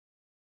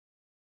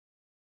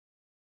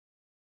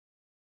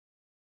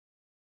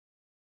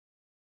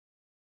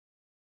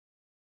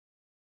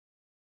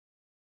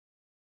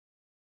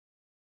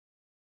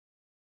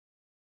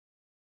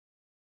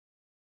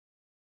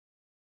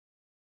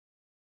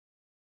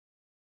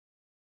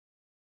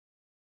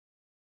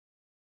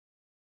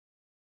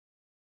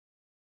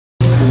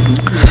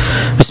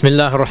بسم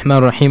الله الرحمن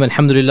الرحيم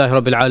الحمد لله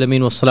رب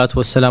العالمين والصلاة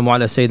والسلام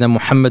على سيدنا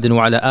محمد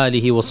وعلى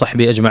آله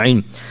وصحبه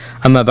أجمعين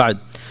أما بعد.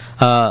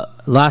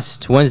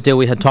 Last Wednesday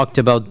we had talked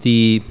about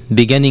the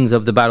beginnings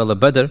of the Battle of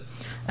Badr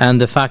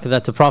and the fact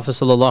that the Prophet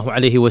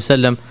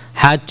ﷺ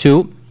had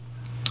to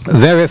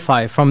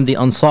verify from the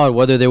Ansar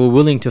whether they were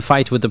willing to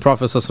fight with the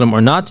Prophet ﷺ or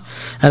not.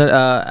 And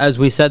as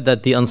we said,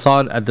 that the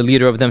Ansar, the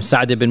leader of them,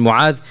 Sa'd ibn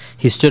Mu'adh,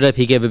 he stood up,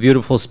 he gave a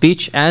beautiful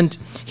speech, and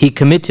he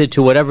committed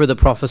to whatever the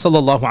Prophet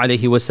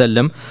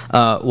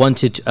ﷺ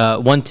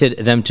wanted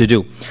them to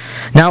do.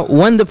 Now,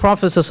 when the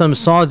Prophet ﷺ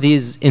saw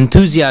these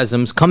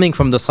enthusiasms coming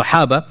from the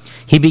Sahaba,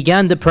 he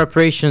began the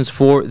preparations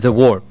for the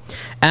war.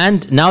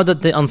 And now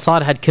that the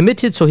Ansar had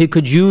committed, so he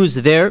could use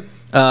their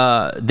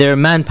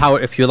manpower,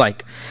 if you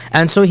like.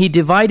 And so he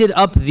divided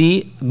up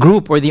the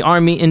group or the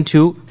army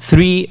into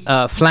three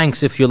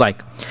flanks, if you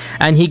like.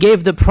 And he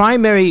gave the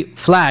primary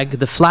flag,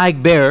 the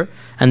flag bearer,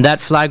 and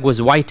that flag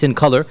was white in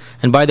color.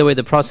 And by the way,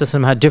 the Prophet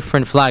had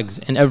different flags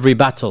in every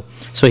battle.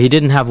 So he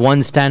didn't have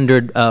one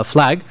standard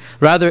flag.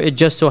 Rather, it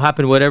just so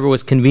happened whatever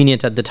was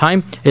convenient at the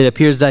time. It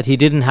appears that he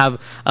didn't have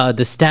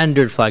the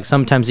standard flag.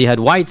 Sometimes he had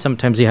white,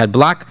 sometimes he had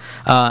black,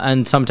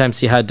 and sometimes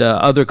he had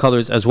other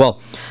colors as well.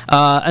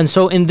 And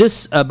so in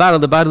this battle,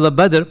 the Battle of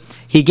Badr,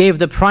 he gave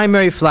the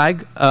primary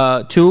flag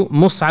to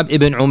Mus'ab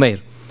ibn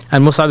Umair.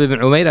 And Mus'ab ibn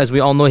Umair, as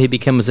we all know, he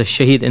becomes a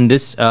shaheed in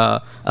this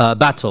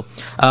battle.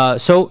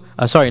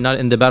 Sorry, not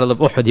in the Battle of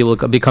Uhud. He will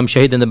become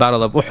shaheed in the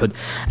Battle of Uhud.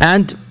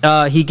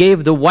 And he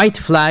gave the white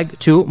flag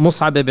to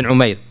Mus'ab ibn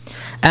Umair.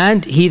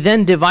 And he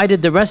then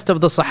divided the rest of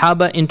the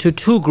Sahaba into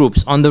two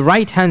groups. On the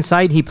right hand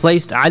side, he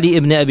placed Ali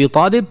ibn Abi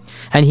Talib,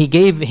 and he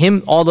gave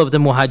him all of the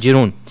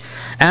Muhajirun.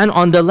 And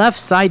on the left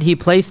side, he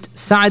placed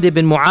Sa'd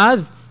ibn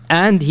Mu'adh,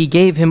 and he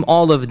gave him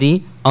all of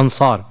the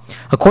Ansar.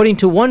 According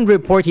to one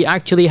report, he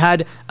actually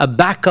had a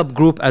backup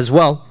group as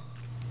well.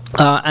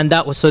 And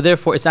that was, so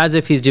therefore it's as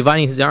if he's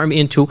dividing his army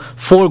into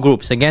four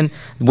groups. Again,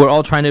 we're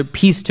all trying to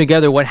piece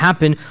together what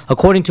happened.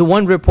 According to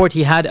one report,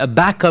 he had a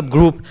backup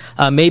group,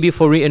 maybe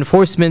for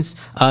reinforcements,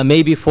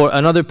 maybe for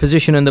another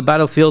position in the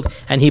battlefield,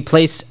 and he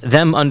placed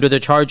them under the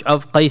charge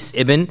of Qais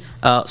ibn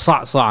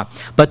Sa'sa'.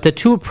 But the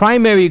two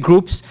primary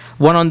groups,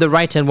 one on the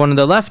right and one on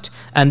the left,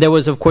 and there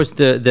was of course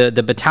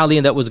the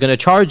battalion that was going to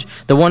charge.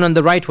 The one on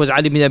the right was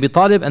Ali ibn Abi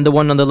Talib, and the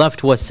one on the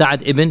left was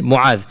Sa'd ibn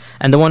Mu'adh.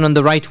 And the one on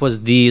the right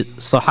was the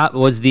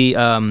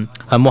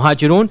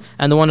Muhajirun,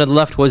 and the one on the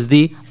left was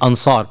the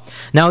Ansar.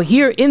 Now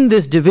here in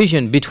this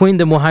division between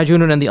the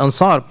Muhajirun and the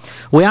Ansar,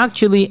 we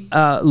actually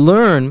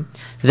learn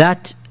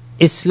that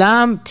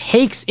Islam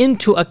takes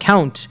into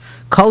account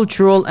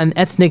cultural and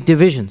ethnic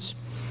divisions.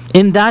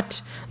 In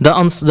that the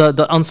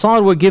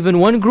Ansar were given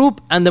one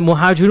group and the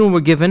Muhajirun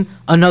were given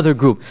another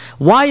group.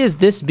 Why is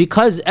this?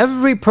 Because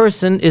every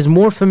person is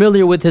more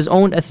familiar with his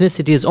own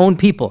ethnicity, his own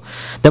people.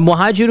 The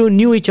Muhajirun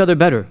knew each other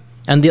better,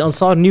 and the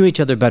Ansar knew each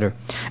other better.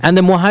 And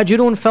the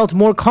Muhajirun felt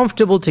more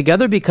comfortable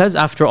together because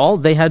after all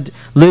they had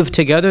lived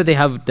together, they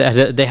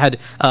had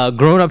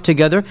grown up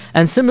together.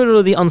 And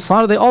similarly the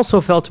Ansar, they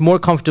also felt more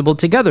comfortable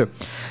together.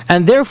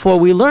 And therefore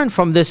we learn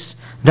from this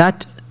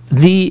that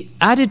the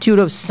attitude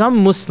of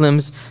some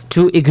Muslims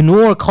to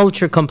ignore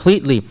culture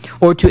completely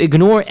or to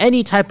ignore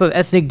any type of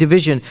ethnic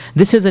division,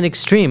 this is an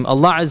extreme.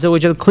 Allah Azza wa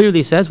Jal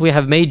clearly says, we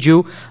have made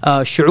you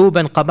shu'ub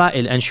and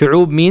qaba'il, and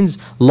shu'ub means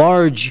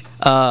large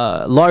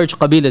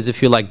qabilas,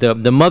 if you like,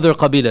 the mother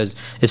qabilas.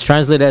 It's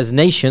translated as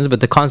nations, but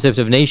the concept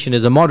of nation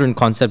is a modern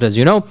concept, as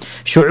you know.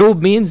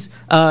 Shu'ub means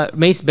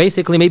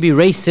basically maybe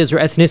races or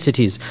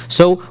ethnicities.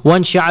 So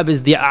one sha'ab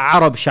is the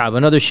Arab sha'ab,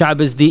 another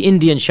sha'ab is the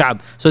Indian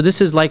sha'ab. So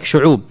this is like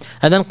shu'ub.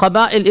 And then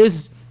qaba'il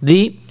is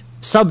the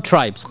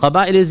sub-tribes.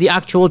 Qaba'il is the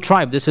actual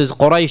tribe. This is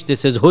Quraysh,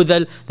 this is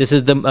Hudal, this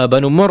is the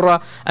Banu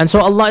Murrah. And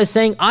so Allah is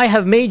saying, I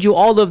have made you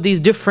all of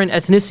these different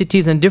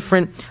ethnicities and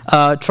different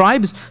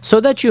tribes so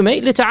that you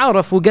may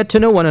lita'araf, will get to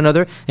know one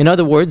another. In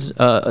other words,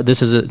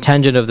 this is a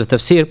tangent of the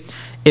tafsir.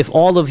 If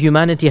all of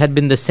humanity had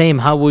been the same,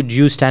 how would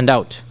you stand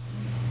out?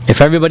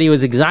 If everybody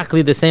was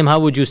exactly the same, how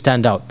would you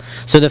stand out?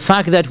 So the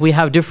fact that we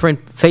have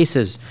different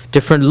faces,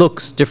 different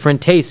looks,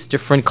 different tastes,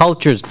 different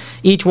cultures,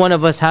 each one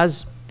of us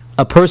has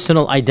a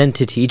personal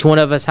identity. Each one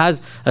of us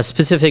has a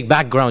specific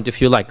background,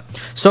 if you like.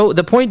 So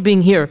the point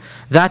being here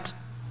that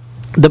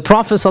the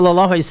Prophet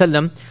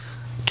ﷺ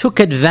took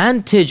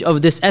advantage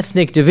of this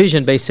ethnic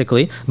division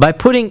basically by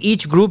putting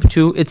each group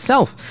to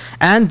itself.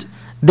 And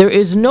there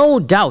is no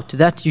doubt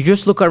that you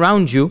just look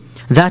around you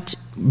that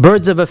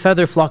birds of a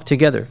feather flock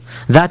together,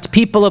 that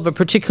people of a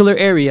particular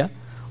area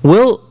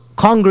will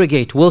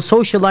congregate, will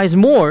socialize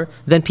more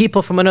than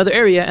people from another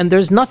area, and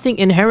there's nothing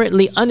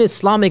inherently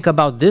un-Islamic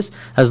about this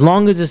as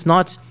long as it's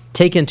not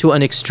taken to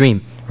an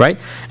extreme, right?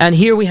 And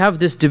here we have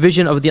this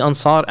division of the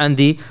Ansar and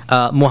the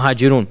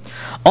Muhajirun.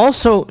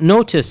 Also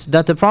notice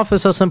that the Prophet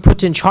ﷺ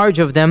put in charge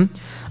of them,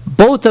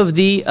 both of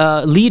the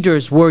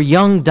leaders were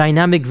young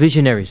dynamic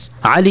visionaries.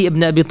 Ali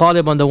ibn Abi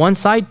Talib on the one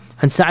side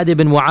and Sa'd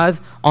ibn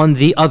Mu'adh on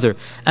the other.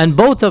 And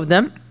both of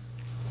them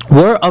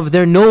were of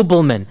their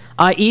noblemen,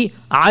 i.e.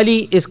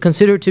 Ali is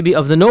considered to be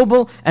of the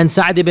noble, and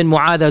Sa'd ibn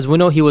Mu'adh, as we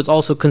know, he was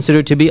also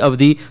considered to be of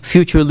the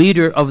future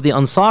leader of the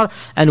Ansar.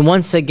 And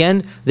once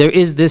again, there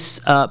is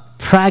this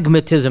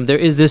pragmatism, there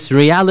is this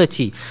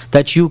reality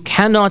that you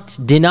cannot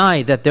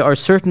deny that there are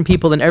certain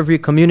people in every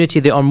community,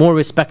 they are more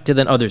respected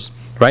than others,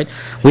 right?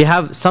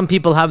 Some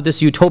people have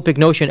this utopic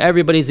notion,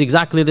 everybody's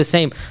exactly the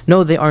same.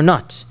 No, they are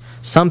not.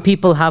 Some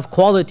people have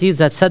qualities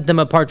that set them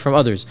apart from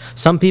others.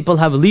 Some people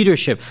have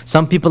leadership.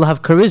 Some people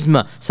have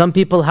charisma. Some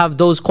people have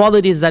those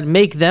qualities that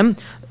make them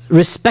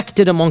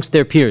respected amongst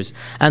their peers.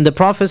 And the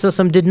Prophet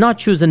ﷺ did not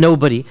choose a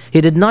nobody. He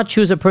did not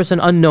choose a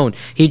person unknown.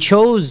 He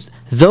chose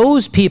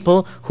those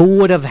people who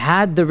would have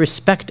had the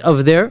respect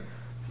of their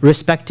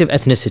respective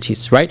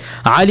ethnicities, right?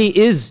 Ali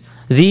is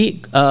the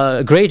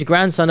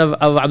great-grandson of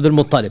Abdul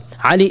Muttalib.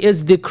 Ali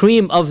is the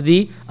cream of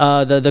the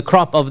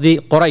crop of the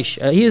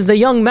Quraysh. He is the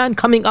young man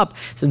coming up.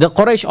 So the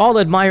Quraysh all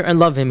admire and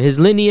love him. His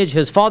lineage,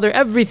 his father,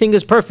 everything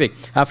is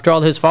perfect. After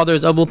all, his father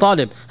is Abu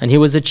Talib, and he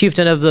was the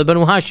chieftain of the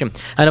Banu Hashim.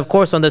 And of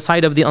course, on the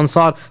side of the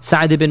Ansar,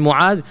 Sa'd ibn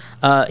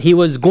Mu'adh, he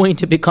was going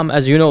to become,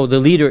 as you know, the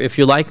leader, if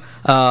you like,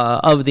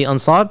 of the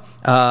Ansar,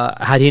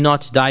 had he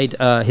not died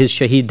his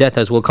shaheed death,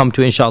 as we'll come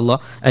to inshallah,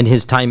 and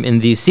his time in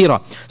the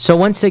Seerah. So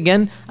once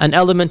again, an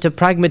element of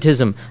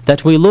pragmatism,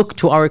 that we look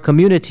to our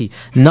community.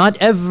 Not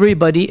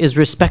everybody is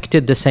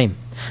respected the same.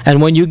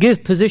 And when you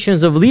give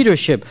positions of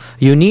leadership,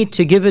 you need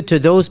to give it to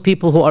those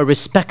people who are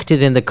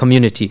respected in the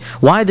community.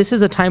 Why? This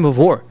is a time of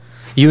war.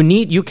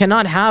 You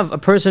cannot have a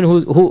person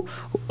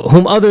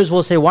whom others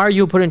will say, why are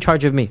you put in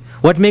charge of me?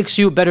 What makes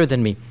you better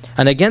than me?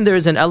 And again, there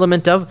is an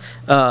element of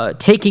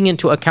taking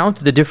into account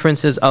the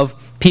differences of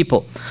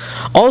people.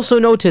 Also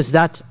notice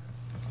that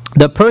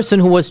the person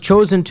who was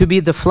chosen to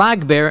be the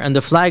flag bearer, and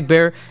the flag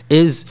bearer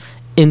is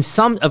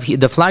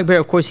the flag bearer,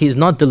 of course, he is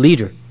not the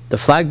leader. The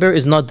flag bearer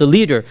is not the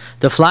leader.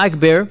 The flag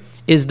bearer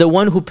is the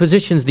one who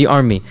positions the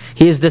army.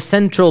 He is the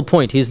central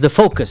point. He is the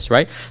focus,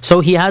 right? So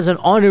he has an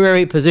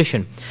honorary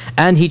position.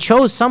 And he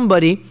chose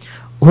somebody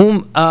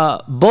whom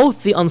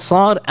both the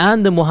Ansar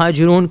and the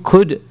Muhajirun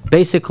could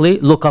basically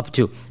look up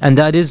to. And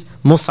that is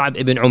Mus'ab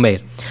ibn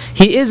Umair.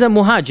 He is a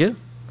Muhajir,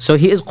 so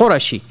he is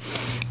Qurashi.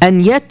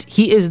 And yet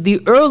he is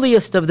the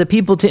earliest of the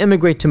people to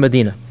immigrate to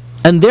Medina.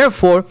 And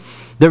therefore,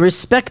 the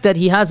respect that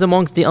he has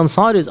amongst the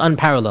Ansar is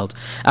unparalleled.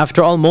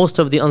 After all, most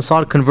of the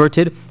Ansar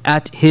converted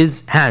at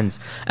his hands.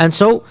 And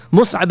so,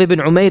 Mus'ab ibn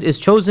Umair is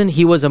chosen.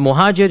 He was a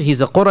Muhajir,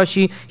 he's a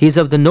Qurashi, he's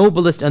of the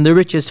noblest and the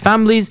richest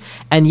families,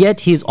 and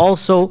yet he's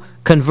also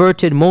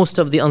converted most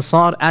of the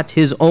Ansar at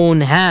his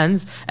own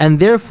hands, and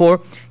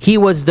therefore, he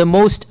was the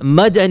most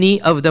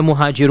Madani of the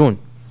Muhajirun.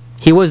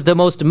 He was the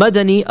most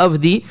Madani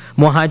of the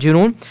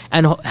Muhajirun,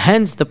 and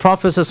hence the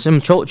Prophet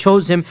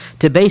chose him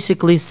to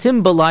basically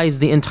symbolize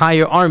the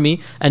entire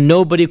army, and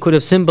nobody could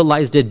have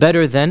symbolized it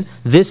better than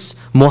this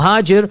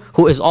Muhajir,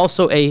 who is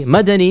also a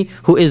Madani,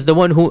 who is the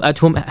one at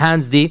whom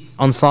hands the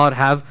Ansar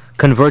have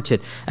converted.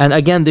 And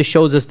again, this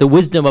shows us the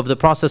wisdom of the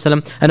Prophet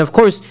ﷺ. And of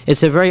course,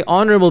 it's a very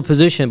honorable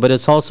position, but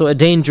it's also a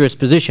dangerous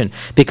position,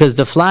 because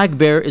the flag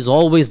bearer is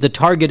always the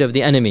target of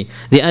the enemy.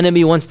 The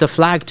enemy wants the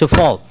flag to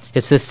fall.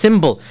 It's a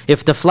symbol.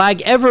 If the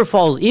flag ever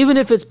falls, even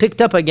if it's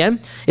picked up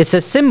again, it's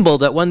a symbol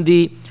that when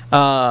the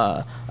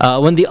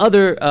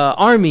other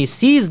army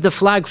sees the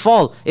flag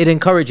fall, it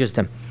encourages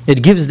them.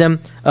 It gives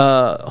them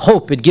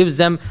hope. It gives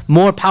them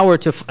more power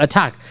to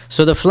attack.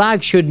 So the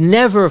flag should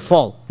never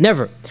fall.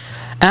 Never.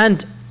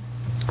 And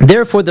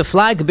therefore, the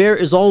flag bearer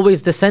is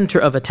always the center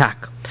of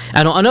attack.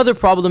 And another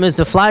problem is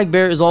the flag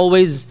bearer is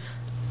always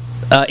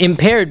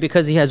impaired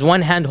because he has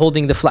one hand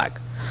holding the flag.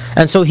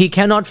 And so he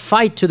cannot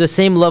fight to the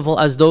same level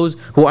as those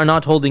who are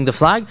not holding the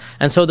flag.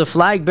 And so the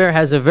flag bearer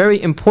has a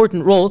very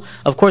important role.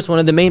 Of course, one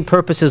of the main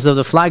purposes of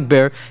the flag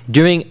bearer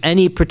during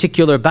any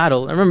particular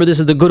battle, and remember, this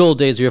is the good old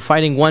days, you're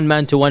fighting one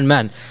man to one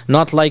man,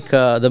 not like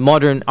the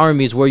modern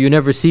armies where you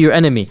never see your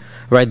enemy,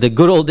 right? The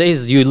good old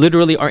days, you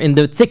literally are in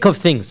the thick of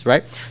things,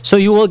 right? So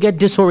you will get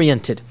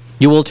disoriented.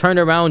 You will turn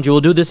around, you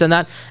will do this and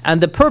that.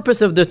 And the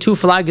purpose of the two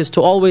flags is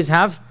to always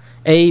have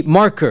a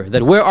marker,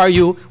 that where are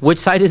you, which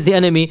side is the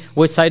enemy,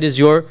 which side is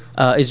your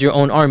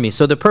own army.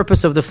 So the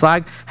purpose of the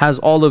flag has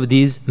all of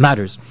these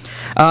matters.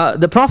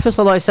 The Prophet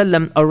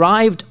ﷺ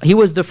arrived, he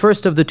was the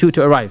first of the two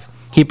to arrive.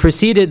 He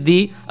preceded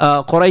the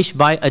Quraysh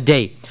by a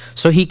day.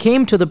 So he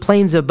came to the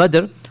plains of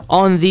Badr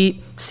on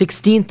the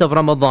 16th of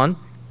Ramadan.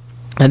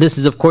 And this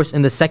is of course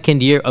in the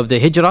second year of the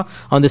Hijrah,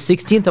 on the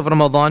 16th of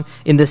Ramadan,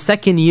 in the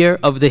second year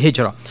of the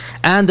Hijrah.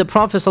 And the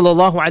Prophet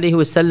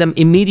ﷺ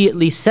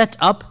immediately set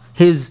up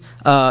his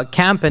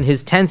camp and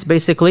his tents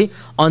basically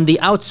on the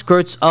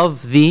outskirts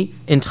of the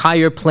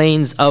entire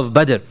plains of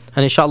Badr.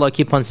 And inshallah, I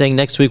keep on saying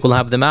next week we'll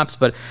have the maps,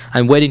 but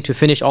I'm waiting to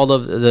finish all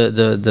of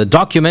the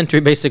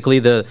documentary basically,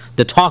 the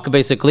talk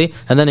basically,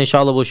 and then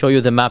inshallah we'll show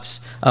you the maps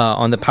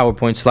on the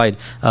PowerPoint slide.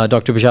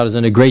 Dr. Bashar has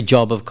done a great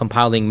job of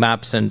compiling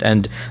maps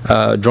and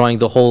drawing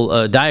the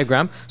whole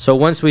diagram. So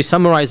once we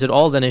summarize it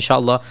all, then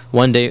inshallah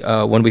one day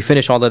when we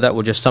finish all of that,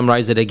 we'll just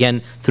summarize it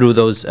again through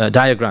those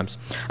diagrams.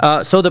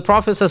 So the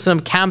Prophet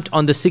ﷺ camped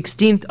on the 16th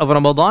 16th of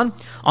Ramadan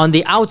on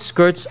the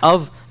outskirts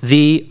of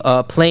the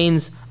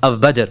plains of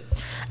Badr.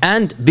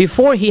 And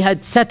before he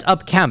had set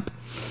up camp,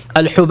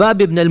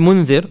 Al-Hubab ibn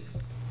al-Mundhir,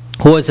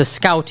 who was a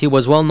scout, he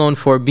was well known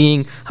for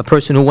being a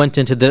person who went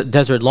into the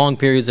desert long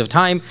periods of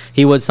time.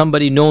 He was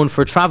somebody known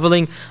for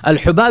traveling.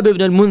 Al-Hubab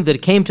ibn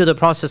al-Mundhir came to the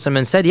Prophet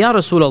and said, Ya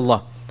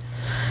Rasulullah,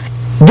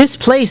 this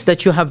place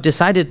that you have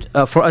decided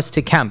for us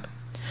to camp,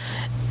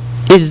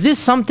 is this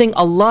something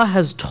Allah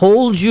has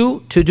told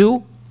you to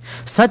do,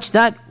 such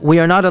that we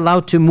are not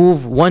allowed to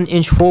move 1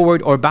 inch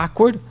forward or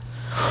backward?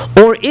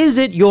 Or is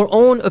it your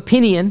own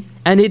opinion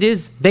and it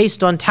is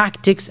based on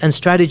tactics and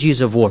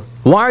strategies of war?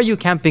 Why are you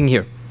camping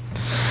here?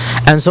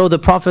 And so the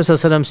Prophet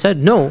ﷺ said,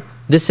 no,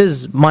 this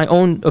is my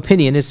own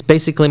opinion, it's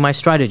basically my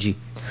strategy.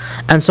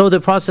 And so the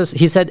Prophet,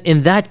 he said,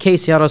 in that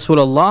case, Ya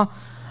Rasulullah,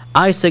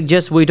 I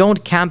suggest we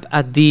don't camp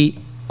at the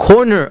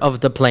corner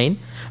of the plain,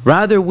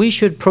 rather we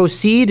should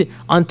proceed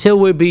until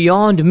we're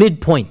beyond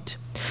midpoint.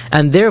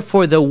 And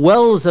therefore the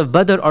wells of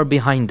Badr are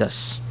behind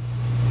us.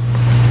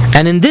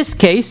 And in this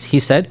case, he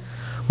said,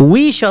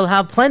 we shall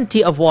have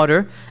plenty of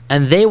water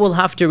and they will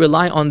have to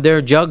rely on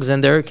their jugs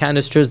and their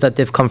canisters that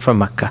they've come from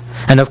Mecca.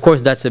 And of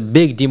course that's a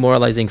big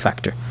demoralizing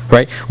factor,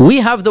 right? We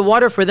have the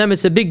water, for them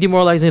it's a big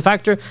demoralizing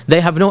factor.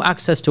 They have no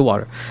access to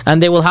water.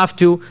 And they will have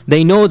to,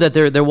 they know that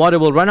their water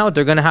will run out,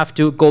 they're going to have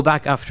to go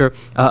back after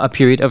a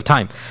period of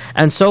time.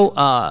 And so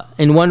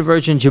in one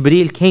version,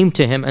 Jibreel came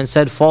to him and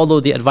said, follow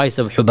the advice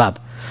of Hubab.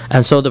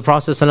 And so the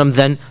Prophet ﷺ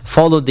then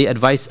followed the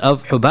advice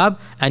of Hubab,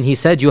 and he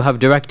said, you have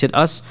directed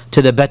us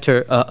to the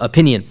better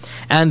opinion.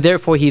 And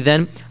therefore he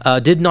then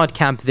did not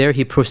camp there.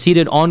 He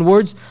proceeded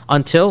onwards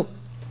until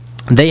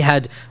they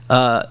had,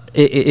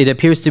 it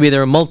appears to be there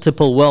were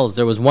multiple wells.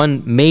 There was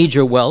one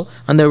major well,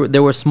 and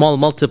there were small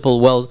multiple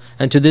wells.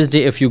 And to this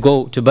day, if you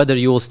go to Badr,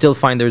 you will still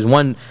find there's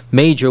one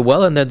major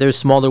well, and that there's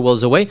smaller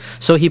wells away.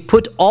 So he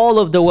put all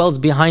of the wells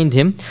behind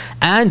him,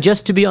 and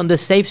just to be on the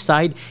safe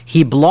side,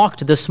 he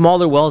blocked the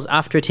smaller wells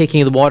after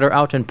taking the water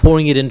out and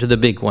pouring it into the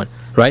big one,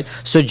 right?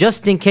 So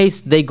just in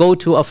case they go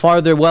to a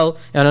farther well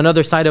on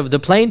another side of the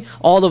plain,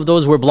 all of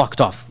those were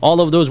blocked off.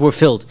 All of those were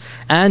filled.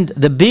 And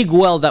the big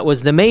well that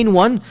was the main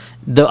one,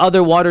 the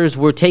other waters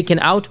were taken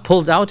out,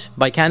 pulled out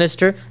by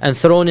canister and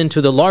thrown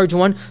into the large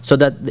one, so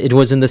that it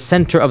was in the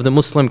center of the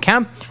Muslim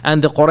camp,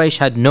 and the Quraysh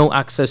had no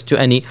access to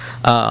any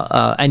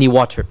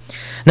water.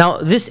 Now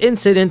this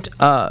incident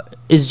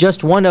is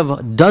just one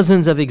of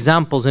dozens of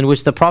examples in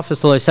which the Prophet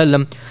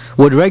ﷺ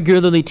would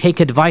regularly take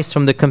advice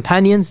from the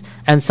companions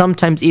and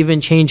sometimes even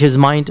change his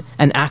mind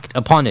and act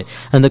upon it.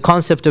 And the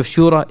concept of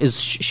shura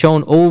is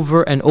shown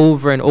over and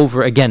over and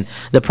over again.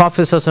 The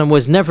Prophet ﷺ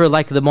was never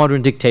like the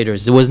modern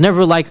dictators. It was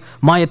never like,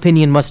 my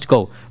opinion must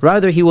go.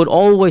 Rather, he would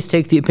always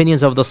take the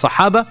opinions of the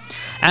Sahaba.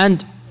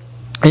 And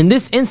in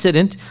this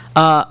incident,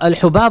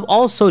 Al-Hubab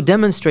also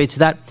demonstrates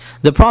that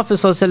the Prophet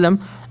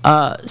ﷺ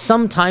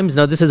sometimes,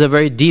 now this is a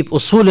very deep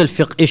usul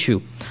al-fiqh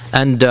issue,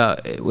 and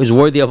it was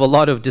worthy of a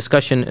lot of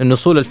discussion in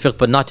usul al-fiqh,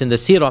 but not in the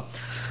seerah.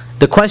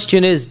 The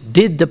question is,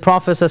 did the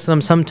Prophet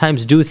ﷺ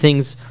sometimes do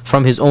things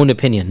from his own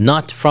opinion,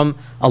 not from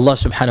Allah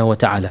subhanahu wa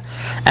ta'ala?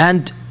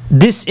 And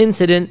this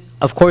incident,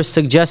 of course,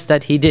 suggests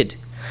that he did.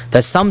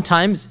 That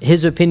sometimes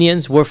his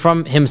opinions were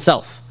from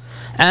himself.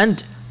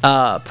 And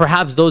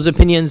perhaps those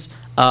opinions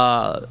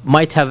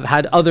might have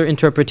had other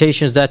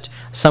interpretations that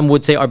some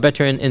would say are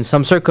better in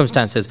some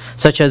circumstances,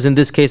 such as in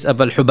this case of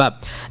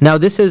Al-Hubab. Now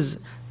this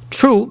is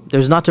true,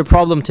 there's not a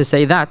problem to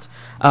say that,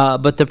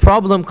 but the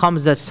problem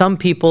comes that some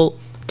people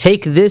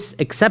take this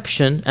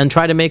exception and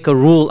try to make a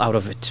rule out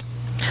of it.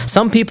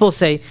 Some people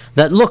say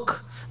that,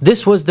 look,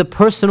 this was the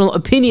personal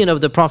opinion of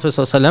the Prophet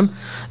ﷺ,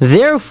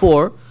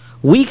 therefore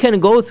we can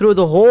go through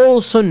the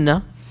whole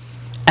sunnah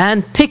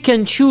and pick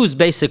and choose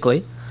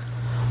basically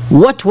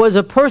what was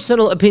a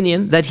personal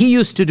opinion that he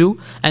used to do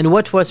and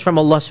what was from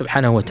Allah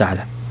subhanahu wa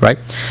ta'ala, right?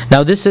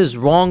 Now this is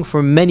wrong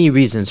for many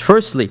reasons.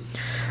 Firstly,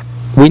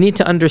 we need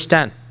to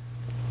understand,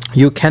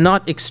 you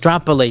cannot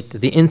extrapolate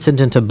the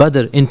incident of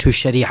Badr into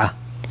Sharia.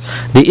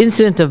 The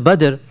incident of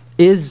Badr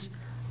is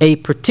a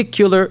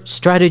particular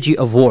strategy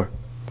of war.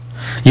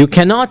 You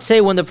cannot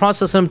say when the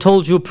Prophet ﷺ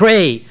told you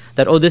pray,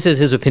 that oh, this is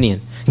his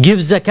opinion. Give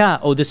zakah,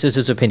 oh, this is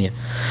his opinion.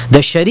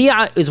 The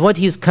Sharia is what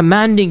he's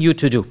commanding you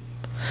to do.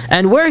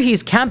 And where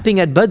he's camping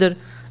at Badr,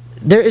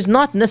 there is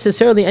not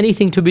necessarily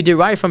anything to be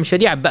derived from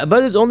Sharia. Badr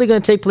is only going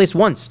to take place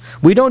once.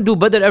 We don't do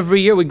Badr every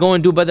year. We go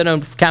and do Badr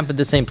and camp at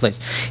the same place.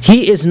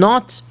 He is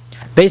not,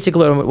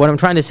 basically what I'm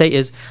trying to say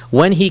is,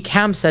 when he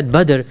camps at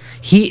Badr,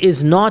 he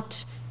is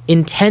not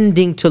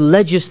intending to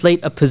legislate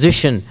a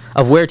position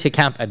of where to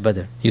camp at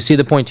Badr. You see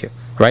the point here,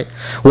 right?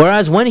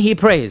 Whereas when he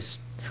prays,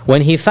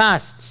 when he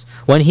fasts,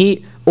 when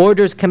he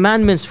orders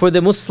commandments for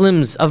the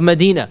Muslims of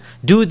Medina,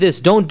 do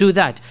this, don't do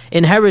that,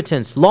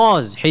 inheritance,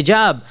 laws,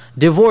 hijab,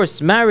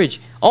 divorce, marriage,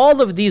 all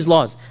of these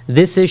laws,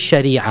 this is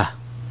Sharia,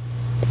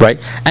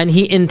 right? And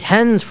he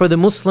intends for the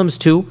Muslims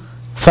to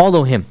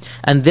follow him.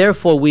 And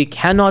therefore we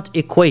cannot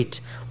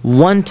equate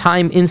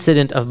one-time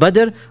incident of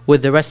Badr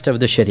with the rest of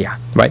the Sharia,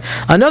 right?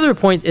 Another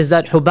point is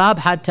that Hubab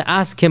had to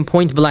ask him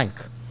point blank,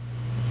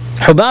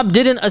 Hubab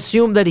didn't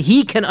assume that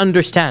he can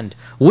understand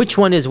which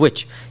one is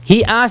which.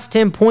 He asked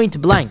him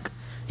point blank,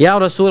 Ya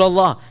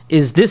Rasulullah,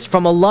 is this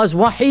from Allah's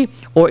wahi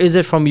or is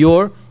it from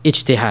your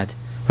ijtihad?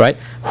 Right?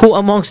 Who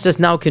amongst us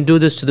now can do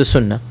this to the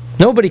sunnah?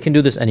 Nobody can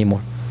do this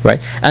anymore. Right?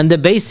 And the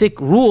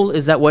basic rule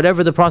is that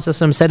whatever the Prophet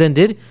said and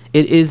did,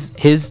 it is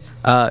his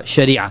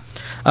sharia.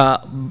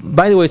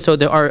 By the way, so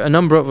there are a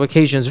number of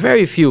occasions,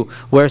 very few,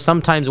 where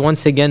sometimes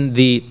once again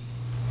the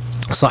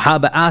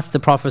Sahaba asked the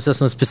Prophet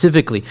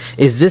specifically,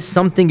 is this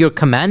something you're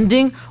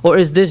commanding or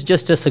is this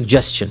just a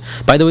suggestion?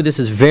 By the way, this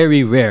is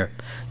very rare.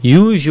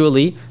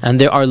 Usually, and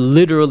there are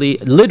literally,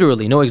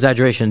 no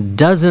exaggeration,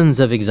 dozens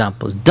of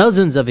examples.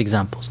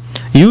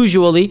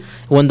 Usually,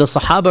 when the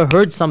Sahaba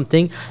heard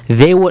something,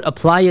 they would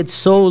apply it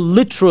so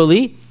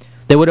literally,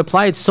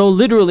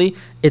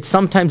 it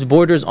sometimes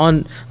borders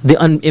on the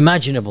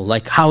unimaginable.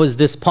 Like, how is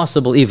this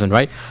possible even,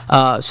 right?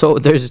 So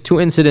there's two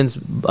incidents,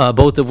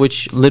 both of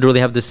which literally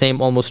have the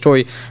same almost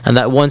story. And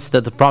that once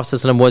that the Prophet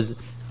ﷺ was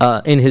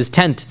in his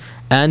tent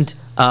and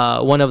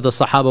one of the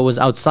Sahaba was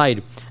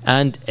outside,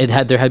 and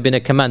there had been a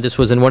command. This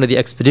was in one of the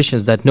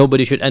expeditions that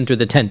nobody should enter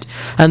the tent,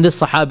 and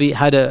this Sahabi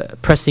had a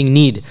pressing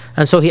need,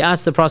 and so he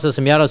asked the Prophet,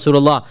 Ya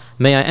Rasulullah,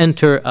 may I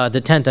enter the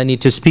tent? I need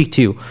to speak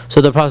to you.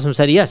 So the Prophet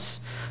said yes.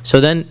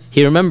 So then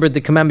he remembered the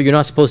commandment, you're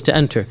not supposed to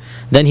enter.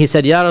 Then he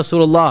said, Ya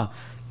Rasulullah,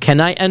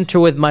 can I enter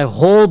with my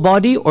whole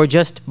body or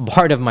just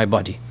part of my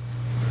body?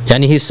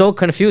 And he's so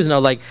confused now,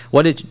 like,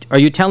 are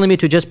you telling me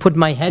to just put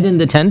my head in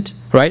the tent,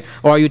 right?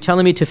 Or are you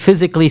telling me to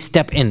physically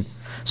step in?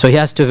 So he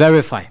has to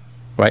verify,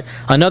 right?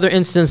 Another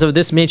instance of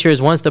this nature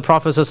is once the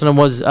Prophet ﷺ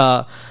was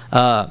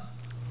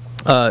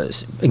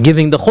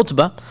giving the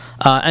khutbah,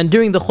 and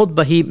during the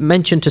khutbah he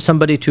mentioned to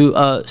somebody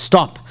to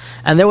stop.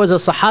 And there was a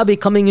Sahabi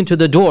coming into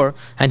the door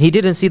and he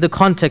didn't see the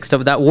context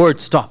of that word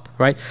stop,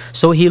 right?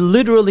 So he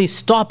literally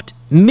stopped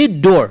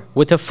mid-door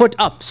with a foot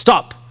up,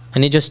 stop.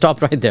 And he just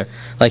stopped right there.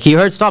 Like he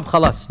heard stop,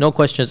 khalas, no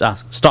questions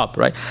asked, stop,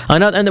 right?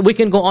 And we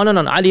can go on and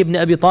on. Ali ibn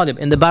Abi Talib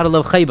in the Battle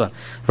of Khaybar,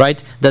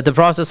 right? That the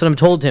Prophet ﷺ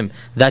told him,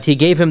 that he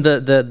gave him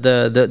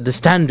the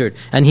standard.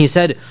 And he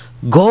said,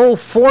 go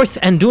forth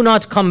and do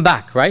not come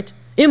back, right?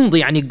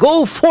 Imdi, yani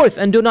go forth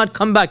and do not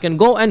come back, and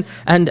go and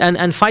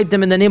fight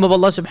them in the name of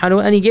Allah subhanahu wa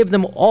ta'ala. And he gave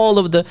them all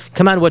of the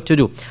command what to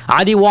do.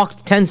 Ali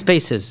walked 10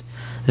 spaces.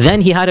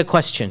 Then he had a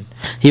question.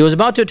 He was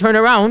about to turn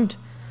around,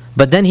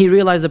 but then he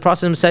realized the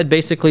Prophet said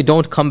basically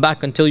don't come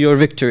back until you're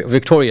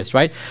victorious,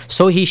 right?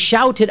 So he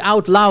shouted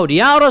out loud,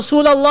 Ya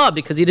Rasulullah,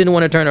 because he didn't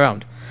want to turn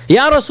around.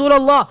 Ya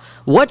Rasulullah,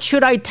 what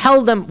should I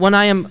tell them when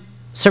I am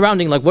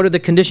surrounding? Like, what are the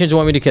conditions you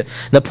want me to kill?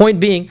 The point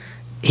being,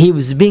 he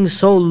was being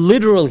so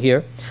literal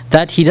here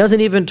that he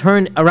doesn't even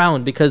turn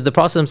around, because the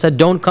Prophet said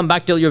don't come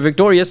back till you're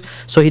victorious.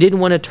 So he didn't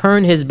want to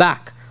turn his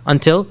back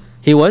until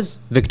he was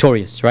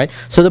victorious, right?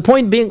 So the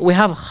point being, we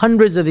have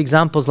hundreds of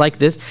examples like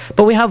this,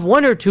 but we have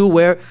one or two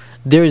where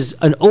there's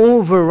an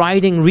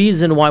overriding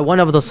reason why one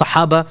of the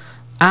Sahaba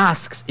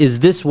asks, is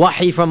this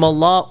wahi from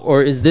Allah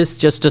or is this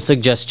just a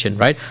suggestion,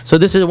 right? So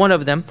this is one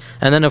of them.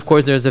 And then of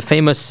course there's a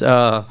famous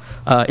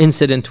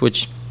incident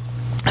which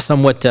is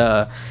somewhat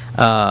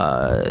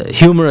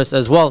humorous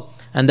as well,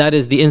 and that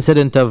is the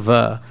incident of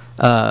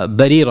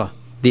Barira.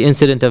 The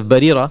incident of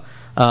Barira.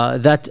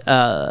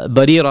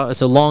 Barira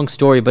is a long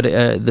story, but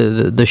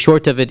the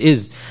short of it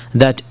is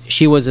that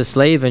she was a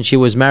slave and she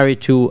was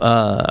married to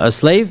a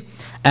slave,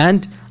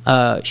 and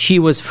she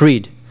was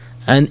freed.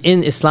 And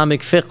in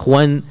Islamic fiqh,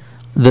 when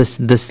the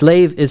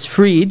slave is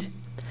freed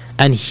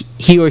and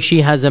he or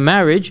she has a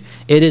marriage,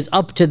 it is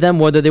up to them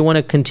whether they want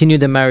to continue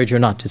the marriage or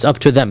not. It's up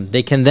to them.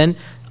 They can then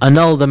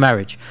annul the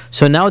marriage.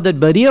 So now that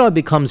Barira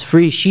becomes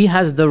free, she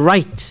has the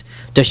right.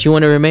 Does she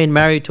want to remain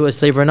married to a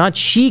slave or not?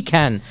 She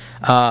can,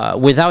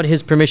 without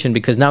his permission,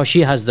 because now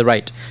she has the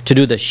right to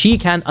do this. She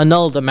can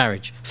annul the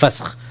marriage.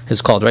 Fasakh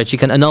is called, right? She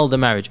can annul the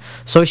marriage.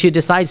 So she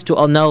decides to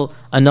annul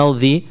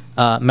the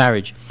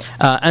marriage.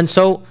 And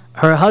so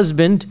her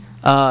husband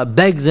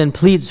begs and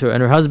pleads her,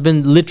 and her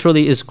husband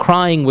literally is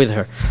crying with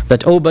her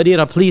that, oh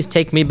Barira, please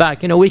take me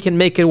back, we can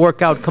make it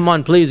work out, come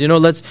on please,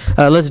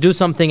 let's do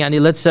something, and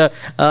let's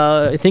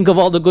think of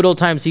all the good old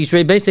times. He's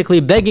basically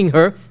begging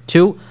her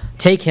to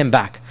take him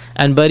back,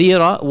 and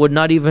Barira would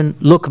not even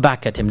look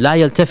back at him. La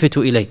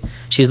yaltafitu ilay.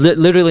 She's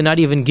literally not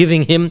even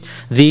giving him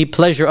the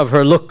pleasure of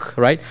her look,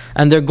 right?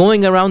 And they're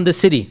going around the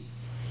city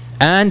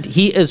and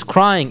he is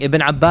crying.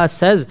 Ibn Abbas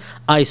says,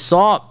 I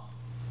saw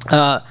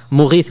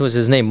Mughith was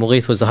his name.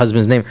 Mughith was the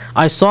husband's name.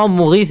 I saw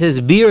Mughith,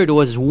 his beard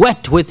was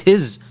wet with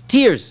his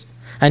tears.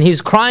 And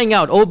he's crying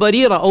out, oh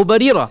Barira, oh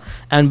Barira.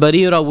 And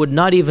Barira would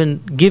not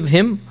even give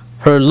him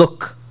her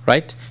look,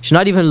 right? She's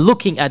not even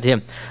looking at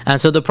him. And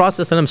so the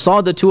Prophet ﷺ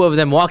saw the two of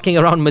them walking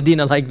around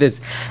Medina like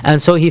this.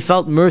 And so he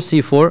felt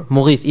mercy for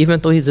Mughith, even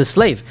though he's a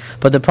slave.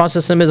 But the Prophet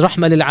ﷺ is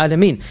Rahma lil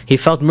Alameen. He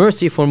felt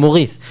mercy for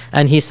Mughith.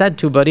 And he said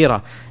to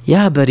Barira,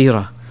 Ya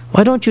Barira,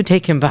 why don't you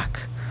take him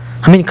back?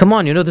 I mean, come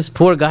on, this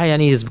poor guy,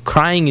 and he's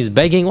crying, he's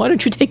begging, why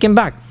don't you take him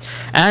back?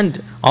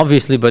 And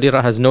obviously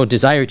Barira has no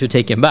desire to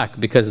take him back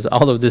because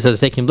all of this has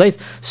taken place.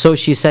 So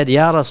she said,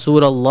 Ya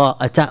Rasulullah,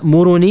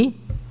 ata'muruni?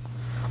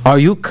 Are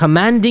you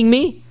commanding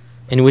me?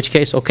 In which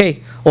case,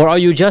 okay. Or are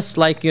you just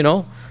like,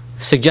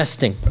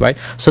 suggesting, right?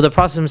 So the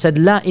Prophet said,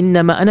 La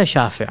innama ana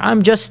shafi'.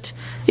 I'm just,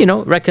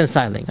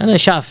 reconciling. Ana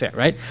shafi',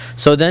 right?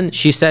 So then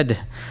she said,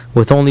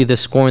 with only the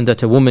scorn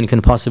that a woman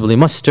can possibly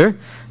muster,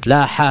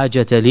 La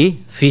hajata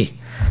li fi.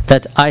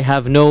 That I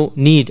have no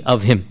need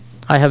of him.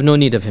 I have no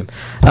need of him.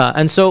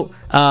 And so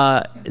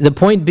the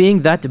point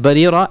being that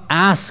Barira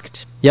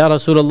asked, Ya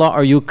Rasulullah,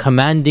 are you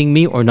commanding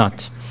me or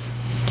not?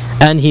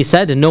 And he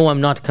said, no, I'm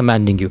not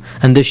commanding you.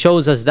 And this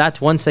shows us that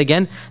once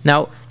again.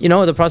 Now,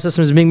 the Prophet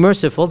is being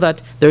merciful,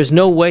 that there's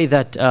no way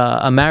that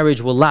a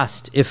marriage will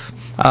last if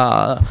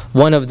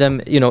one of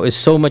them, is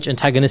so much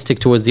antagonistic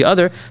towards the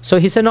other. So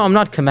he said, no, I'm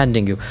not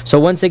commanding you. So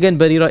once again,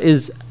 Barira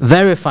is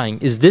verifying,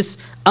 is this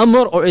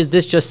amr or is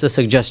this just a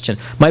suggestion?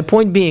 My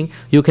point being,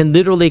 you can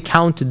literally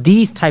count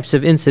these types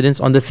of incidents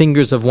on the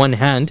fingers of one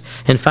hand.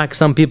 In fact,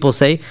 some people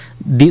say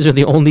these are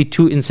the only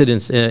 2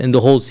 incidents in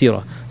the whole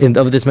seerah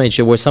of this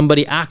nature where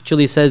somebody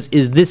actually says,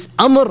 is this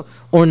amr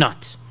or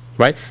not?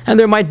 Right? And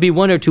there might be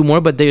 1 or 2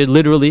 more, but they are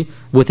literally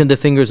within the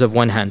fingers of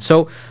one hand.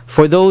 So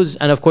for those,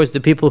 and of course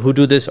the people who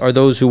do this are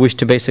those who wish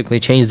to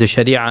basically change the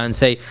sharia and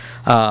say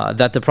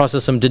that the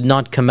Prophet did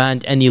not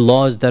command any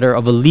laws that are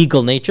of a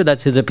legal nature.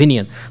 That's his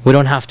opinion. We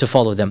don't have to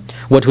follow them.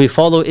 What we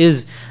follow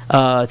is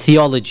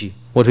theology.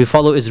 What we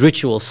follow is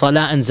ritual,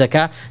 salah and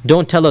zakah.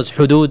 Don't tell us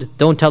hudud,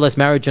 don't tell us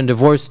marriage and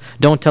divorce,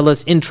 don't tell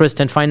us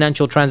interest and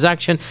financial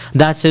transaction.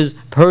 That's his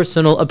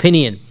personal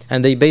opinion.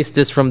 And they base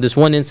this from this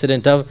one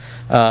incident of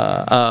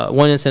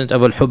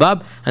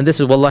al-Hubab, and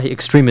this is wallahi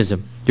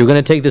extremism. You're going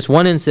to take this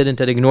one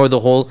incident and ignore the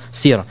whole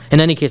seerah.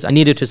 In any case, I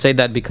needed to say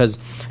that because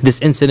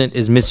this incident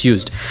is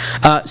misused.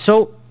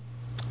 So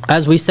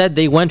as we said,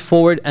 they went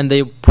forward and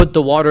they put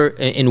the water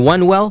in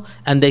one well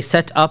and they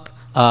set up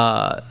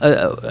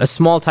a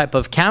small type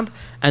of camp.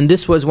 And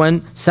this was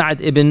when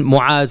Sa'd ibn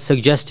Mu'adh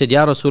suggested,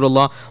 Ya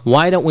Rasulullah,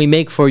 why don't we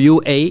make for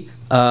you a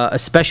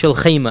special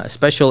khayma, a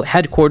special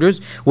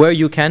headquarters where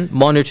you can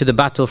monitor the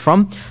battle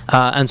from.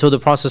 And so the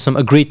Prophet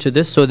agreed to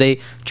this. So they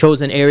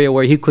chose an area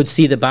where he could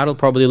see the battle,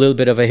 probably a little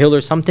bit of a hill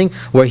or something,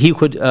 where he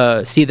could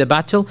see the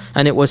battle.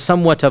 And it was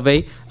somewhat of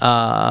a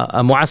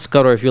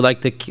mu'askar, or if you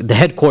like, the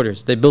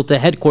headquarters. They built a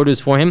headquarters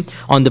for him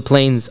on the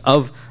plains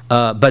of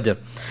Badr.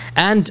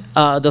 And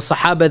the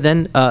Sahaba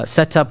then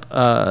set up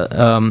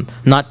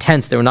not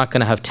tents. They were not going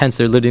to have tents.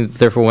 They're living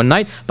there for one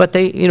night. But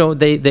they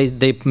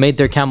made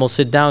their camels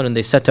sit down and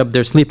they set up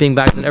their sleeping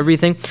bags and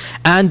everything.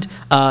 And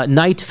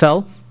night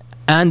fell,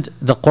 and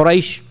the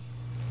Quraysh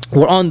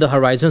were on the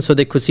horizon, so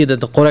they could see that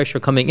the Quraysh are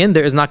coming in.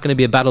 There is not going to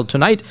be a battle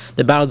tonight.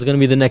 The battle is going to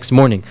be the next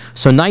morning.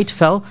 So night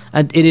fell,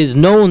 and it is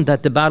known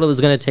that the battle is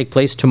going to take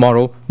place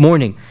tomorrow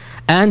morning.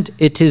 And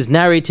it is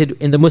narrated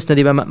in the Musnad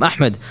Imam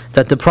Ahmad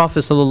that the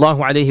Prophet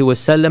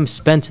ﷺ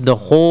spent the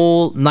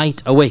whole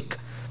night awake,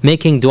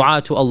 making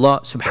dua to Allah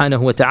subhanahu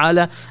wa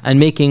ta'ala and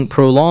making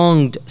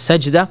prolonged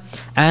sajda.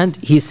 And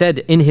he said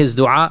in his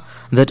dua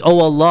that, Oh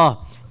Allah,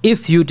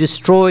 if you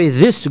destroy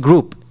this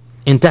group,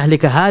 in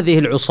tahlika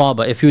hadhihi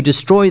al-usaba, if you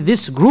destroy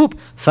this group,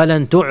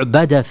 falan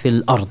tu'bada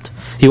fil ard,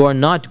 you are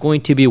not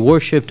going to be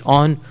worshipped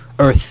on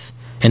earth.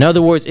 In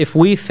other words, if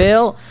we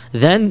fail,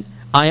 then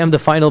I am the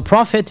final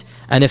prophet,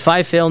 and if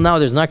I fail now,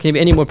 there's not going to be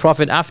any more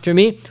prophet after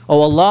me.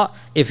 Oh Allah,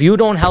 if you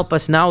don't help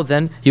us now,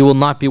 then you will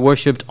not be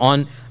worshipped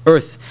on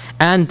earth.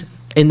 And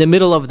in the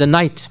middle of the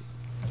night,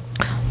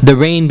 the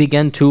rain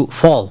began to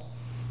fall.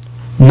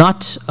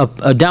 Not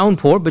a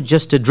downpour, but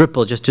just a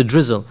dripple, just a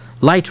drizzle.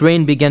 Light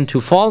rain began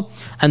to fall,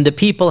 and the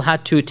people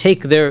had to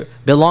take their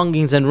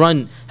belongings and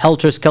run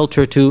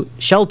helter-skelter to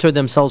shelter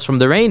themselves from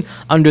the rain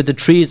under the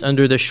trees,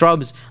 under the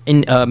shrubs,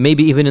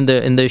 maybe even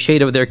in the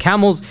shade of their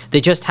camels. They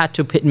just had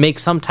to make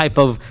some type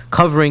of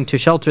covering to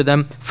shelter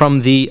them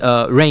from the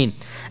rain.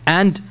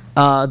 And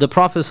the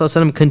Prophet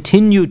ﷺ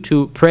continued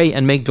to pray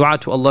and make dua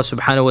to Allah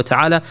subhanahu wa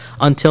ta'ala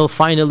until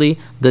finally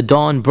the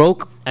dawn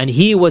broke. And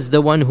he was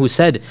the one who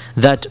said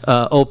that,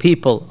 O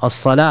people,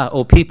 as-salah,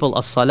 O people,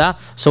 as-salah.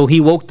 So he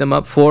woke them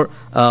up for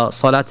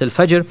Salat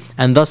al-Fajr,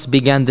 and thus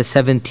began the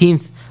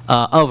 17th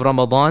of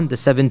Ramadan, the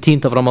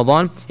 17th of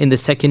Ramadan in the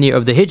second year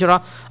of the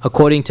Hijrah.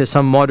 According to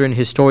some modern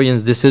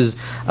historians, this is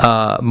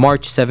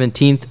March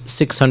 17th,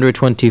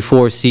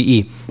 624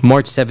 CE.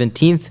 March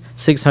 17th,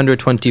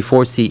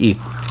 624 CE.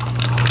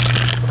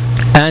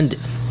 And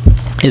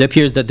it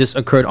appears that this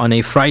occurred on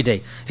a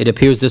Friday. It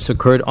appears this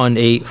occurred on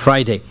a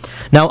Friday.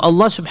 Now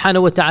Allah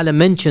subhanahu wa ta'ala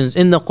mentions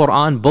in the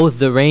Quran both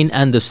the rain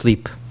and the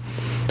sleep.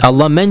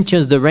 Allah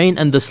mentions the rain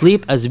and the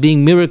sleep as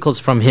being miracles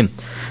from Him.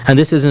 And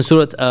this is in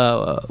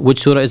Surah,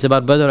 which Surah is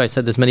about Badr? I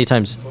said this many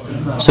times.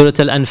 Surah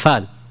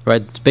Al-Anfal.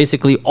 Right?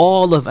 Basically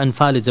all of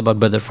Anfal is about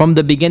Badr. From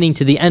the beginning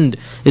to the end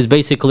is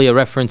basically a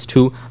reference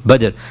to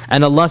Badr.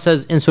 And Allah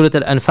says in Surah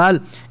Al-Anfal,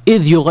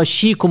 إِذْ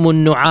يُغَشِّيكُمُ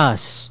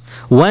النُّعَاسِ,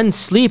 when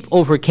sleep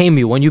overcame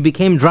you, when you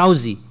became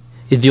drowsy,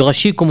 إِذْ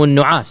يُغَشِّيكُمُ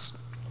النُّعَاسِ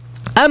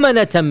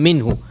أَمَنَةً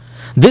مِّنْهُ,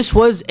 this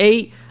was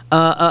a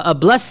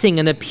blessing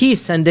and a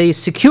peace and a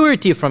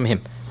security from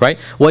Him. Right?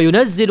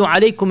 وَيُنَزِّلُ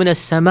عَلَيْكُمْ مِنَ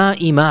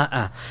السَّمَاءِ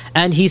مَاءً,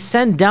 and He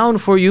sent down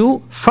for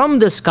you from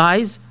the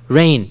skies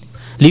rain.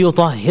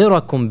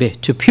 لِيُطَهِّرَكُمْ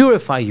بِهِ, to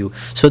purify you.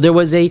 So there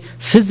was a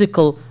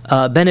physical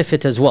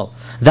benefit as well.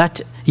 That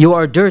you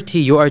are dirty,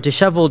 you are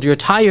disheveled, you're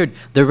tired,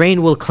 the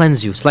rain will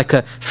cleanse you. It's like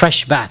a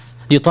fresh bath.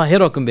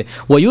 لِيُطَهِّرَكُمْ بِهِ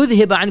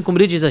وَيُذْهِبَ عَنْكُمْ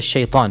رِجْزَ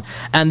الشَّيْطَانِ.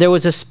 And there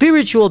was a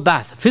spiritual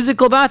bath,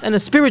 physical bath and a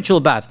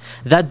spiritual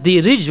bath, that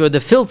the rijz or the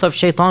filth of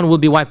shaitan will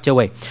be wiped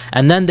away.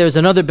 And then there's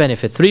another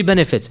benefit, 3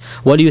 benefits.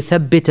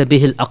 وَلِيُثَبِّتَ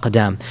بِهِ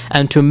الْأَقْدَامِ.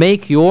 And to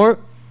make your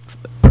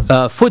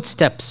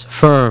footsteps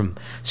firm.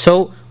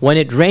 So when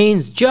it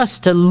rains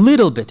just a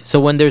little bit,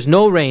 so when there's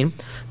no rain,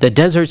 the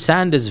desert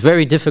sand is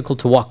very difficult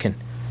to walk in.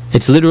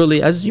 It's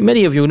literally, as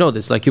many of you know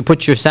this, like you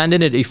put your sand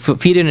in it, you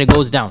feet in it, it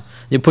goes down.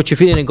 You put your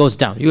feet in it, it goes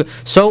down.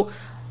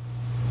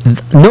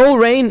 No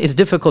rain is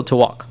difficult to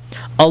walk.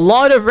 A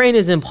lot of rain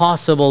is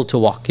impossible to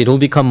walk. It will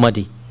become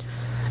muddy.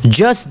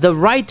 Just the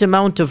right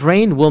amount of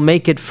rain will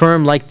make it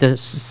firm, like the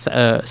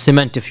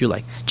cement, if you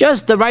like.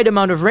 Just the right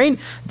amount of rain,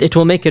 it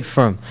will make it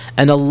firm.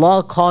 And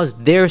Allah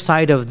caused their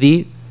side of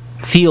the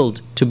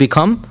field to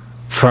become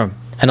firm.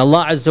 And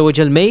Allah Azza wa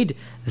Jal made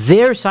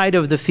their side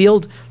of the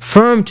field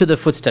firm to the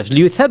footsteps.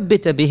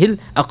 لِيُثَبِّتَ بِهِ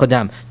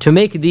الْأَقْدَامِ. To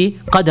make the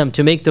qadam,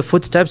 to make the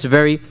footsteps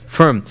very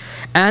firm.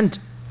 And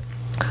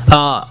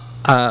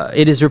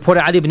it is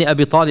reported, Ali ibn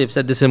Abi Talib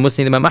said, this is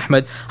Muslim Imam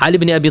Ahmad, Ali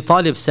ibn Abi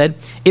Talib said,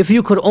 if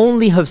you could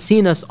only have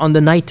seen us on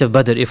the night of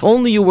Badr, if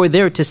only you were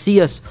there to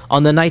see us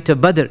on the night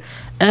of Badr,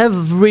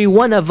 every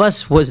one of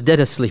us was dead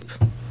asleep.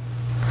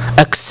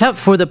 Except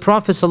for the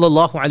Prophet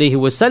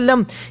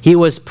ﷺ, he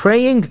was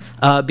praying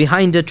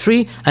behind a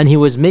tree and he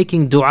was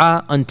making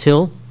dua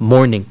until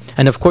morning.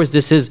 And of course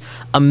this is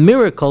a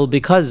miracle,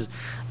 because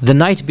the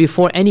night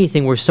before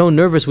anything we're so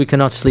nervous we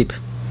cannot sleep.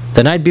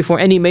 The night before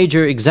any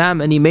major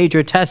exam, any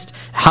major test,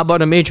 how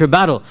about a major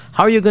battle?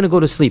 How are you going to go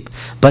to sleep?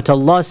 But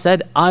Allah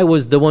said, I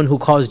was the one who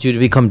caused you to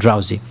become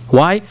drowsy.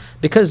 Why?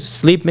 Because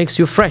sleep makes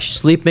you fresh,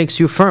 sleep makes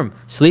you firm,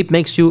 sleep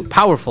makes you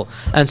powerful.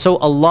 And so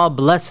Allah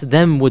blessed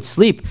them with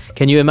sleep.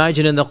 Can you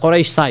imagine in the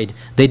Quraysh side?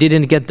 They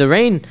didn't get the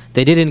rain,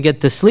 they didn't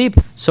get the sleep,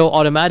 so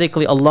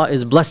automatically Allah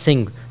is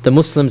blessing the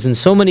Muslims in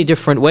so many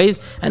different ways.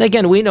 And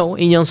again, we know,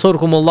 إِن يَنْصُرْكُمُ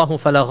اللَّهُ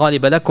فَلَا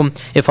غَالِبَ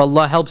لَكُمْ. If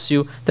Allah helps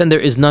you, then there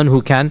is none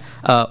who can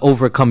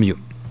overcome you.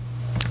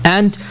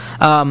 And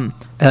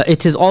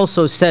it is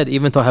also said,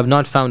 even though I have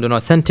not found an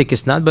authentic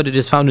isnad, but it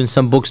is found in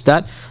some books,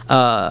 that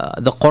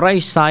the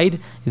Quraysh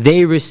side,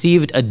 they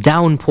received a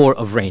downpour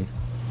of rain.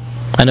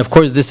 And of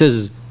course this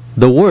is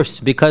the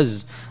worst,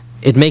 because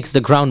it makes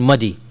the ground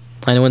muddy.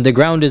 And when the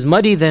ground is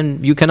muddy,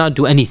 then you cannot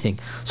do anything.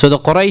 So the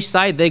Quraysh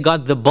side, they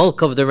got the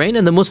bulk of the rain,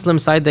 and the Muslim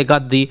side, they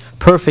got the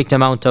perfect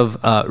amount of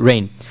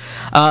rain.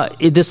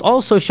 This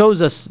also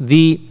shows us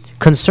the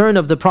concern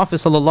of the Prophet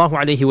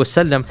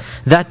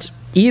ﷺ, that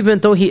even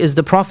though he is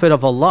the Prophet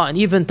of Allah, and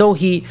even though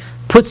he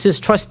puts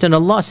his trust in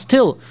Allah,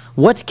 still,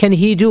 what can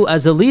he do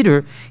as a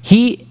leader?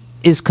 He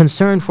is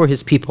concerned for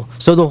his people.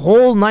 So the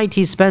whole night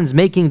he spends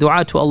making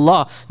dua to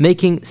Allah,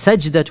 making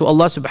sajda to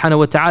Allah subhanahu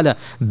wa ta'ala,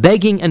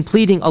 begging and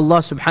pleading Allah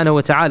subhanahu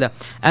wa ta'ala.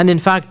 And in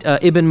fact,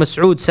 Ibn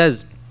Mas'ud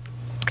says,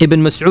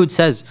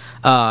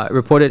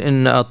 reported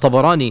in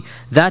Tabarani,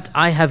 that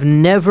I have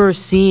never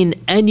seen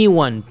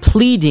anyone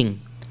pleading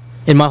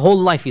in my whole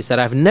life. He said,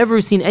 I've never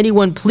seen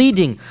anyone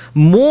pleading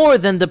more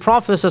than the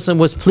Prophet ﷺ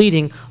was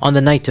pleading on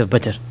the night of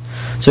Badr.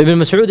 So Ibn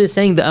Mas'ud is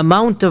saying the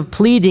amount of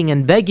pleading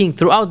and begging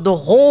throughout the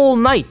whole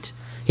night.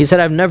 He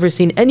said, I've never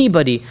seen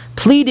anybody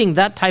pleading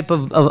that type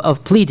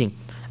of pleading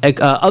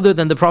other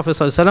than the Prophet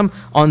ﷺ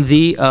on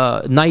the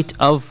night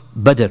of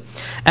Badr.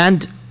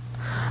 And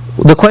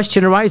the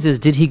question arises,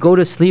 did he go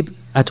to sleep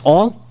at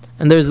all?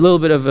 And there's a little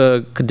bit of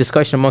a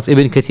discussion amongst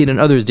Ibn Kathir and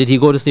others. Did he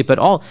go to sleep at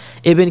all?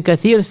 Ibn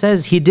Kathir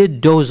says he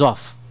did doze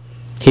off.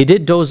 He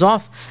did doze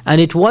off,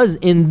 and it was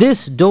in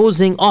this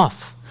dozing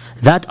off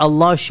that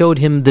Allah showed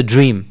him the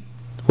dream.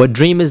 What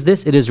dream is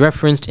this? It is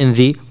referenced in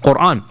the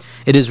Quran.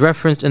 It is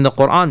referenced in the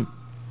Quran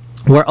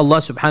where Allah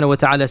subhanahu wa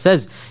ta'ala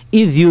says,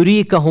 إِذْ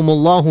يُرِيكَهُمُ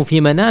اللَّهُ فِي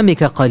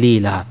مَنَامِكَ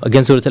قَلِيلًا,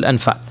 against Surah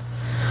Al-Anfal.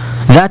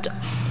 That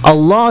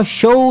Allah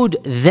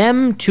showed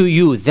them to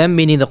you, them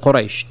meaning the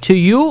Quraysh, to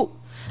you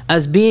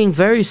as being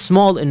very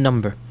small in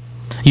number.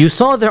 You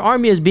saw their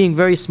army as being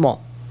very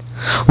small.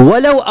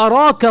 وَلَوْ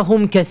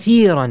أَرَاكَهُمْ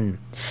كَثِيرًا.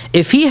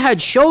 If he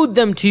had showed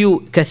them to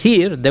you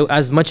kathir,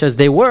 as much as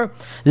they were,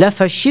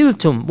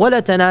 لَفَشِلْتُمْ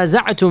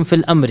وَلَتَنَازَعْتُمْ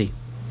فِي الْأَمْرِ.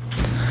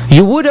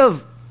 You would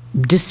have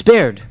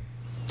despaired,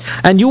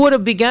 and you would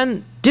have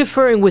began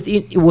differing with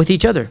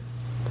each other.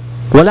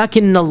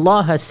 وَلَكِنَّ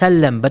اللَّهَ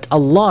سَلَّمْ. But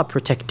Allah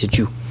protected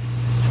you.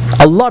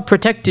 Allah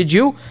protected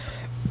you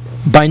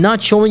by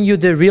not showing you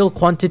the real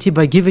quantity,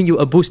 by giving you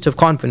a boost of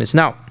confidence.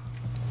 Now,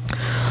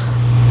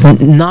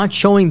 not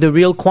showing the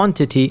real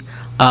quantity,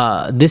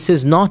 this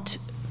is not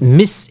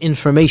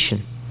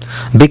misinformation.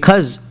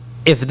 Because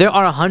if there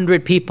are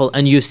 100 people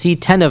and you see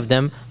 10 of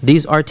them,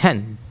 these are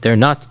 10. They're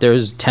not,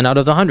 there's 10 out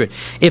of the 100.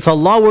 If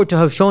Allah were to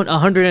have shown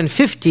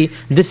 150,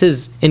 this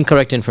is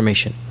incorrect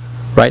information.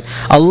 Right?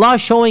 Allah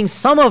showing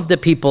some of the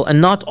people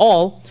and not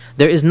all.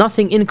 There is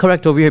nothing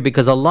incorrect over here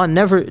because Allah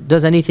never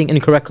does anything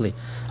incorrectly.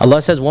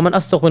 Allah says, وَمَنْ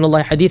أَصْدَقُ مِنَ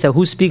اللَّهِ حَدِيثًا,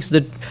 who speaks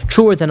the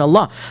truer than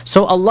Allah?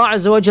 So Allah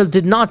Azza wa Jal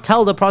did not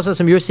tell the Prophet,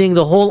 you're seeing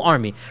the whole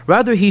army.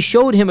 Rather, He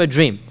showed him a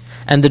dream.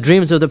 And the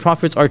dreams of the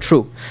Prophets are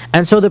true.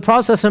 And so the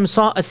Prophet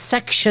saw a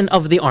section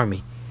of the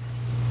army.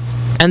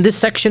 And this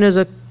section is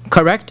a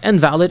correct and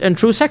valid and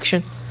true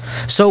section.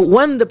 So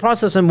when the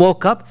Prophet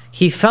woke up,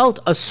 he felt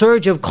a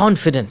surge of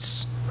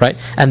confidence. Right?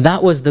 And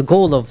that was the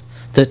goal of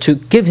to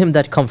give him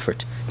that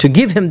comfort, to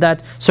give him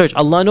that surge.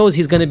 Allah knows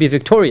he's going to be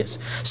victorious.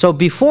 So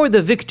before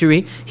the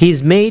victory,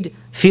 he's made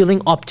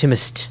feeling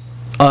optimist.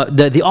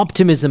 The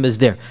optimism is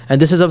there.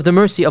 And this is of the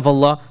mercy of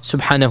Allah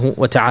subhanahu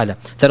wa ta'ala.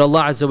 That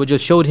Allah Azza wa Jal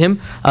showed him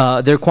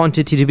their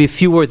quantity to be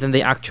fewer than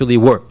they actually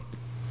were.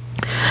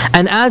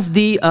 And as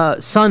the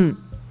sun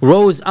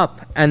rose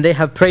up and they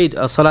have prayed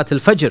Salat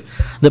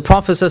al-Fajr, the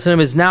Prophet ﷺ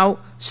is now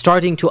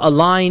starting to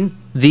align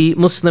the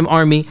Muslim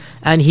army,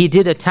 and he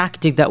did a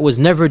tactic that was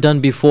never done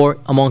before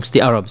amongst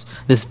the Arabs.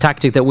 This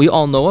tactic that we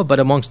all know of, but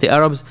amongst the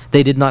Arabs,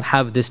 they did not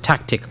have this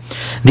tactic.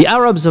 The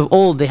Arabs of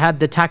old, they had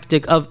the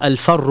tactic of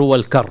al-farru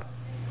wal-kar.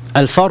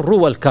 Al-farru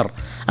wal-kar.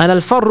 And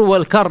al-farru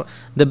wal-kar,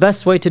 the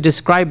best way to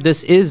describe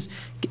this is,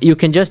 you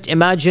can just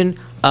imagine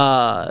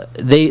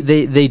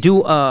they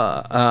do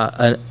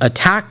an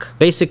attack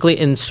basically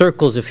in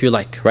circles, if you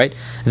like, right?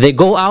 They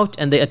go out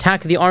and they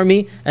attack the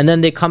army, and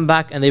then they come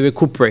back and they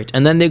recuperate,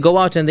 and then they go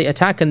out and they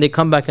attack and they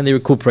come back and they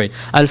recuperate.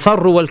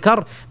 Al-farru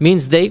wal-kar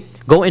means they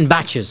go in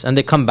batches and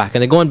they come back,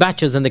 and they go in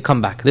batches and they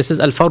come back. This is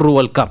al-farru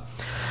wal-kar.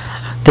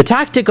 The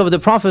tactic of the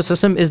Prophet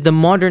ﷺ is the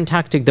modern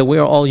tactic that we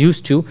are all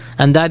used to,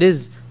 and that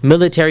is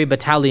military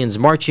battalions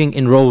marching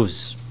in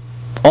rows,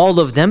 all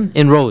of them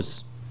in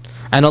rows.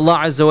 And Allah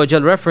Azza wa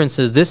Jal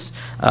references this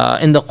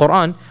in the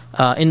Quran.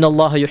 إِنَّ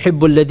اللَّهَ يُحِبُّ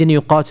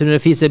الَّذِينَ يُقَاتِلُونَ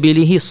فِي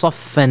سَبِيلِهِ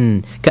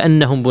صَفًّا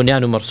كَأَنَّهُمْ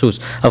بُنْيَانٌ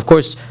مَرْصُوصٌ. Of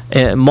course,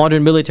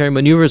 modern military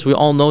maneuvers, we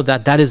all know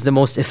that that is the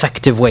most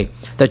effective way.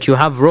 That you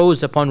have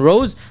rows upon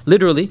rows,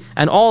 literally,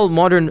 and all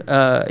modern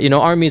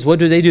armies, what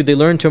do? They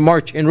learn to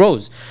march in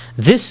rows.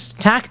 This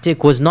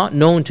tactic was not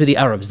known to the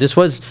Arabs. This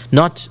was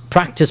not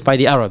practiced by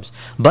the Arabs.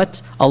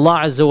 But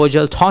Allah Azza wa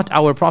Jal taught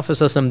our Prophet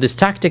this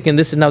tactic, and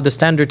this is now the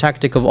standard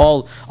tactic of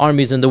all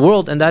armies in the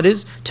world, and that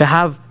is to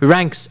have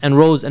ranks and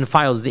rows and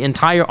files. The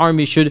entire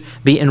army should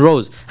be in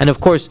rows. And of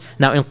course,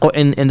 now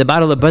in the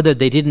Battle of Badr,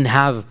 they didn't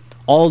have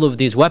all of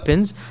these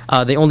weapons.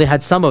 They only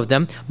had some of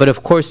them. But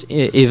of course,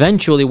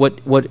 eventually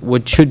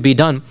what should be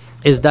done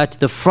is that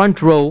the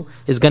front row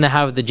is going to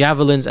have the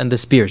javelins and the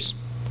spears.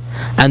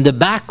 And the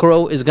back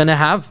row is going to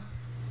have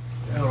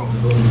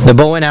the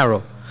bow and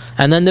arrow.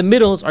 And then the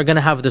middles are going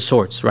to have the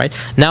swords, right?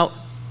 Now,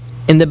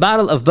 in the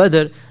Battle of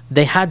Badr,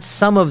 they had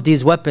some of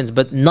these weapons,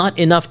 but not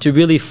enough to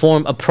really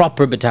form a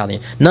proper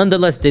battalion.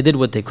 Nonetheless, they did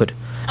what they could.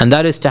 And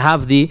that is to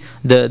have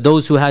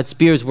those who had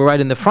spears were right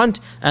in the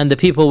front, and the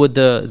people with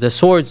the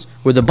swords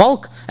were the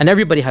bulk, and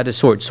everybody had a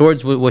sword.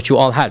 Swords were what you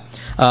all had.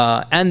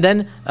 And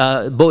then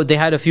they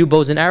had a few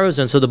bows and arrows,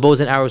 and so the bows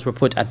and arrows were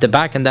put at the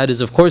back. And that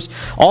is, of course,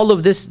 all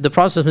of this, the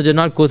Prophet did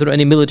not go through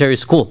any military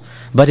school.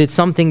 But it's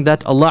something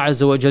that Allah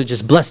Azza wa Jal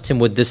just blessed him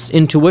with, this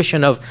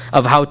intuition of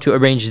how to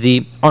arrange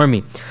the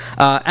army.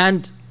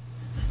 And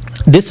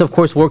this, of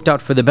course, worked out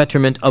for the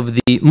betterment of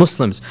the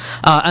Muslims.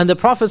 And the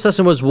Prophet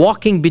ﷺ was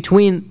walking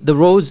between the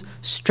rows,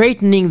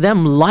 straightening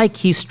them like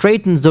he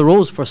straightens the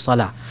rows for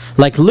salah.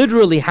 Like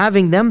literally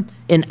having them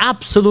in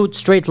absolute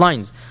straight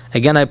lines.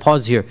 Again, I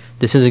pause here.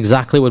 This is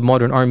exactly what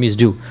modern armies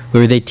do,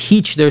 where they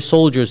teach their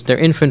soldiers, their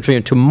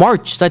infantry, to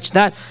march such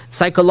that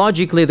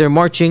psychologically they're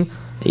marching,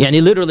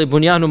 literally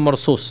bunyanun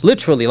marsus,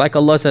 literally, like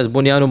Allah says,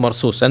 bunyanun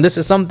marsus. And this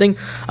is something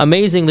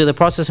amazingly the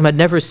Prophet had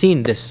never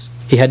seen this.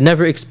 He had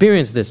never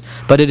experienced this,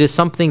 but it is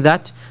something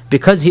that,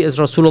 because he is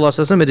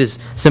Rasulullah, it is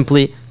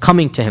simply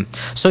coming to him.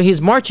 So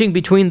he's marching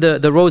between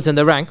the rows and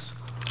the ranks,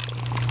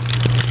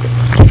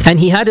 and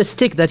he had a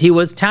stick that he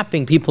was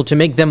tapping people to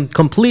make them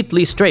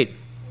completely straight.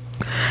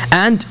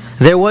 And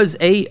there was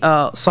a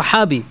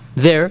Sahabi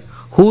there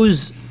who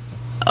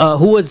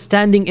was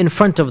standing in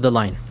front of the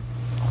line.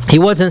 He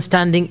wasn't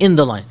standing in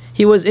the line.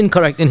 He was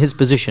incorrect in his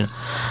position.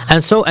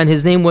 And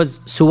his name was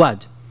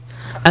Suwad.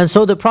 And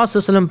so the Prophet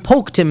ﷺ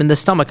poked him in the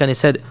stomach and he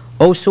said,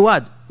 "O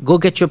Suwad, go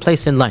get your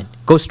place in line.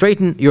 Go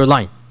straighten your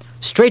line.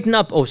 Straighten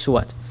up, O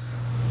Suwad.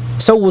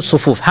 So will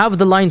sufuf, have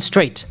the line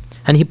straight."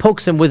 And he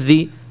pokes him with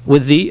the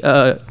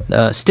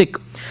stick.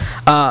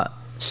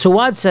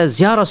 Suwad says,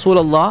 "Ya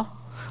Rasulullah,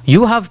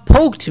 you have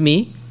poked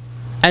me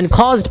and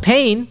caused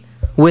pain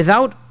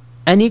without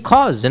any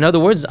cause. In other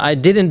words, I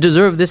didn't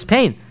deserve this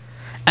pain.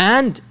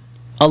 And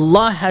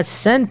Allah has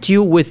sent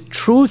you with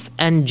truth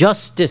and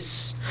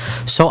justice.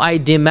 So I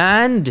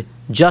demand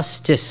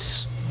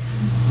justice."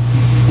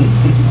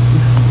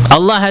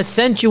 Allah has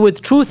sent you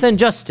with truth and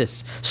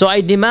justice. So I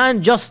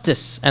demand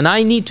justice. And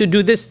I need to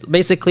do this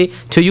basically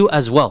to you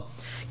as well.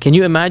 Can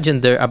you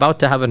imagine they're about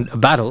to have a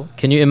battle?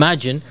 Can you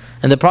imagine?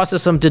 And the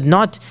Prophet did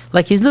not,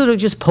 he's literally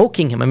just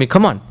poking him. I mean,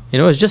 come on. You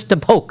know, it's just a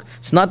poke.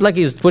 It's not like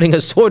he's putting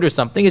a sword or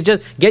something. It's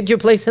just, get your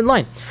place in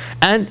line.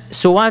 And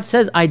Suwad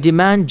says, I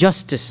demand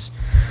justice.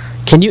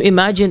 Can you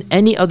imagine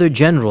any other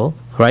general,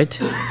 right,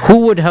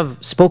 who would have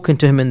spoken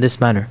to him in this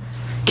manner?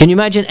 Can you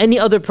imagine any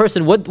other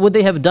person? What would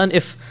they have done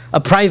if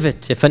a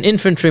private, if an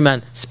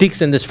infantryman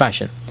speaks in this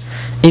fashion?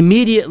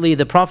 Immediately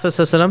the Prophet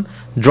ﷺ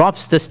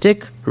drops the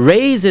stick,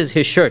 raises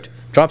his shirt,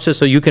 drops it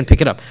so you can pick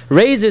it up,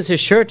 raises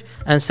his shirt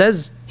and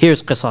says,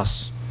 here's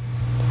qisas.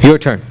 Your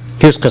turn.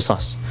 Here's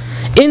qisas.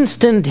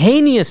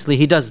 Instantaneously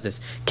he does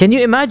this. Can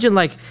you imagine,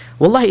 like,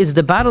 wallahi, it's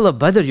the battle of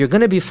Badr, you're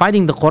going to be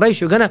fighting the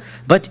Quraysh,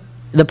 but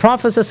the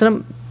Prophet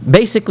ﷺ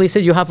basically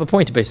said, you have a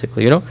point,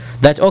 basically, you know,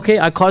 that okay,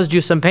 I caused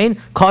you some pain,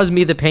 cause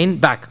me the pain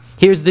back.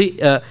 Here's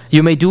the,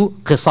 you may do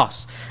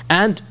qisas.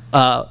 And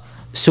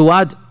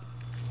Suwad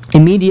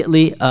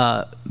immediately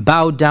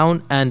bowed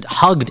down and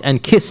hugged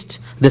and kissed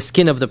the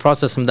skin of the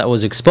Prophet ﷺ that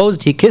was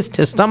exposed. He kissed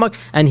his stomach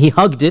and he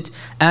hugged it.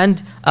 And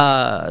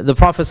the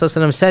Prophet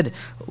ﷺ said,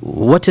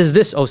 what is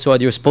this, O Suwad?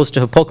 You're supposed to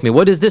have poked me.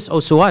 What is this, O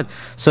Suwad?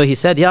 So he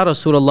said, Ya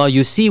Rasulullah,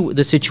 you see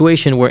the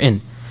situation we're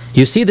in.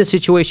 You see the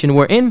situation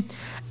we're in.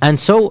 And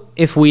so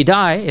if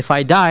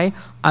I die,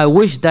 I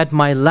wish that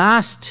my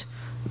last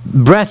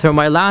breath or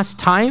my last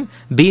time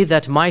be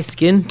that my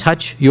skin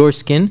touch your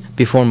skin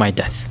before my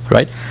death,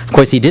 right? Of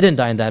course he didn't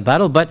die in that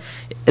battle, but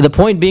the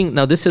point being,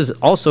 now this is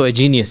also a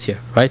genius here,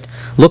 right?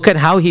 Look at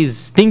how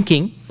he's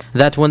thinking,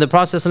 that when the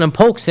Prophet ﷺ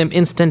pokes him,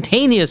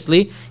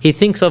 instantaneously he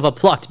thinks of a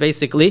plot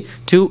basically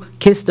to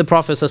kiss the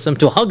Prophet ﷺ,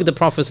 to hug the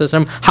Prophet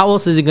ﷺ. How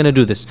else is he going to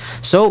do this?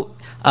 So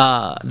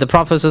the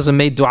Prophet ﷺ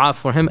made dua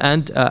for him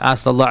and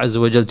asked Allah Azza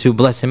wa Jal to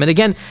bless him. And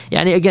again,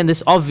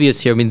 this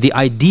obvious here, I mean, the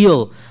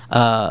ideal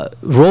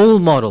role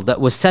model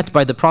that was set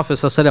by the Prophet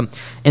ﷺ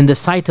in the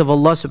sight of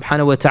Allah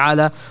subhanahu wa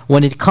ta'ala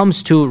when it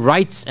comes to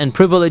rights and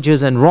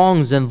privileges and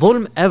wrongs and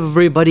dhulm,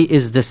 everybody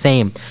is the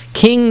same.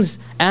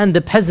 Kings and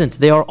the peasant,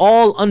 they are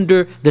all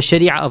under the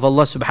sharia of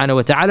Allah subhanahu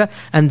wa ta'ala.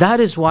 And that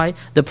is why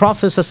the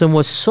Prophet ﷺ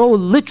was so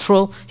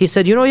literal. He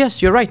said, you know,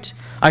 yes, you're right.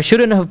 I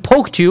shouldn't have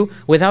poked you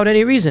without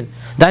any reason.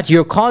 That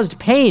you're caused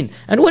pain.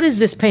 And what is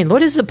this pain?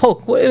 What is the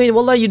poke? I mean,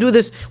 wallah, you do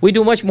this, we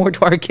do much more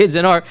to our kids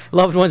and our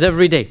loved ones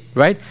every day,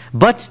 right?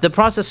 But the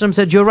Prophet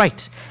said, you're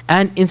right.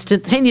 And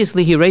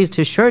instantaneously he raised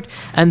his shirt,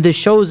 and this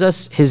shows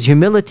us his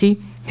humility,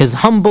 his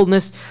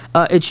humbleness.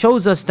 It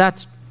shows us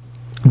that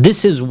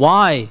this is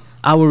why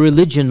our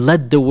religion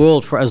led the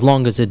world for as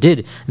long as it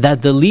did.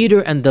 That the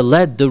leader and the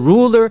led, the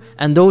ruler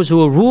and those who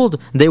were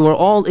ruled, they were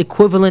all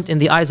equivalent in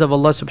the eyes of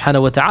Allah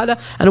subhanahu wa ta'ala.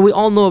 And we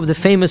all know of the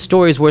famous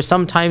stories where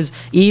sometimes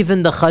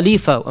even the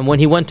Khalifa, and when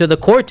he went to the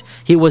court,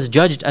 he was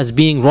judged as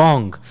being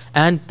wrong.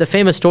 And the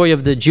famous story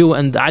of the Jew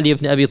and Ali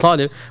ibn Abi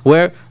Talib,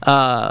 where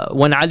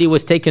when Ali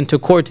was taken to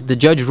court, the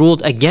judge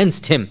ruled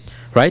against him.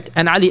 Right?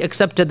 And Ali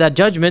accepted that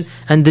judgment,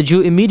 and the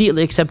Jew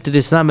immediately accepted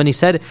Islam, and he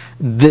said,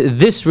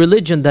 this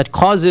religion that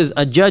causes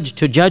a judge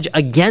to judge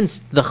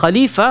against the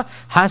Khalifa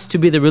has to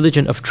be the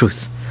religion of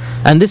truth.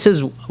 And this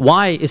is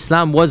why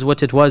Islam was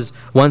what it was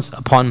once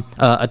upon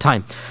a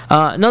time.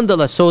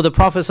 Nonetheless, so the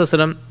Prophet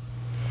ﷺ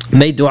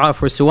made dua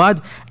for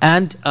Suwad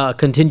and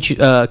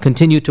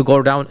continued to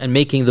go down and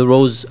making the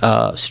rows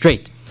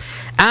straight.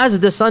 As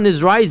the sun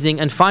is rising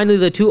and finally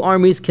the two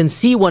armies can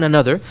see one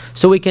another,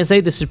 so we can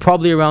say this is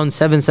probably around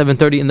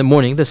 7:30 in the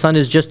morning, the sun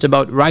is just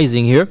about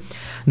rising here,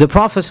 the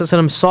Prophet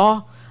ﷺ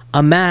saw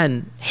a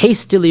man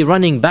hastily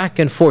running back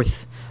and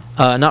forth,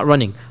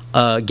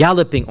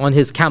 galloping on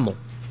his camel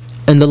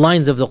in the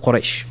lines of the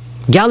Quraysh,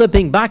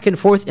 galloping back and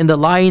forth in the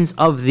lines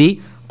of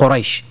the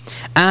Quraysh.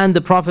 And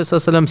the Prophet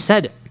ﷺ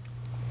said,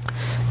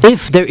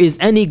 if there is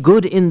any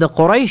good in the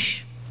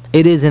Quraysh,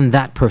 it is in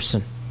that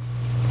person.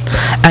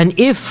 And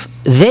if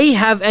they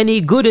have any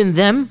good in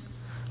them,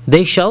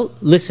 they shall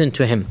listen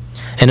to him.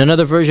 In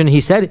another version he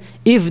said,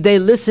 if they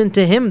listen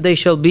to him, they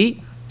shall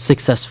be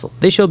successful.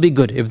 They shall be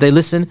good if they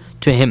listen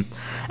to him.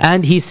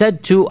 And he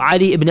said to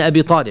Ali ibn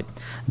Abi Talib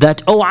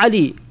that, oh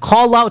Ali,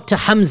 call out to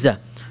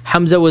Hamza.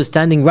 Hamza was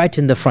standing right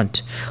in the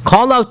front.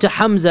 Call out to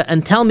Hamza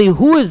and tell me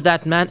who is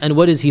that man and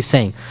what is he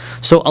saying.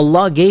 So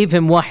Allah gave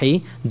him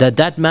wahi that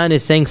that man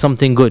is saying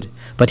something good,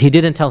 but he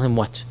didn't tell him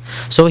what.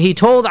 So he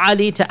told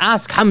Ali to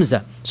ask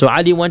Hamza. So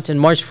Ali went and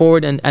marched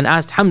forward and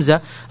asked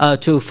Hamza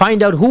to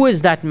find out who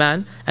is that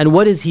man and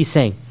what is he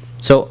saying.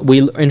 So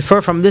we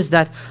infer from this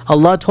that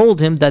Allah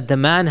told him that the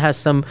man has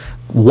some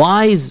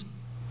wise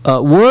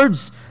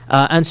words,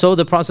 and so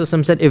the Prophet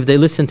said, if they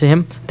listen to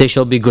him, they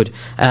shall be good.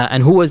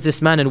 And who was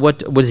this man and what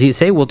does he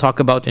say? We'll talk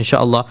about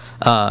inshallah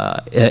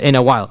in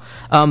a while.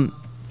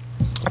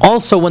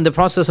 Also, when the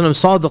Prophet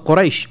saw the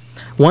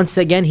Quraysh, once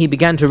again he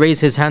began to raise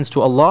his hands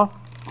to Allah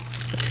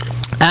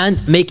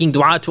and making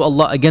dua to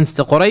Allah against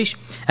the Quraysh.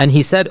 And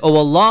he said, oh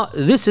Allah,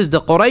 this is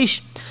the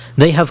Quraysh.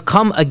 They have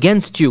come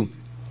against you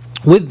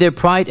with their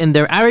pride and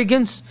their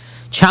arrogance,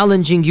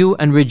 challenging you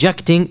and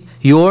rejecting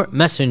your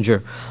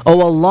messenger.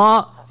 Oh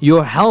Allah,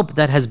 your help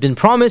that has been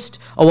promised.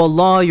 O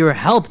Allah, your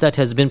help that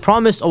has been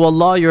promised. O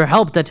Allah, your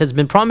help that has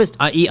been promised.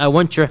 I.e., I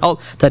want your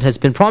help that has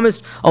been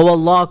promised. O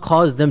Allah,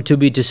 cause them to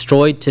be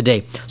destroyed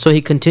today. So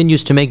he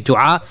continues to make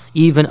dua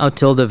even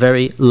until the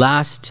very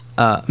last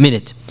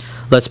minute.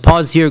 Let's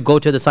pause here, go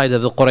to the side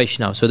of the Quraysh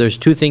now. So there's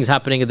two things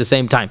happening at the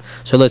same time.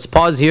 So let's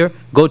pause here,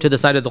 go to the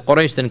side of the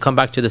Quraysh, then come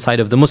back to the side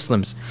of the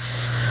Muslims.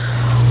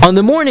 On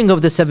the morning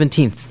of the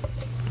 17th,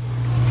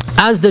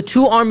 as the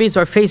two armies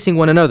are facing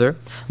one another,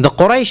 the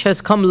Quraysh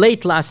has come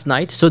late last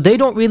night, so they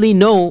don't really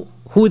know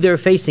who they're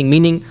facing,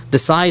 meaning the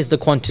size, the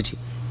quantity.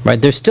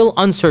 Right? They're still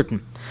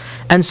uncertain.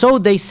 And so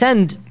they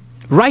send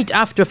right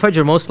after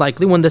Fajr, most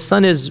likely, when the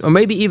sun is, or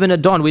maybe even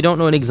at dawn, we don't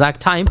know an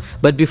exact time,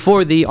 but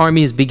before the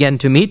armies begin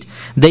to meet,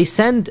 they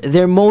send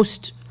their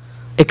most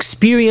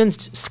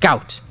experienced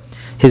scout.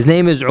 His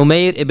name is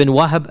Umayr ibn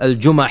Wahab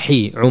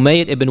al-Jumahi.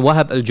 Umayr ibn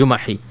Wahab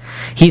al-Jumahi.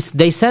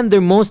 They send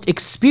their most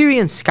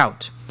experienced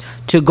scout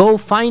to go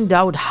find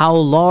out how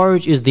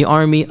large is the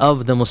army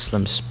of the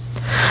Muslims.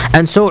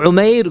 And so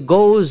Umayr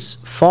goes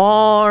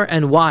far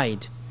and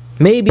wide,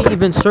 maybe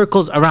even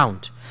circles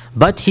around.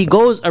 But he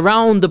goes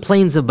around the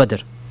plains of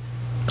Badr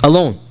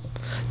alone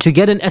to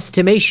get an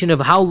estimation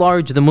of how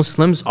large the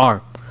Muslims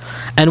are.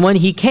 And when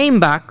he came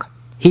back,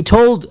 he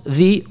told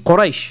the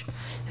Quraysh,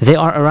 they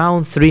are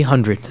around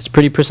 300. That's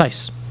pretty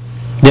precise.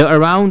 They're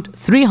around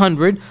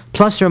 300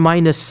 plus or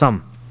minus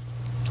some.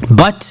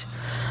 But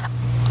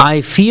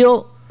I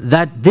feel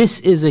that this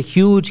is a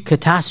huge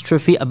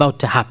catastrophe about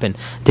to happen.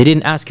 They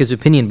didn't ask his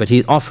opinion, but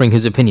he's offering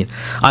his opinion.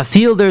 I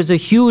feel there's a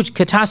huge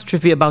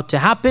catastrophe about to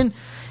happen.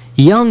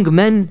 Young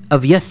men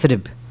of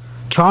Yathrib,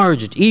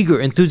 charged, eager,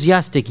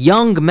 enthusiastic,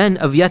 young men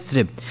of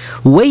Yathrib,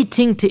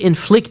 waiting to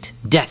inflict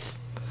death.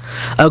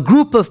 A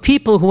group of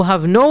people who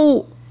have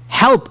no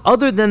help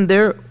other than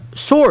their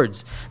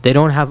swords. They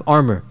don't have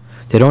armor.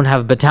 They don't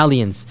have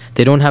battalions.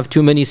 They don't have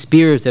too many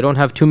spears. They don't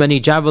have too many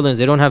javelins.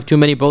 They don't have too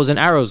many bows and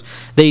arrows.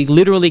 They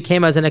literally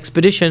came as an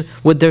expedition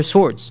with their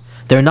swords.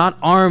 They're not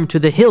armed to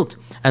the hilt.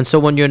 And so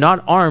when you're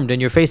not armed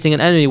and you're facing an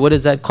enemy, what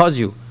does that cause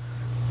you?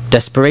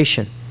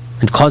 Desperation.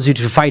 It causes you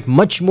to fight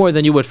much more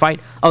than you would fight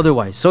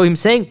otherwise. So I'm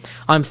saying,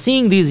 I'm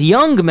seeing these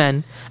young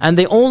men and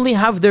they only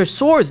have their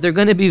swords. They're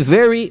going to be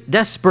very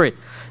desperate.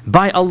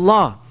 By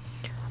Allah,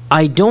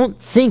 I don't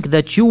think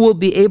that you will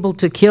be able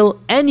to kill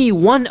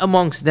anyone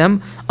amongst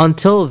them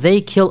until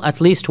they kill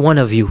at least one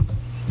of you.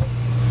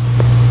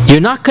 You're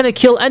not going to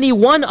kill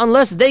anyone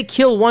unless they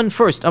kill one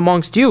first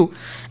amongst you.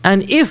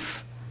 And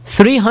if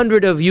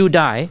 300 of you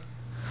die,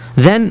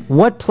 then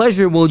what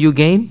pleasure will you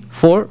gain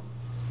for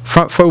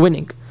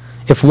winning?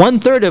 If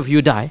 1/3 of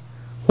you die,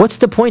 what's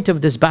the point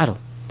of this battle?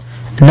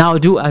 Now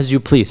do as you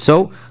please.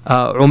 So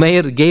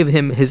Umayr gave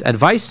him his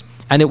advice,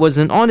 and it was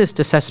an honest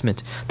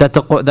assessment that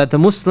the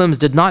Muslims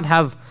did not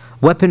have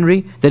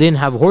weaponry, they didn't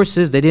have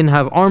horses, they didn't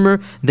have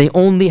armor, they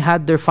only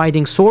had their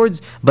fighting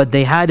swords, but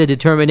they had a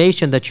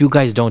determination that you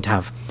guys don't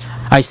have.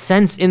 I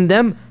sense in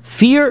them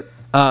fear,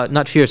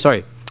 not fear,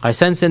 sorry. I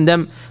sense in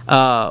them,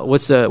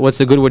 what's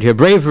the good word here?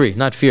 Bravery,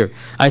 not fear.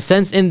 I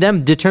sense in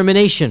them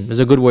determination is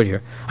a good word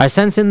here. I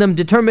sense in them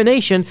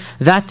determination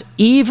that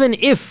even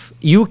if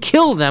you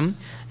kill them,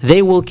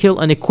 they will kill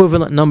an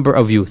equivalent number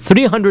of you.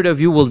 300 of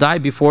you will die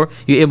before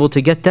you're able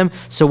to get them.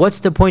 So what's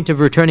the point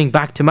of returning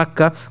back to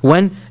Mecca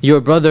when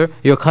your brother,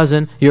 your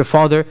cousin, your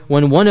father,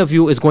 when one of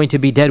you is going to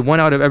be dead, one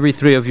out of every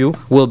 3 of you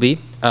will be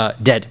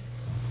dead.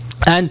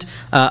 And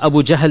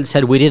Abu Jahl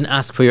said, we didn't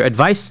ask for your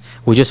advice,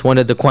 we just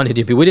wanted the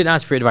quantity. We didn't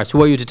ask for your advice.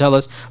 Who are you to tell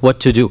us what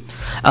to do?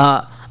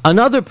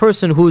 Another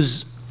person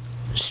who's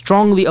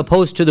strongly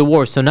opposed to the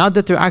war, so now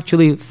that they're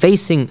actually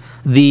facing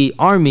the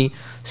army,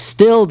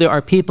 still there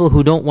are people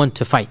who don't want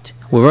to fight.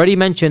 We've already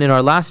mentioned in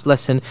our last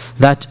lesson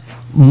that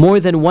more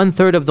than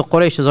 1/3 of the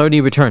Quraysh has already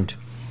returned.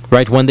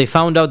 Right, when they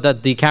found out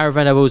that the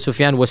caravan of Abu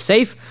Sufyan was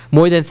safe,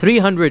 more than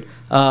 300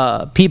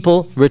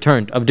 people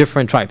returned of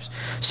different tribes.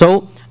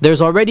 So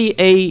there's already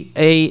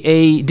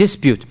a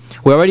dispute.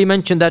 We already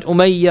mentioned that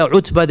Umayyah,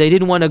 Utbah, they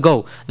didn't want to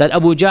go. That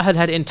Abu Jahl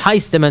had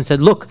enticed them and said,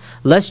 look,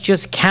 let's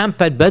just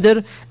camp at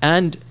Badr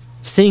and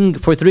sing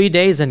for 3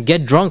 days and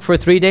get drunk for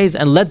 3 days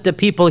and let the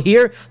people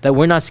hear that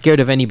we're not scared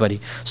of anybody.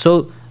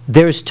 So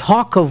there's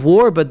talk of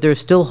war, but there's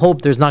still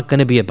hope there's not going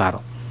to be a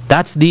battle.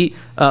 That's the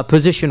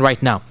position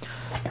right now.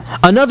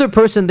 Another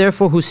person,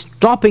 therefore, who's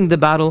stopping the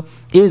battle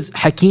is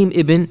Hakim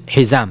ibn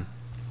Hizam.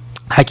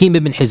 Hakim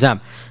ibn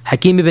Hizam.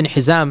 Hakim ibn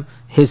Hizam,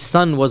 his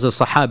son was a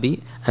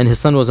Sahabi, and his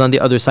son was on the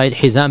other side,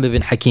 Hizam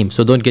ibn Hakim.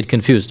 So don't get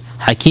confused.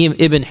 Hakim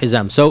ibn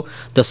Hizam. So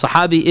the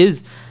Sahabi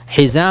is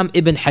Hizam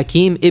ibn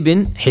Hakim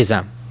ibn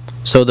Hizam.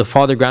 So the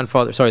father,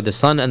 grandfather, sorry, the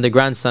son and the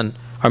grandson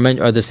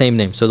are the same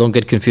name. So don't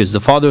get confused.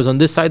 The father is on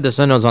this side, the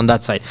son is on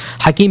that side.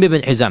 Hakim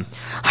ibn Hizam.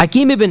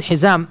 Hakim ibn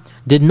Hizam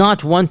did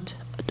not want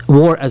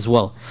war as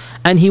well.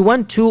 And he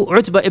went to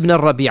Utbah ibn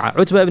al-Rabi'ah.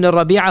 Utbah ibn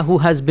al-Rabi'ah, who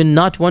has been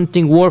not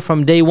wanting war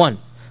from day one.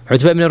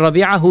 Utbah ibn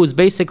al-Rabi'ah, who's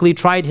basically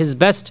tried his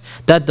best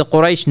that the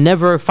Quraysh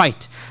never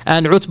fight.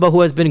 And Utbah,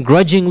 who has been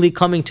grudgingly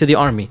coming to the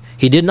army.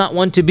 He did not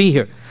want to be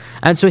here.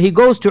 And so he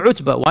goes to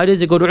Utbah. Why does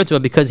he go to Utbah?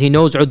 Because he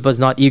knows Utbah is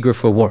not eager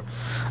for war.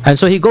 And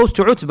so he goes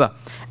to Utbah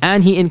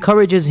and he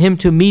encourages him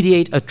to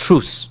mediate a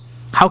truce.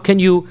 How can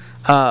you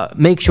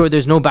make sure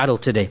there's no battle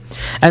today?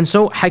 And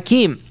so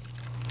Hakim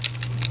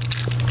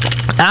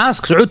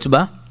asks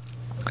Utbah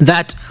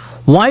that,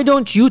 why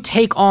don't you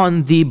take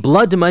on the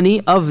blood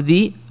money of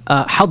the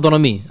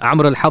Hadrami,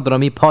 Amr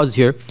al-Hadrami? Pause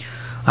here.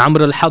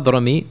 Amr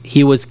al-Hadrami,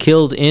 he was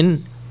killed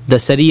in the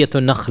Sariyat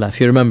al-Nakhla, if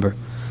you remember.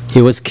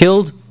 He was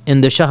killed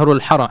in the Shahr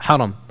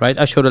al-Haram, right?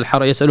 Ashhur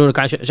al-Haram, يسألونك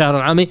عن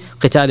شهر العام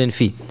قتال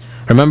فيه.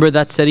 Remember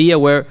that Sariyah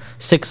where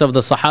 6 of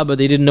the Sahaba,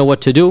 they didn't know what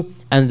to do,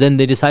 and then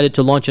they decided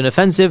to launch an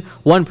offensive.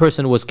 One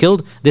person was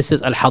killed. This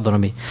is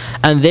al-Hadrami.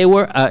 And they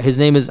were, his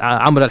name is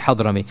Amr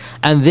al-Hadrami.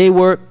 And they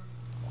were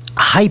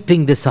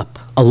hyping this up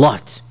a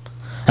lot.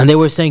 And they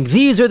were saying,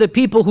 these are the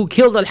people who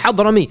killed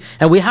Al-Hadrami,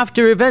 and we have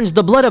to revenge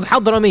the blood of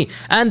Hadrami.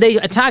 And they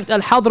attacked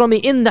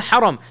Al-Hadrami in the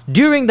Haram,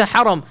 during the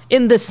Haram,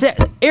 in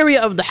the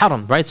area of the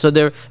Haram, right? So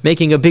they're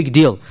making a big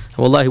deal.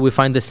 Wallahi, we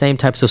find the same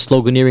types of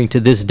sloganeering to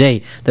this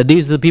day, that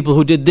these are the people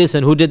who did this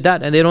and who did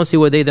that, and they don't see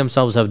what they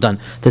themselves have done.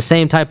 The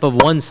same type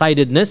of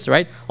one-sidedness,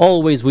 right?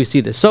 Always we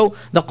see this. So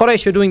the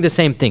Quraysh are doing the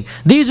same thing.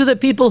 These are the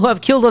people who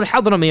have killed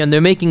Al-Hadrami, and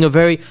they're making a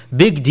very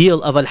big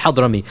deal of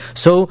Al-Hadrami.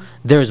 So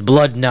there's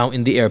blood now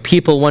in the air.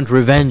 People want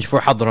revenge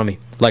for Hadrami.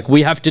 Like,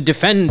 we have to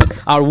defend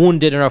our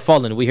wounded and our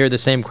fallen. We hear the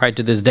same cry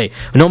to this day.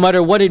 No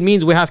matter what it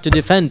means, we have to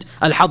defend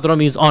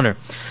Al-Hadrami's honor.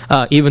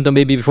 Even though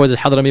maybe before this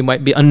Hadrami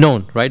might be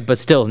unknown, right? But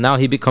still, now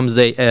he becomes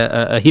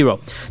a hero.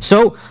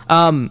 So,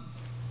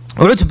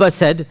 Utbah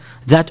said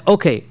that,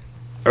 okay,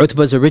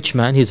 Utbah is a rich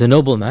man, he's a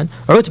noble man.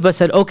 Utbah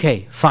said,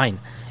 okay, fine.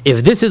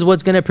 If this is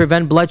what's going to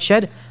prevent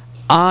bloodshed,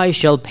 I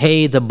shall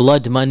pay the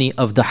blood money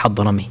of the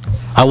Hadrami.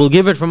 I will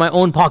give it from my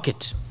own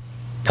pocket.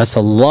 That's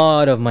a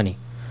lot of money,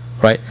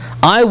 right?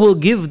 I will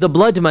give the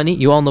blood money.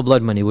 You all know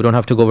blood money. We don't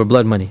have to go over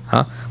blood money,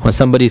 huh? When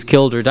somebody's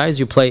killed or dies,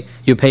 you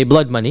pay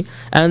blood money.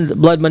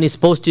 And blood money is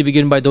supposed to be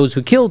given by those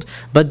who killed.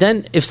 But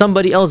then if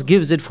somebody else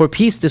gives it for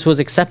peace, this was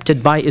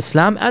accepted by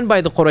Islam and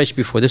by the Quraysh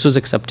before. This was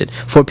accepted.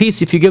 For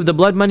peace, if you give the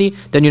blood money,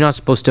 then you're not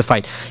supposed to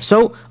fight.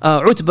 So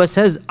Utbah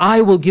says,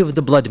 I will give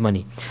the blood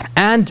money.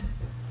 And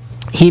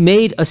he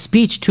made a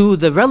speech to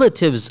the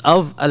relatives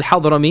of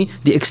Al-Hadrami,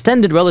 the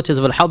extended relatives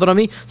of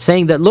Al-Hadrami,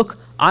 saying that, look,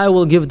 I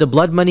will give the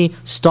blood money,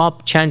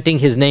 stop chanting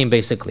his name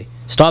basically.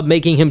 Stop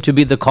making him to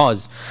be the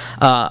cause.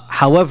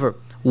 However,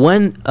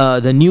 when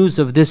the news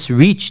of this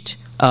reached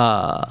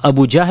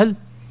Abu Jahl,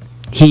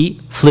 he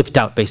flipped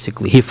out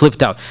basically. He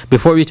flipped out.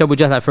 Before we reached Abu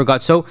Jahl, I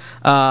forgot. So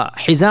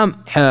Hakim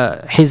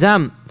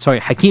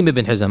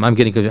ibn Hizam, I'm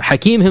getting confused.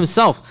 Hakim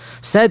himself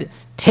said,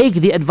 take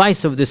the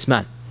advice of this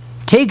man.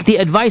 Take the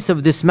advice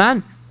of this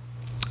man.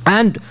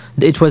 And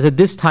it was at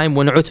this time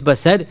when Utbah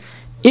said,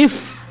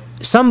 if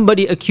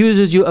somebody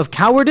accuses you of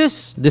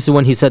cowardice, this is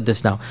when he said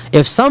this now,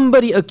 if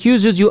somebody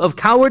accuses you of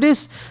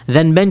cowardice,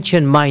 then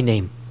mention my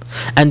name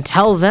and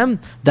tell them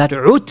that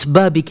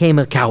Utbah became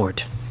a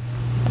coward.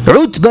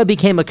 Utbah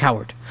became a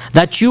coward.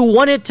 That you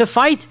wanted to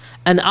fight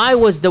and I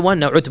was the one.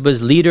 Now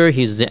Utbah's leader,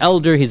 he's the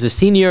elder, he's a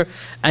senior,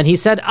 and he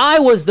said, I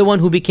was the one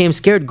who became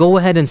scared. Go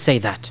ahead and say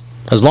that.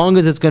 As long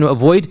as it's going to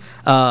avoid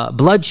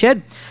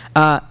bloodshed.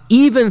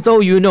 Even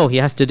though you know, he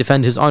has to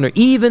defend his honor,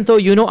 even though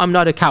you know I'm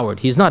not a coward.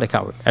 He's not a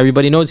coward.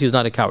 Everybody knows he's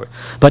not a coward.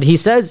 But he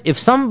says, if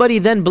somebody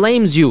then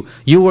blames you,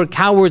 you were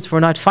cowards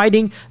for not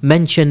fighting,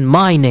 mention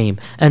my name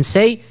and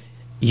say,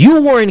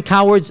 you weren't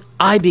cowards,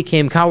 I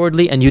became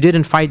cowardly and you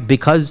didn't fight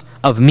because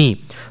of me.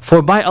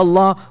 For by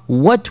Allah,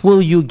 what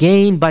will you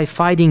gain by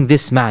fighting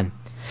this man?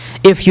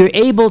 If you're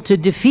able to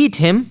defeat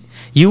him,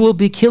 you will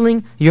be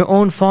killing your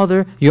own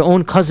father, your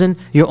own cousin,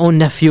 your own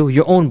nephew,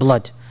 your own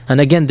blood. And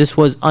again, this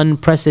was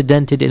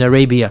unprecedented in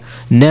Arabia.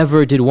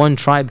 Never did one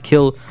tribe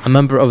kill a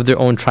member of their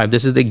own tribe.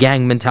 This is the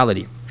gang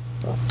mentality.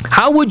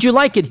 How would you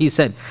like it, he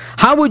said,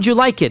 how would you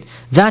like it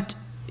that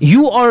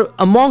you are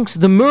amongst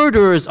the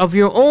murderers of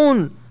your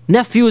own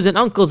nephews and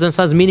uncles and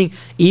sons, meaning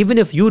even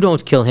if you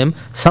don't kill him,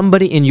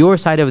 somebody in your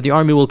side of the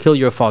army will kill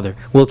your father,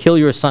 will kill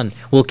your son,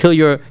 will kill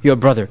your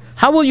brother.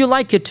 How will you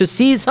like it to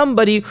see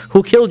somebody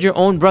who killed your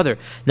own brother?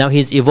 Now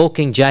he's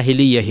evoking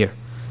Jahiliyyah here.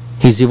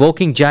 He's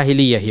evoking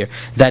Jahiliyyah here.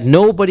 That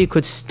nobody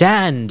could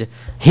stand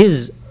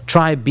his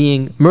tribe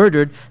being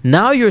murdered.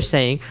 Now you're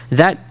saying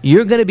that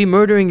you're going to be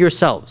murdering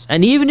yourselves.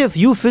 And even if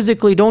you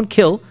physically don't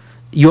kill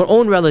your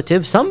own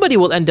relative, somebody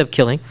will end up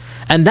killing.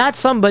 And that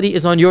somebody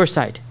is on your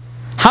side.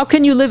 How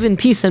can you live in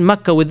peace in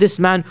Mecca with this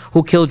man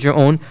who killed your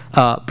own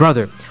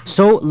brother?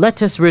 So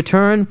let us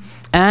return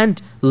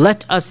and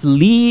let us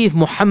leave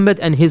Muhammad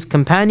and his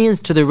companions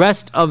to the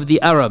rest of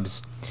the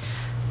Arabs.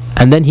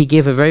 And then he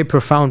gave a very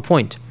profound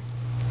point.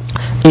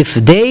 If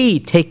they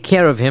take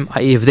care of him,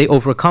 if they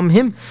overcome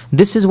him,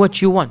 this is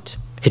what you want.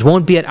 It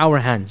won't be at our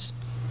hands.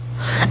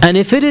 And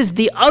if it is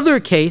the other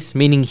case,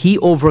 meaning he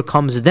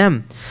overcomes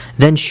them,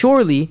 then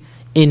surely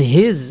in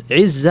his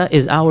izzah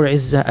is our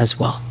izzah as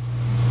well.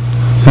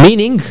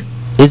 Meaning,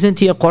 isn't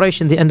he a Quraysh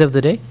in the end of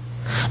the day?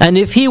 And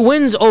if he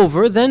wins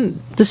over,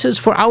 then this is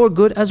for our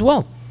good as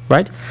well,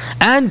 right?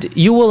 And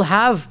you will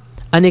have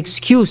an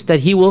excuse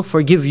that he will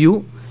forgive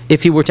you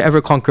if he were to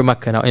ever conquer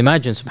Mecca. Now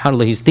imagine,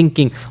 subhanAllah, he's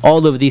thinking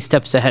all of these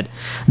steps ahead.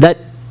 That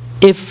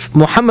if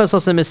Muhammad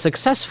ﷺ is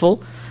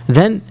successful,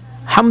 then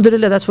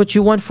alhamdulillah, that's what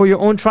you want for your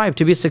own tribe,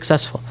 to be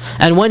successful.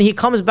 And when he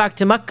comes back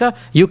to Mecca,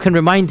 you can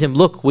remind him,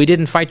 look, we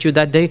didn't fight you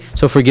that day,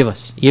 so forgive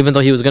us. Even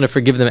though he was going to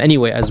forgive them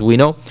anyway, as we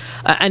know.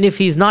 And if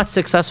he's not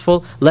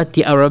successful, let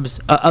the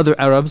Arabs, other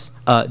Arabs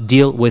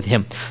deal with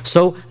him.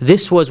 So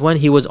this was when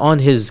he was on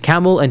his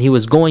camel and he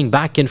was going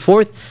back and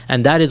forth,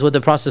 and that is what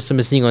the Prophet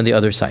is seeing on the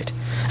other side.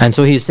 And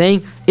so he's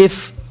saying,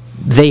 if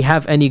they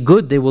have any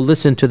good, they will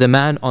listen to the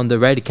man on the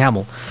red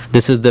camel.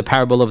 This is the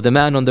parable of the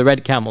man on the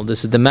red camel.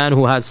 This is the man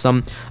who has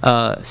some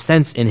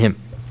sense in him.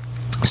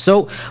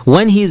 So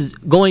when he's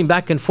going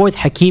back and forth,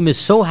 Hakim is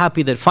so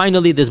happy that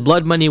finally this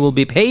blood money will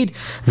be paid,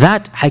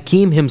 that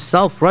Hakim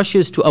himself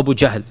rushes to Abu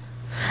Jahl.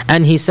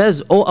 And he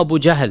says, "Oh Abu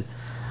Jahl,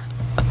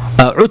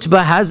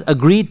 Utbah has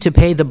agreed to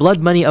pay the blood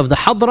money of the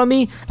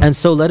Hadrami, and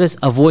so let us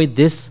avoid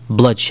this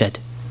bloodshed."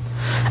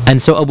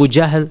 And so Abu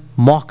Jahl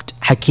mocked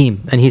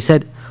Hakim, and he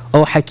said,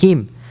 "Oh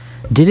Hakim,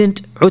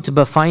 didn't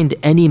Utbah find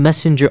any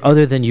messenger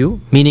other than you?"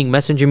 Meaning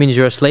messenger means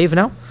you're a slave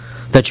now?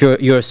 That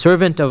you're a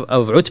servant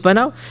of Utbah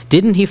now?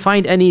 Didn't he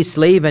find any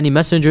slave, any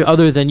messenger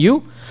other than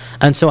you?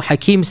 And so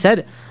Hakim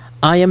said,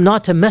 "I am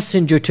not a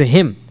messenger to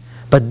him,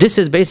 but this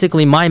is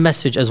basically my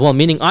message as well,"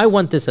 meaning I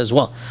want this as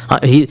well.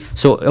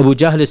 So Abu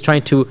Jahl is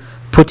trying to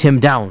put him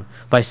down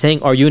by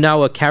saying, "Are you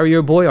now a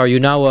carrier boy? Are you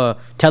now a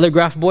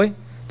telegraph boy?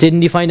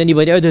 Didn't he find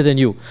anybody other than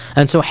you?"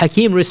 And so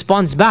Hakim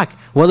responds back,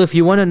 "Well, if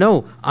you want to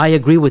know, I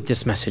agree with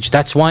this message.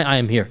 That's why I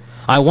am here.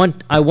 I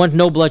want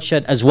no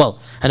bloodshed as well."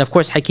 And of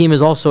course, Hakim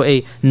is also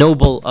a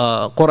noble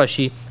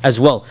Qurashi as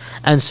well.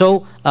 And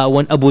so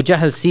when Abu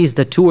Jahl sees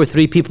that 2 or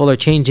 3 people are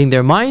changing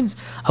their minds,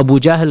 Abu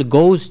Jahl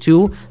goes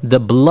to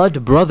the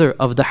blood brother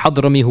of the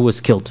Hadrami who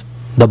was killed.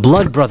 The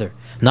blood brother,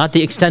 not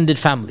the extended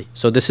family.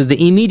 So this is the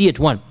immediate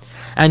one.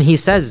 And he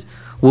says,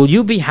 "Will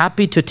you be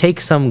happy to take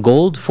some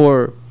gold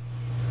for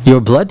your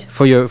blood,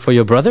 for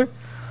your brother?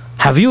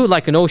 Have you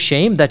like no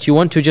shame that you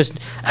want to just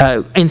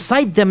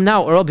incite them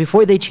now or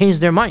before they change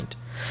their mind?"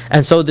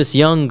 And so this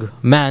young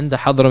man, the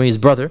Hadrami's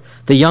brother,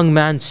 the young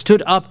man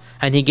stood up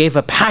and he gave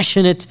a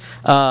passionate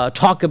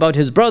talk about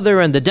his brother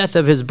and the death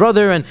of his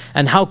brother,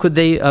 and how could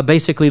they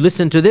basically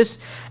listen to this.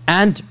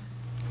 And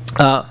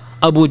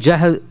Abu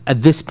Jahl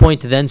at this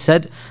point then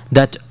said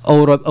that,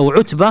 "O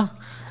Utbah,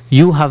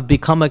 you have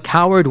become a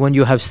coward when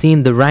you have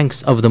seen the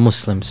ranks of the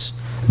Muslims.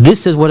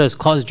 This is what has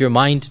caused your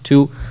mind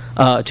to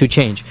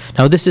change."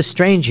 Now this is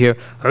strange here.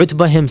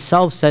 Utbah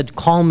himself said,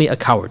 "Call me a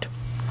coward,"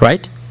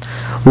 right?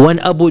 When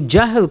Abu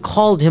Jahl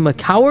called him a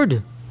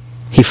coward,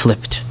 he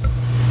flipped.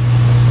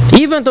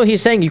 Even though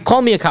he's saying, "You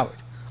call me a coward,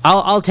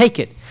 I'll take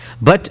it."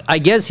 But I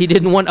guess he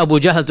didn't want Abu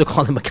Jahl to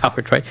call him a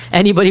coward, right?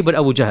 Anybody but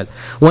Abu Jahl.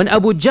 When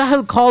Abu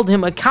Jahl called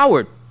him a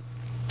coward,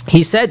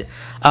 he said,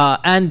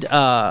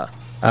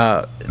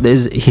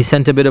 he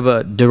sent a bit of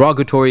a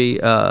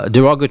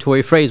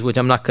derogatory phrase, which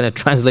I'm not going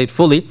to translate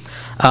fully,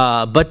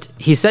 but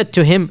he said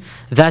to him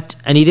that,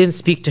 and he didn't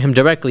speak to him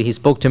directly, he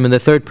spoke to him in the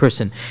third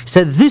person. He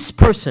said, "This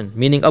person,"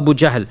 meaning Abu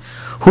Jahl,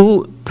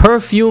 "who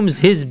perfumes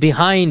his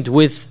behind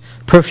with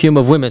perfume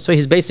of women." So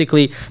he's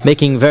basically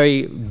making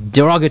very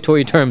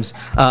derogatory terms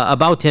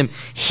about him.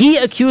 "He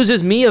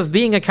accuses me of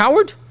being a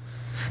coward?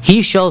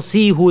 He shall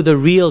see who the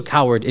real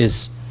coward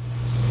is."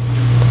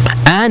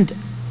 And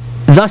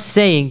thus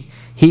saying,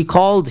 he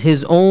called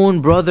his own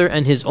brother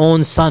and his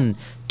own son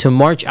to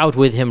march out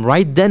with him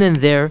right then and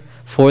there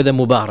for the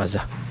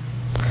mubaraza.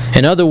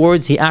 In other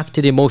words, he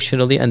acted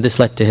emotionally, and this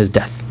led to his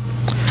death.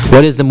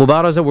 What is the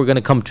mubaraza? We're going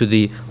to come to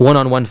the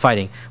one-on-one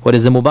fighting. What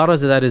is the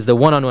mubaraza? That is the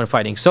one-on-one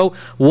fighting. So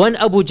when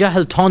Abu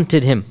Jahl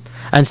taunted him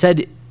and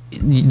said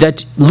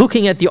that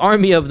looking at the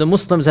army of the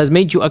Muslims has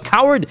made you a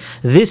coward,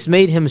 this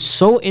made him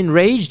so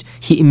enraged,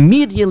 he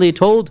immediately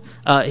told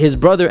his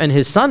brother and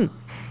his son,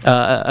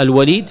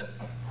 Al-Walid,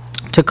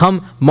 to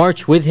come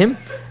march with him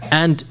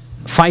and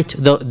fight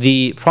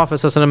the Prophet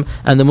ﷺ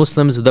and the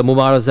Muslims, the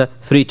Mubaraza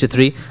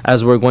 3-3,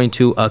 as we're going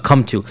to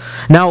come to.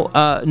 Now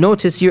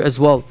notice here as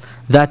well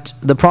that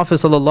the Prophet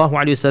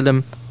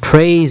ﷺ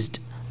praised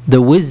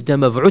the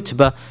wisdom of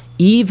Utbah,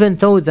 even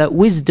though that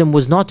wisdom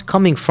was not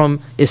coming from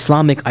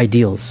Islamic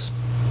ideals.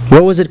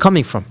 Where was it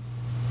coming from?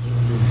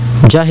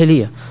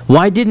 Jahiliyyah.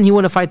 Why didn't he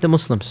want to fight the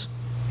Muslims?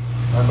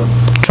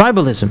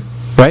 Tribalism.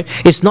 Right?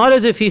 It's not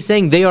as if he's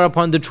saying they are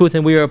upon the truth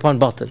and we are upon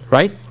batil,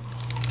 right?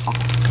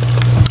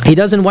 He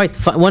doesn't want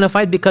to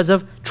fight because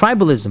of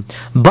tribalism.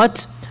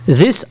 But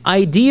this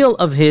ideal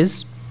of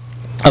his,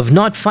 of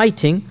not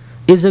fighting,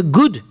 is a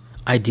good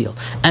ideal.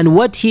 And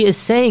what he is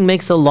saying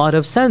makes a lot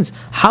of sense.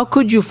 How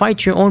could you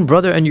fight your own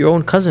brother and your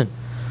own cousin?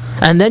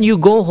 And then you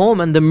go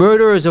home and the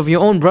murderers of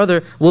your own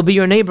brother will be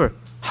your neighbor.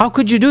 How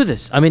could you do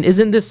this? I mean,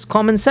 isn't this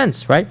common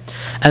sense, right?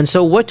 And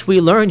so what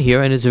we learn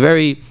here, and it's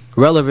very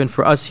relevant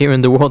for us here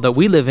in the world that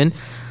we live in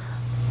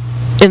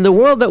the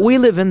world that we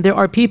live in, there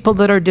are people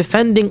that are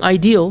defending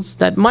ideals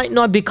that might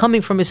not be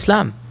coming from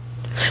Islam.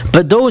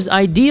 But those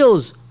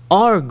ideals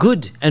are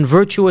good and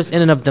virtuous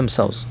in and of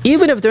themselves,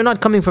 even if they're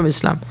not coming from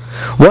Islam.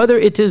 Whether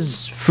it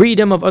is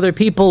freedom of other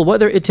people,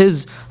 whether it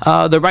is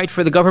the right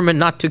for the government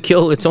not to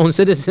kill its own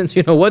citizens,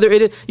 whether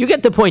it is, you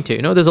get the point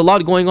here. There's a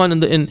lot going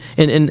on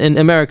in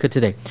America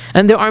today.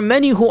 And there are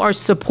many who are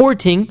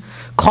supporting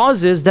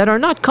causes that are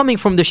not coming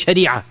from the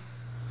Sharia.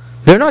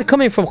 They're not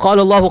coming from قال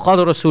الله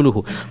قال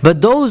رسوله.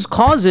 But those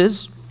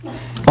causes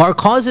are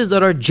causes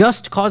that are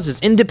just causes,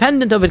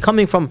 independent of it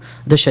coming from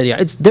the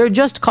Sharia. They're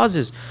just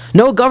causes.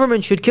 No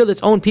government should kill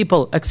its own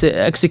people,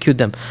 execute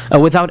them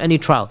without any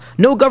trial.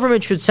 No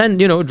government should send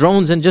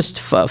drones and just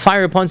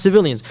fire upon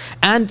civilians.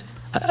 And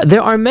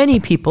there are many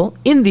people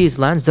in these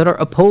lands that are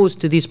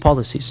opposed to these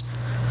policies.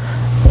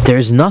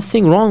 There's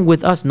nothing wrong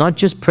with us not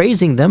just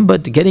praising them,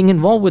 but getting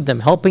involved with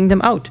them, helping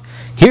them out.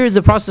 Here is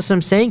the Prophet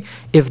saying,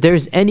 if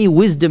there's any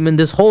wisdom in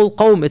this whole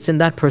qawm, it's in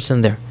that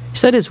person there. He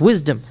said it's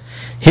wisdom.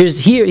 He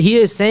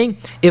is saying,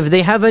 if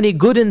they have any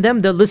good in them,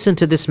 they'll listen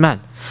to this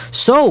man.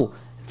 So,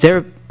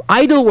 they're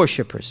idol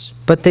worshippers,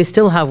 but they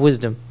still have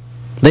wisdom.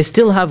 They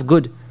still have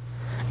good.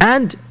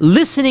 And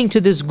listening to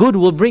this good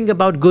will bring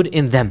about good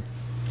in them.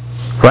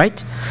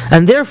 Right?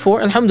 And therefore,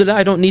 alhamdulillah,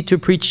 I don't need to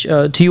preach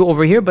to you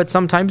over here, but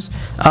sometimes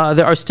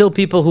there are still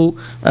people who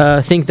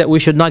think that we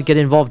should not get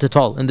involved at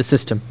all in the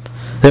system.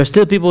 There are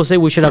still people who say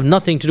we should have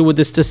nothing to do with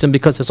this system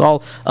because it's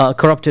all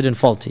corrupted and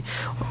faulty.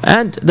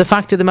 And the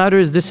fact of the matter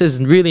is, this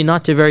is really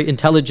not a very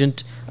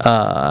intelligent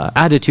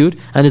attitude,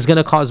 and is going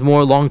to cause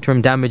more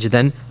long-term damage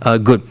than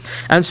good.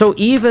 And so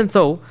even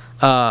though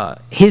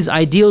his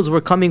ideals were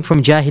coming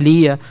from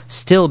Jahiliyyah,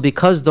 still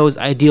because those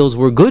ideals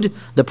were good,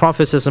 the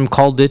Prophet ﷺ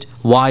called it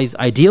wise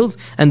ideals.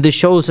 And this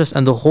shows us,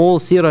 and the whole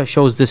seerah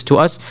shows this to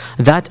us,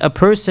 that a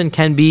person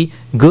can be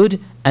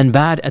good and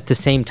bad at the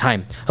same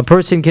time. A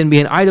person can be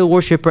an idol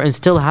worshipper and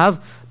still have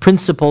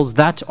principles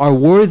that are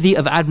worthy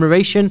of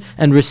admiration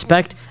and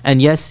respect, and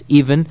yes,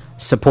 even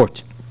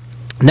support.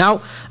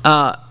 Now,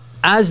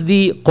 as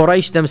the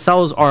Quraysh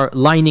themselves are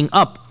lining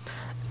up,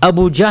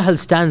 Abu Jahl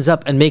stands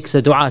up and makes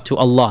a dua to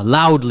Allah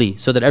loudly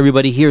so that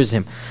everybody hears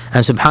him.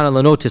 And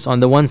subhanAllah, notice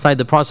on the one side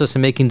the Prophet is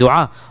making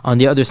dua, on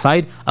the other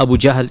side Abu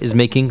Jahl is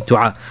making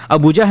dua.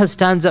 Abu Jahl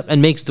stands up and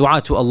makes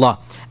dua to Allah,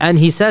 and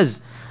he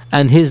says,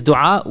 and his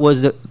dua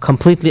was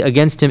completely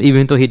against him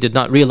even though he did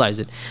not realize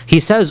it. He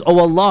says, "O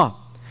Allah,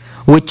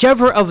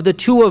 whichever of the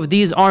two of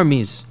these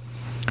armies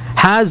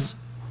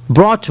has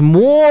brought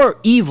more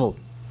evil,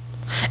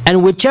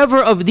 and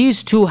whichever of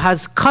these two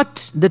has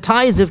cut the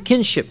ties of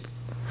kinship,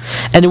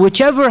 and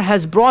whichever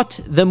has brought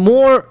the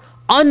more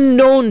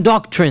unknown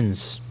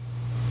doctrines,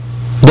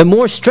 the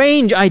more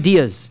strange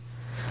ideas,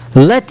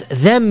 let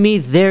them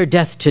meet their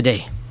death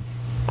today."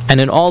 And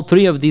in all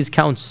three of these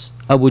counts,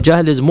 Abu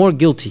Jahl is more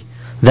guilty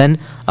than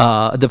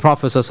the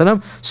Prophet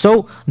ﷺ.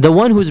 So the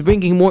one who's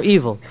bringing more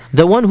evil,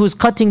 the one who's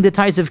cutting the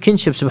ties of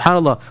kinship,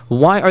 subhanAllah,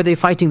 why are they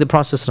fighting the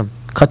Prophet ﷺ?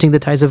 Cutting the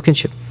ties of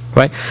kinship,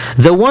 right?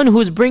 The one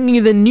who's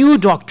bringing the new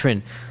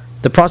doctrine,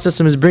 the Prophet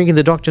ﷺ is bringing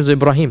the doctrines of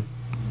Ibrahim.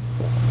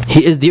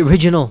 He is the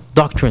original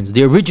doctrines.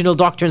 The original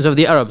doctrines of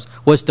the Arabs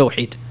was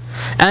Tawheed.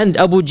 And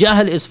Abu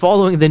Jahl is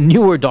following the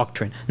newer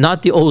doctrine,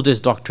 not the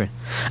oldest doctrine.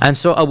 And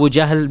so Abu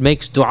Jahl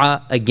makes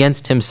dua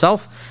against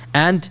himself,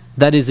 and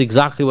that is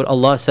exactly what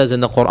Allah says in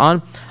the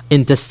Quran,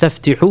 إِن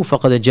تَسْتَفْتِحُوا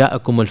فَقَدْ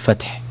جَاءَكُمُ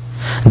الْفَتْحِ.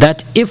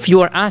 That if you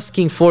are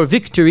asking for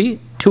victory,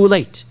 too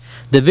late.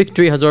 The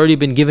victory has already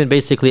been given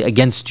basically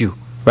against you.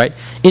 Right?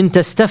 إِن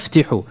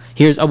تَسْتَفْتِحُوا.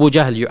 Here's Abu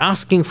Jahl. You're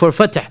asking for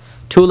fatah.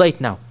 Too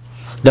late now.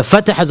 The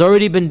fatah has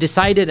already been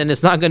decided, and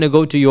it's not going to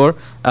go to your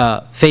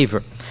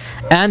favor.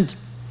 And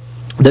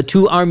the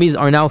two armies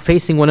are now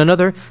facing one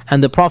another,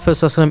 and the Prophet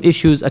ﷺ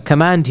issues a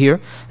command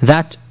here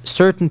that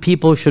certain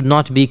people should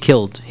not be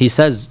killed. He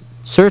says,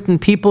 certain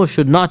people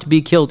should not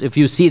be killed if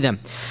you see them.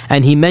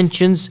 And he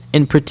mentions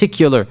in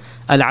particular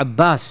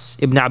Al-Abbas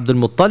ibn Abdul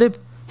Muttalib,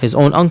 his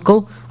own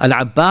uncle,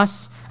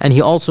 Al-Abbas, and he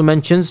also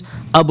mentions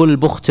Abu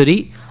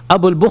al-Bukhtari.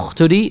 Abu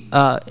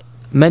al-Bukhtari,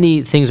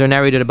 many things are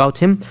narrated about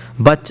him,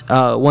 but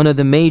one of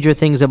the major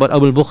things about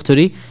Abu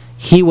al-Bukhtari,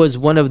 he was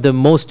one of the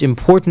most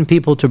important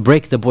people to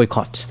break the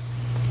boycott.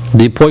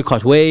 The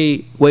boycott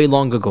way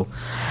long ago.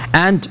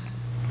 And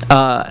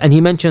he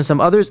mentioned some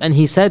others, and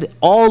he said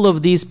all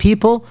of these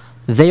people,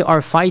 they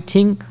are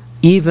fighting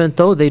even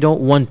though they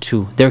don't want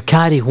to. They're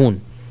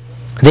karihun.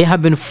 They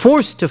have been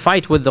forced to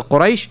fight with the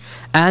Quraysh,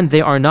 and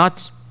they are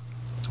not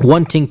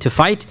wanting to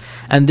fight.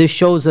 And this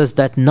shows us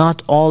that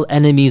not all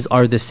enemies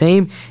are the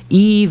same.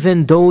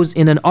 Even those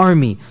in an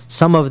army,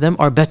 some of them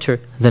are better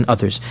than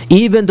others.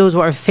 Even those who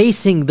are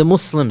facing the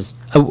Muslims,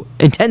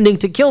 intending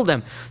to kill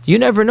them, you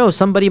never know,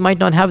 somebody might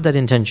not have that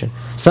intention.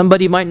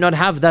 Somebody might not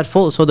have that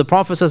full. So the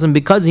Prophet says,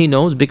 because he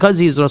knows, because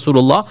he is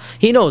Rasulullah,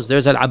 he knows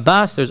there's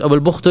Al-Abbas, there's Abu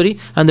al-Bukhtari,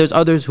 and there's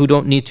others who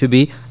don't need to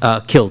be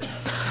killed.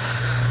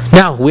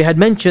 Now, we had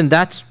mentioned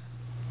that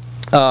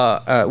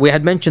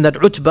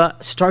Utbah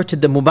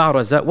started the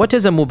Mubaraza. What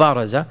is a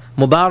Mubaraza?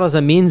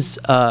 Mubaraza means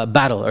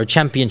battle or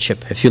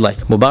championship, if you like.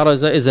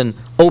 Mubaraza is an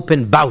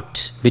open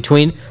bout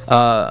between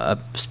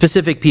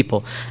specific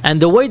people. And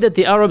the way that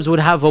the Arabs would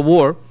have a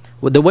war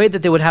the way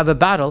that they would have a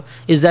battle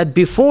is that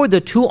before the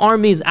two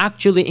armies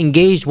actually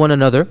engaged one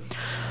another,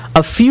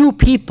 a few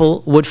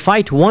people would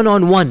fight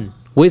one-on-one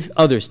with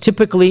others.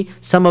 Typically,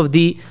 some of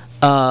the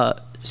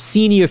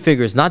senior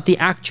figures, not the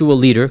actual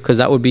leader, because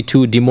that would be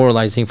too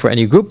demoralizing for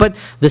any group, but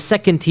the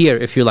second tier,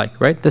 if you like,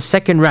 right? The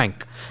second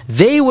rank.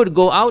 They would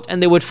go out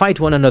and they would fight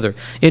one another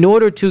in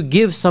order to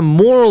give some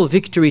moral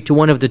victory to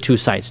one of the two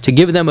sides, to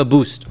give them a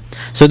boost.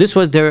 So this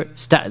was their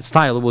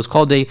style. It was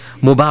called a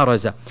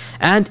mubaraza.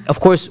 And of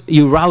course,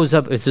 you rouse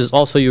up, this is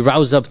also, you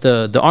rouse up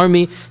the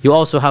army. You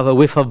also have a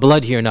whiff of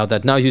blood here now,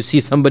 that now you see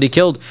somebody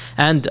killed,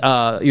 and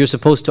you're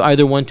supposed to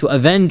either want to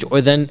avenge,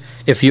 or then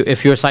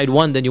if your side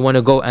won, then you want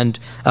to go and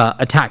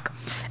attack.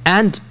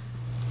 And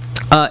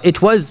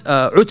it was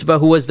Utbah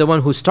who was the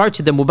one who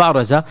started the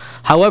mubaraza.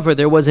 However,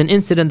 there was an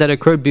incident that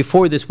occurred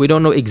before this. We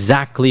don't know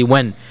exactly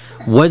when.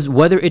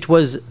 Whether it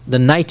was the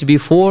night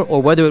before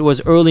or whether it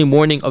was early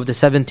morning of the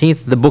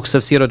 17th. The books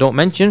of Seerah don't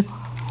mention.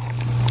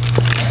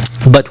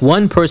 But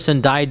one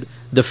person died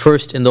the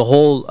first in the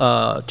whole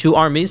two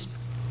armies.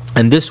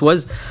 And this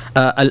was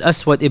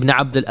Al-Aswad ibn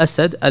Abd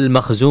al-Asad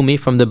al-Makhzumi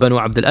from the Banu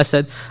Abd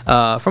al-Asad,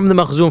 from the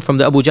Makhzum, from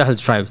the Abu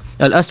Jahl's tribe.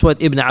 Al-Aswad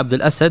ibn Abd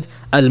al-Asad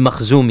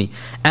al-Makhzumi.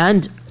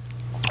 And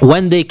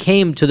when they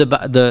came to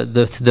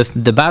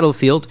the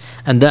battlefield,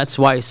 and that's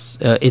why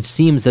it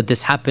seems that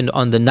this happened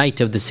on the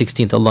night of the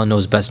 16th, Allah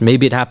knows best.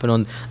 Maybe it happened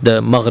on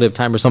the Maghrib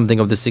time or something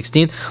of the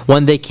 16th.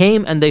 When they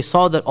came and they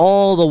saw that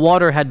all the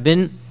water had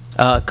been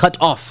cut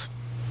off,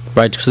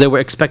 right? So they were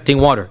expecting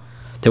water.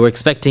 They were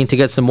expecting to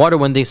get some water.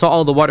 When they saw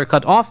all the water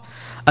cut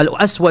off,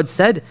 Al-Aswad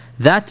said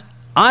that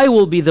I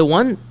will be the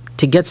one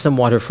to get some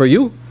water for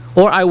you,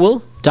 or I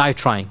will die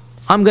trying.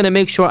 I'm going to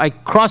make sure I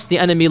cross the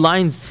enemy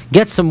lines,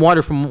 get some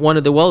water from one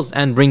of the wells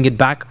and bring it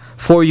back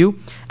for you.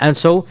 And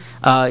so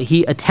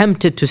he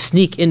attempted to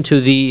sneak into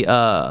the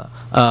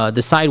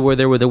side where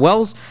there were the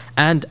wells,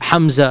 and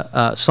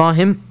Hamza saw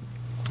him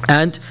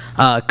and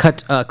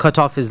cut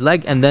off his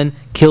leg and then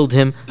killed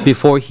him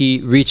before he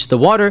reached the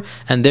water.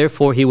 And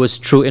therefore he was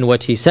true in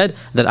what he said,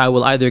 that I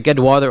will either get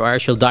water or I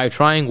shall die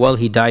trying. Well,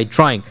 he died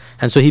trying,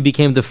 and so he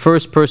became the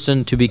first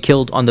person to be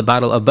killed on the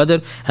battle of Badr,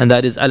 and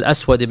that is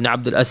Al-Aswad ibn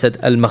Abd al-Asad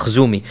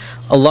al-Makhzumi.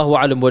 Allahu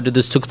alam whether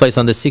this took place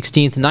on the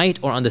 16th night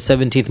or on the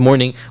 17th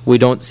morning. We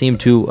don't seem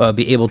to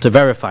be able to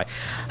verify.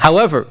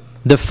 However,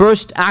 the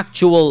first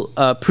actual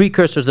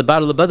precursor to the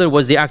Battle of Badr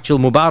was the actual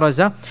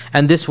Mubaraza,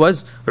 and this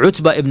was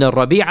Utbah ibn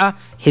al-Rabi'a,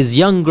 his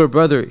younger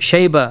brother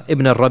Shayba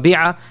ibn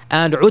al-Rabi'a,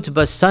 and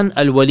Utbah's son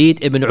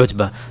Al-Walid ibn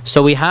Utbah.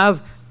 So we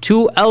have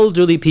two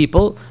elderly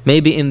people,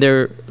 maybe in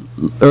their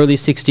early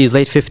 60s,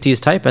 late 50s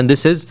type, and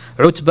this is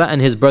Utbah and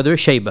his brother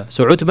Shayba.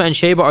 So Utbah and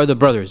Shayba are the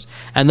brothers,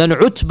 and then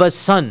Utbah's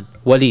son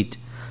Walid.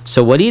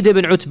 So Walid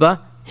ibn Utbah,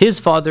 his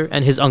father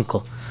and his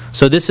uncle.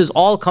 So this is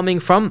all coming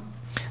from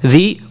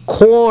the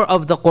core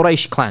of the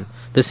Quraysh clan.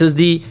 This is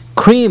the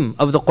cream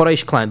of the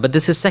Quraysh clan, but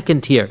this is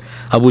second tier.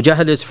 Abu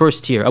Jahl is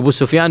first tier. Abu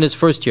Sufyan is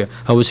first tier.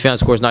 Abu Sufyan,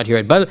 of course, not here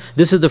at Badr.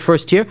 This is the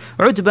first tier.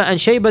 Utbah and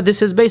Shayba,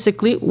 this is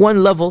basically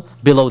one level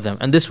below them.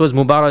 And this was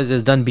Mubaraz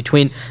is done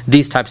between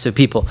these types of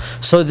people.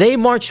 So they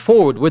marched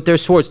forward with their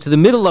swords to the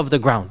middle of the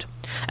ground,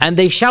 and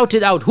they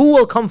shouted out, "Who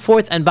will come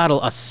forth and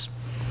battle us?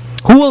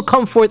 Who will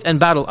come forth and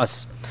battle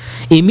us?"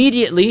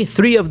 Immediately,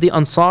 three of the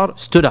Ansar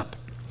stood up.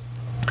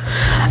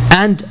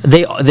 And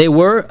they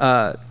were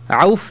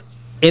Auf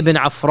ibn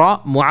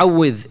Afra,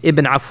 Muawwidh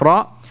ibn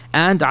Afra,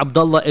 and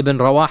Abdullah ibn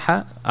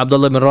Rawaha.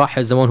 Abdullah ibn Rawaha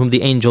is the one whom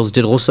the angels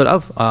did ghusl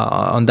of.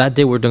 On that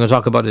day, we're going to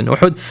talk about it in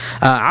Uhud.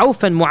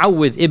 Auf and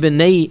Muawwidh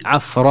ibn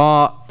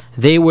Afra,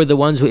 they were the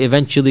ones who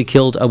eventually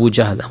killed Abu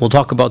Jahl. We'll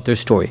talk about their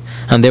story.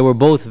 And they were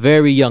both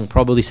very young,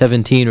 probably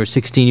 17 or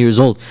 16 years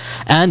old.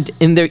 And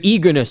in their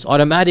eagerness,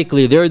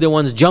 automatically, they're the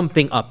ones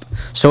jumping up.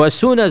 So as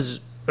soon as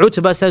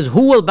Utbah says,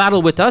 "Who will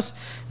battle with us?"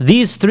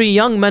 these three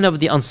young men of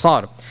the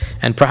Ansar,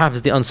 and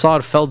perhaps the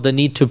Ansar felt the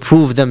need to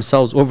prove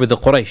themselves over the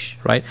Quraysh,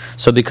 right?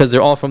 So because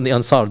they're all from the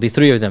Ansar, the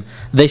three of them,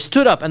 they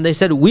stood up and they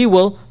said, "We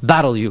will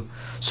battle you."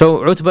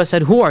 So Utbah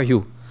said, "Who are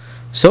you?"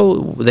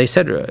 So they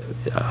said,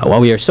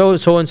 "Well, we are so and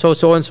so and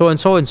so and so and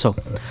so and so."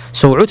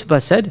 So Utbah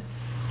said,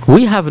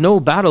 "We have no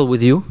battle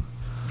with you.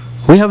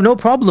 We have no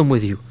problem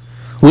with you.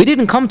 We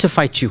didn't come to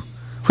fight you.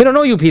 We don't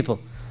know you people.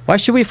 Why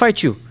should we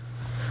fight you?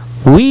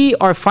 We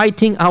are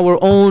fighting our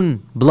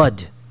own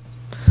blood."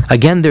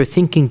 Again, they're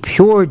thinking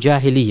pure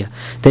Jahiliyyah.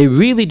 They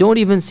really don't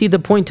even see the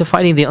point of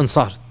fighting the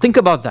Ansar. Think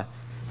about that,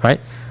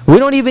 right? We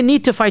don't even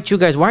need to fight you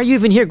guys. Why are you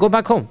even here? Go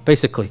back home,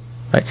 basically.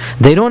 Right?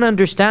 They don't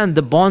understand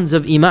the bonds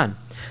of Iman.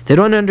 They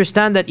don't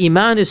understand that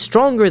Iman is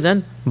stronger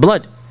than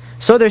blood.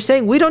 So they're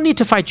saying, we don't need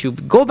to fight you.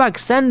 Go back,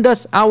 send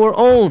us our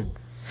own.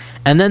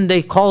 And then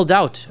they called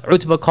out,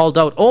 Utbah called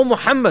out, "O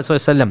Muhammad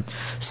sallallahu alaihi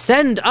wasallam,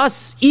 send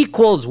us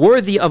equals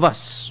worthy of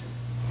us,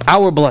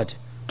 our blood.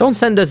 Don't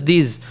send us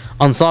these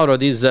Ansar or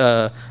these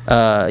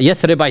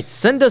Yathribites.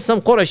 Send us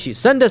some Qurayshi.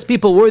 Send us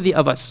people worthy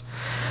of us."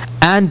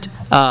 And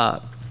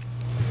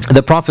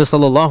the Prophet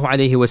sallallahu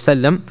alaihi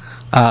wasallam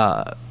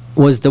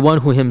was the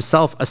one who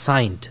himself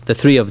assigned the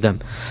three of them.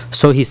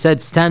 So he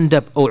said, stand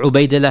up, O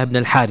Ubaydullah ibn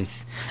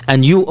al-Harith,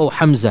 and you, O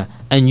Hamza,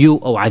 and you,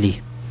 O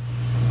Ali.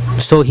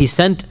 So he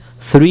sent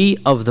three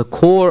of the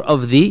core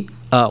of the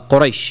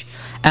Quraysh.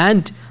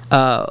 And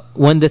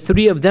when the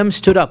three of them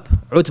stood up,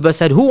 Utbah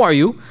said, who are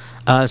you?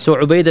 So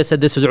Ubaidah said,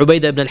 this is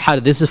Ubaidah ibn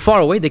al-Harith. This is far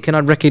away, they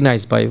cannot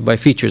recognize by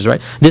features,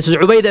 right? This is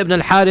Ubaidah ibn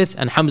al-Harith,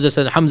 and Hamza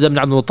said, Hamza ibn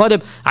Abdul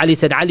Muttalib. Ali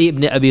said, Ali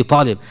ibn Abi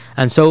Talib.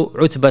 And so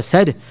Utbah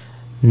said,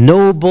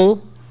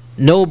 noble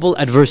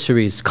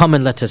adversaries, come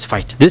and let us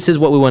fight. This is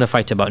what we want to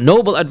fight about.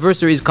 Noble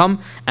adversaries, come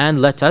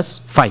and let us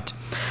fight.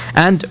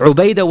 And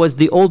Ubaidah was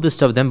the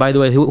oldest of them. By the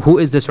way, who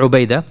is this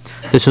Ubaidah?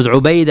 This was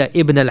Ubaidah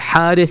ibn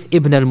al-Harith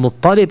ibn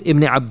al-Muttalib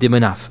ibn Abd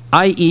Manaf,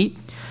 i.e.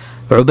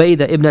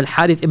 Ubaidah ibn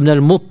al-Harith ibn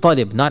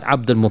al-Muttalib, not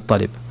Abd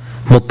al-Muttalib.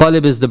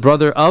 Muttalib is the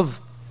brother of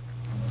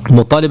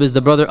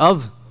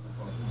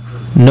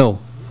No.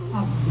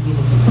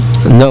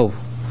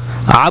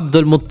 Abd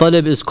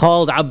al-Muttalib is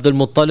called Abd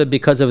al-Muttalib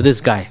because of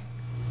this guy.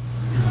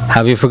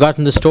 Have you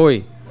forgotten the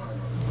story?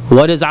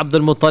 What is Abd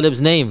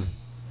al-Muttalib's name?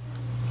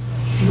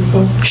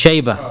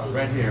 Shayba,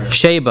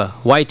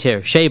 white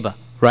hair, Shayba,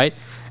 right?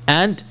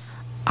 And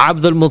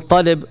Abd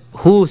al-Muttalib,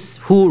 who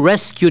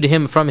rescued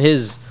him from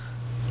his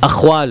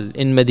akhwal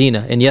in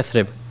Medina, in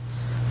Yathrib.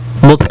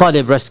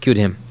 Muttalib rescued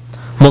him.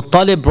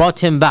 Muttalib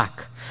brought him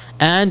back.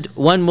 And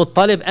when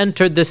Muttalib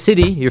entered the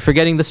city, you're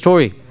forgetting the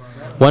story.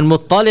 When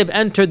Muttalib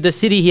entered the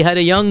city, he had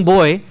a young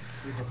boy,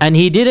 and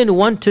he didn't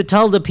want to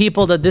tell the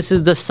people that this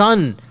is the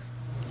son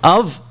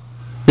of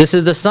his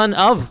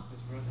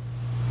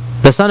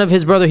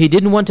brother. He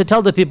didn't want to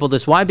tell the people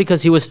this. Why?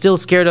 Because he was still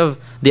scared of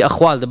the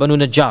akhwal, the Banu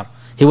Najjar.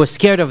 He was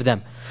scared of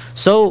them.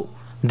 So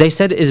they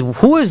said,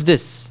 who is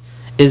this?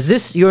 Is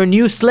this your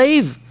new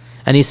slave?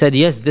 And he said,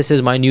 yes, this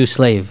is my new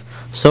slave.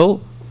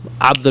 So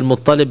Abd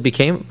al-Muttalib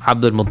became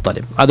Abd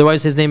al-Muttalib.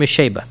 Otherwise his name is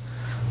Shayba.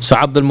 So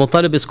Abd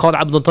al-Muttalib is called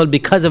Abd al-Muttalib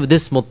because of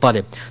this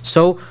Muttalib.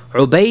 So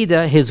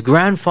Ubaidah, his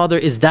grandfather,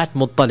 is that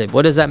Muttalib.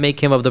 What does that make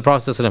him of the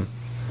Prophet ﷺ?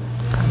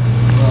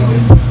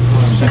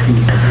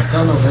 The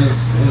son of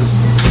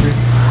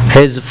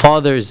his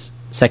father's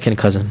second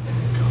cousin.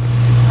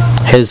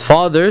 His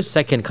father's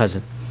second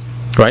cousin,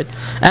 right?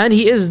 And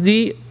he is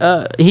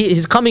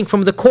he's coming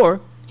from the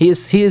core. He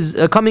is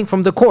coming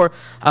from the core.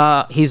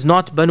 He's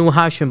not Banu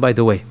Hashim, by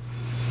the way,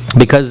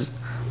 because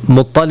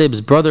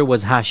Muttalib's brother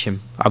was Hashim,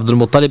 Abdul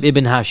Muttalib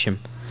ibn Hashim.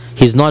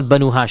 He's not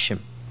Banu Hashim.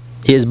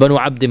 He is Banu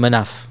Abd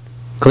Manaf.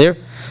 Clear?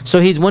 So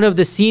he's one of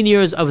the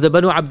seniors of the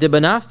Banu Abd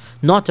Manaf,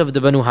 not of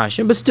the Banu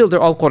Hashim, but still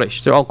they're all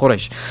Quraysh. They're all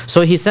Quraysh.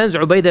 So he sends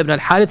Ubaidah ibn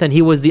al-Harith, and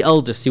he was the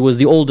eldest. He was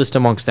the oldest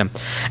amongst them.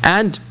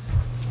 And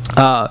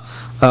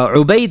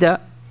Ubaidah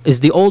is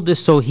the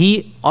oldest, so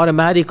he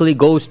automatically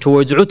goes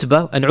towards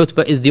Utbah, and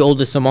Utbah is the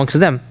oldest amongst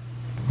them,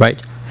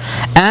 right?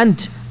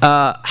 And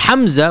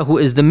Hamza, who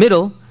is the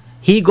middle,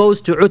 he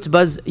goes to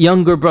Utbah's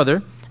younger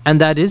brother, and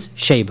that is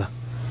Shayba.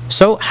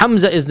 So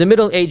Hamza is the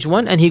middle-aged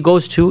one, and he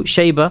goes to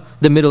Shayba,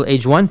 the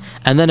middle-aged one.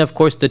 And then of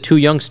course the two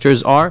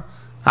youngsters are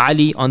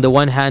Ali on the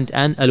one hand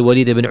and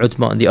Al-Walid ibn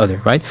Utbah on the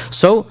other, right?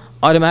 So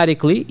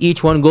automatically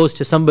each one goes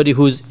to somebody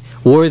who's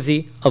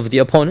worthy of the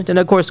opponent. And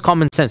of course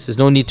common sense, there's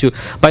no need to.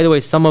 By the way,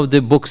 some of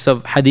the books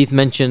of hadith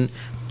mention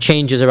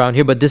changes around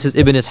here, but this is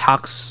Ibn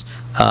Ishaq's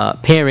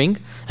pairing,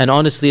 and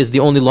honestly is the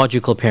only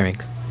logical pairing.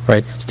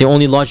 Right? It's the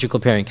only logical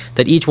pairing,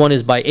 that each one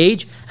is by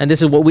age, and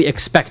this is what we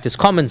expect. It's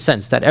common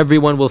sense that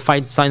everyone will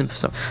find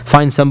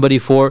somebody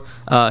for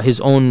his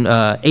own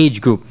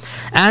age group.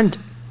 And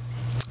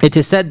it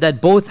is said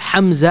that both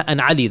Hamza and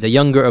Ali, the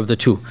younger of the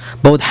two,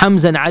 both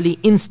Hamza and Ali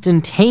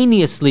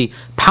instantaneously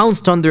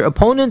pounced on their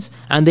opponents,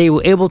 and they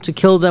were able to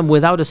kill them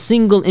without a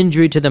single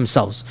injury to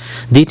themselves.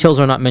 Details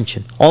are not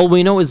mentioned. All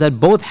we know is that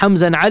both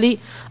Hamza and Ali,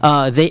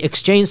 they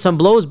exchanged some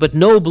blows, but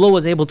no blow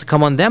was able to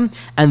come on them,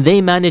 and they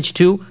managed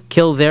to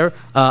kill their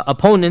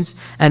opponents.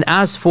 And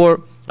as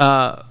for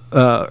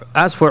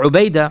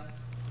Ubaidah,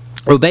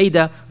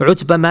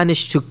 Utbah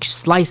managed to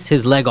slice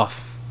his leg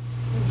off.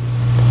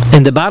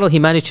 In the battle, he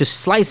managed to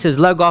slice his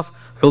leg off.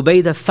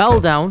 Ubaidah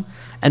fell down,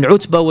 and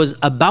Utbah was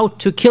about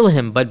to kill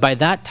him. But by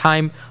that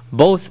time,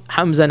 both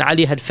Hamza and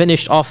Ali had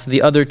finished off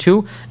the other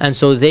two, and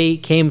so they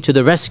came to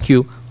the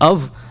rescue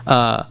of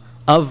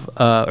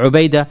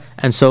Ubaidah,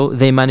 and so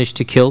they managed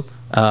to kill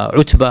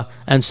Utbah.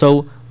 And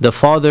so the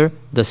father,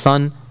 the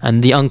son,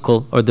 and the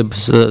uncle, or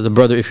the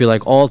brother, if you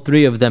like, all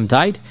three of them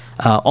died.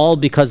 All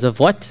because of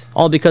what?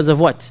 All because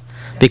of what?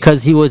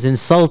 Because he was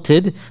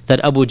insulted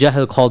that Abu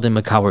Jahl called him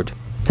a coward.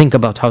 Think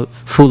about how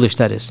foolish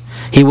that is.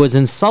 He was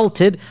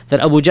insulted that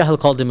Abu Jahl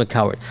called him a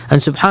coward.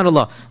 And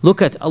subhanAllah, look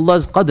at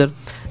Allah's qadr.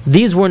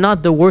 These were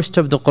not the worst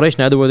of the Quraysh,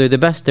 neither were they the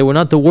best. They were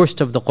not the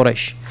worst of the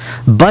Quraysh.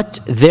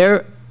 But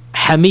their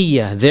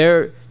hamiyya,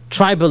 their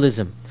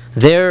tribalism,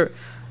 their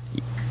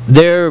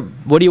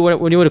what do you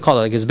want to call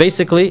it? Like, it's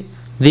basically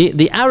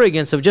the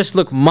arrogance of just,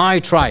 look, my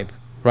tribe,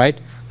 right?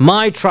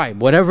 My tribe,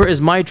 whatever is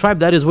my tribe,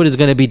 that is what is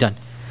going to be done.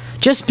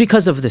 Just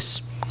because of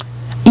this,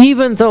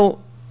 even though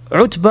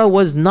Utbah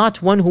was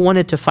not one who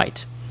wanted to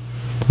fight,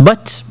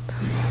 but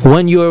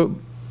when you're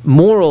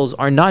morals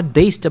are not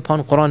based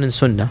upon Quran and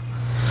Sunnah,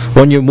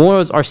 when your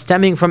morals are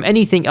stemming from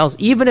anything else,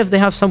 even if they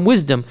have some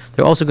wisdom,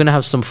 they're also going to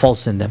have some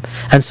faults in them.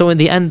 And so in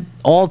the end,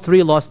 all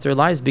three lost their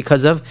lives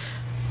because of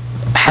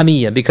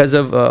hamiyya, because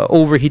of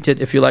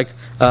overheated, if you like,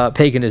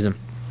 paganism.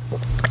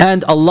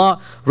 And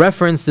Allah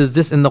references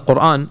this in the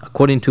Quran,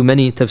 according to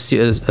many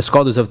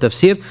scholars of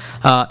tafsir,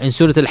 in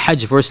Surah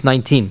Al-Hajj verse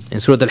 19. In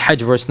Surah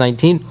Al-Hajj verse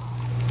 19,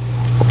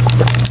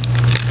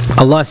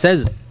 Allah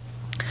says,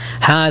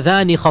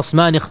 هذان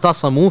خصمان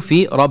اختصموا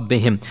في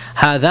ربهم.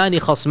 هذان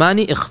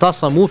خصمان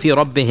اختصموا في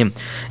ربهم.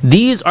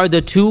 These are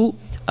the two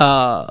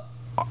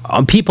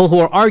people who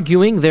are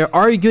arguing. They're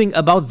arguing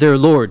about their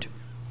Lord.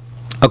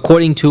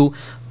 According to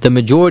the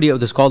majority of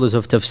the scholars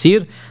of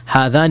tafsir,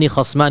 هذان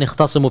خصمان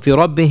اختصموا في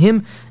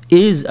ربهم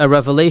is a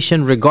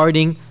revelation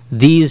regarding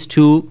these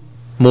two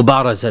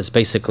mubarazas,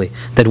 basically.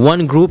 That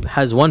one group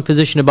has one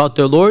position about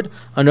their Lord,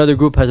 another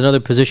group has another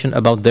position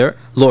about their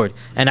Lord.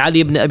 And Ali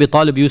ibn Abi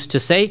Talib used to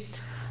say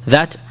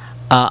that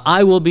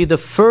I will be the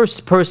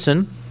first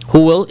person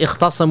who will,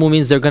 ikhtasamu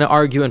means they're going to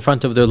argue in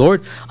front of their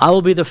Lord. I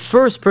will be the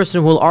first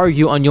person who will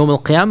argue on Yawm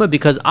al-Qiyamah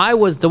because I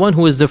was the one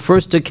who was the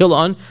first to kill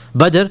on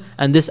Badr,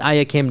 and this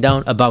ayah came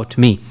down about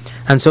me.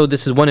 And so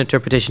this is one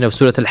interpretation of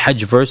Surah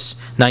Al-Hajj verse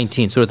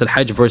 19. Surah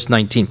Al-Hajj verse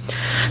 19.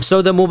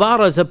 So the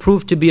Mubaraza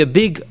proved to be a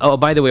big, oh,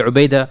 by the way,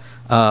 Ubaidah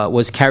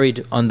was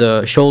carried on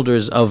the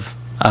shoulders of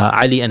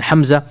Ali and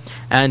Hamza,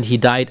 and he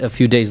died a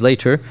few days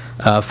later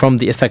from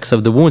the effects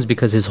of the wounds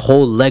because his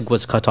whole leg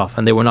was cut off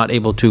and they were not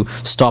able to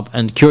stop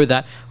and cure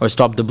that or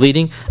stop the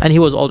bleeding. And he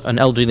was an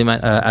elderly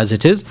man as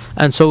it is,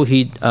 and so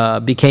he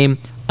became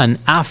an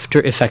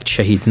after effect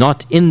shaheed,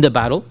 not in the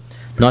battle,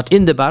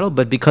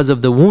 but because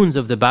of the wounds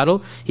of the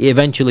battle, he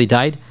eventually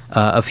died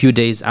a few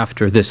days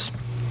after this.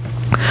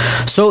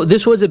 So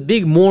this was a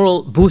big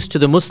moral boost to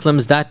the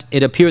Muslims, that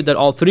it appeared that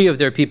all three of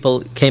their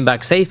people came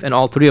back safe and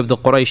all three of the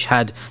Quraysh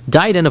had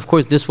died. And of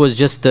course this was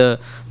just the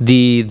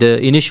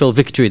initial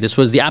victory. This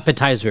was the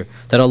appetizer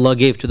that Allah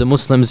gave to the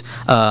Muslims,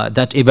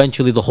 that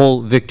eventually the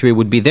whole victory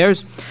would be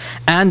theirs.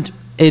 And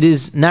it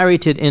is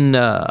narrated in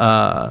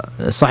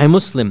Sahih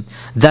Muslim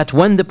that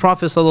when the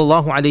Prophet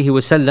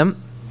ﷺ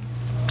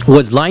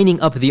was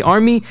lining up the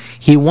army,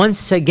 he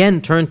once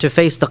again turned to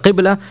face the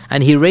Qibla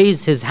and he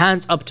raised his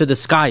hands up to the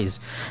skies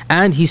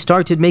and he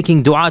started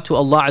making dua to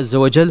Allah Azza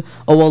wa Jal.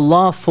 Oh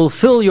Allah,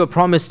 fulfill your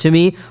promise to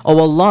me. Oh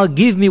Allah,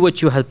 give me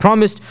what you had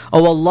promised.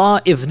 Oh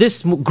Allah, if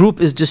this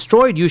group is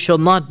destroyed, you shall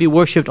not be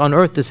worshipped on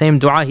earth. The same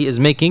dua he was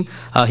making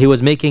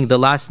the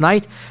last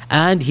night,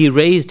 and he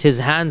raised his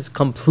hands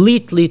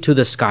completely to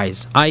the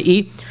skies,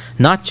 i.e.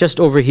 not just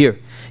over here.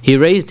 He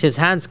raised his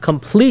hands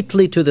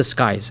completely to the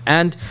skies.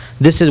 And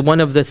this is one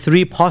of the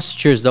three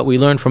postures that we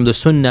learn from the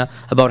Sunnah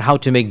about how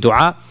to make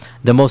dua.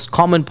 The most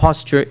common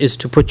posture is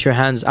to put your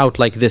hands out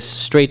like this,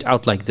 straight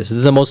out like this. This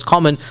is the most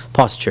common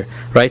posture,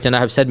 right? And I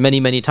have said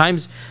many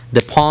times,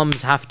 the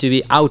palms have to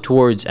be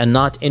outwards and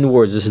not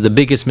inwards. This is the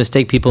biggest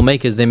mistake people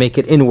make, is they make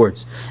it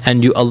inwards.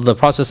 And the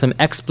Prophet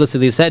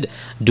explicitly said,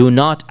 do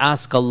not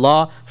ask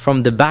Allah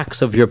from the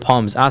backs of your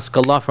palms. Ask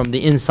Allah from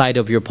the inside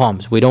of your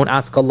palms. We don't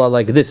ask Allah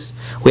like this.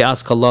 We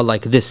ask Allah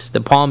like this.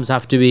 The palms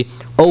have to be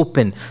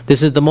open.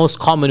 This is the most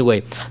common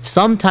way.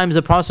 Sometimes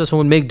the Prophet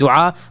would make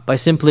dua by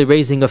simply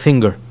raising a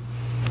finger.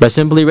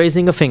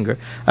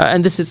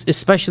 And this is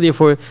especially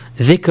for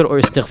dhikr or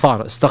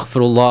istighfar.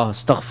 Astaghfirullah,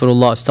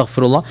 astaghfirullah,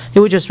 astaghfirullah. He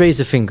would just raise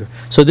a finger.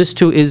 So this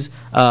too is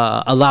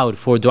allowed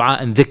for dua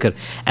and dhikr.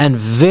 And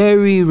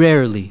very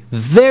rarely,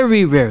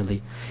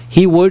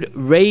 he would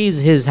raise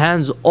his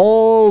hands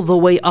all the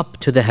way up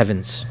to the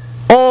heavens.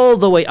 All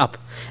the way up.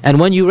 And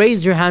when you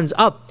raise your hands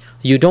up,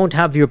 you don't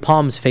have your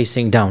palms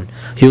facing down.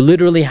 You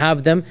literally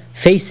have them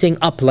facing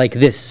up like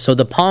this. So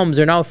the palms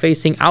are now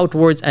facing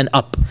outwards and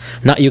up.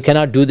 Now you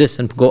cannot do this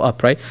and go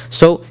up, right?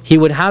 So he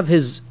would have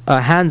his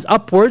hands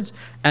upwards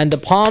and the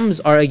palms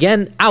are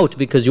again out,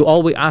 because you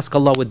always ask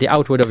Allah with the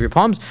outward of your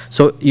palms.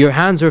 So your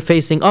hands are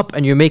facing up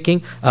and you're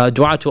making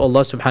dua to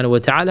Allah subhanahu wa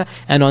ta'ala.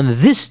 And on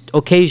this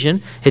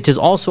occasion, it is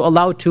also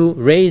allowed to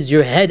raise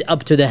your head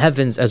up to the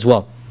heavens as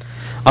well.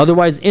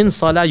 Otherwise, in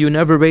salah, you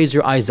never raise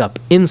your eyes up.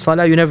 In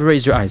salah, you never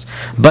raise your eyes.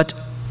 But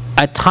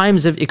at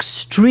times of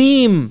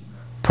extreme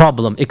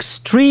problem,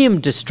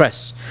 extreme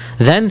distress,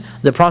 then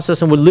the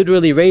Prophet would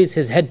literally raise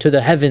his head to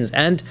the heavens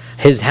and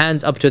his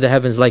hands up to the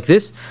heavens like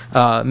this,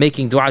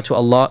 making dua to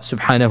Allah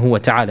subhanahu wa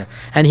ta'ala.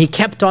 And he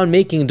kept on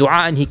making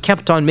dua and he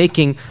kept on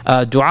making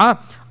dua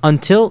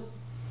until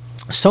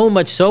so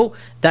much so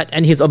that,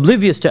 and he's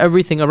oblivious to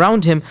everything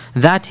around him,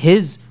 that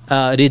his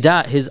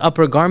rida, his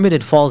upper garment,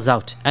 it falls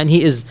out. And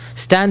he is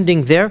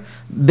standing there,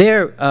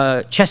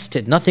 bare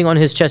chested, nothing on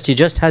his chest. He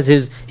just has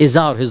his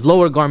izar, his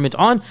lower garment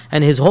on,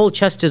 and his whole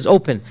chest is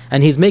open.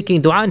 And he's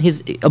making dua and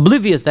he's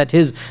oblivious that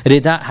his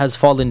rida has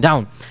fallen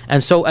down.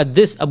 And so at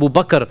this, Abu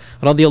Bakr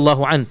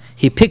radiallahu anh,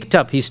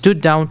 he stood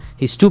down,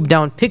 he stooped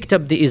down, picked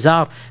up the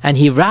izar, and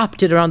he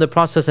wrapped it around the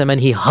Prophet and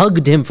he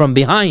hugged him from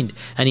behind.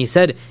 And he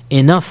said,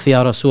 enough,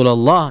 Ya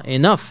Rasulullah,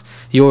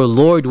 enough. Your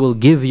Lord will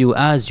give you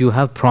as you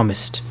have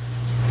promised.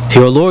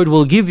 Your Lord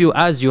will give you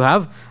as you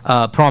have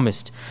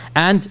promised.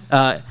 And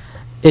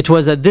it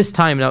was at this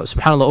time, now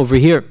subhanAllah, over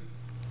here,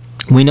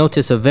 we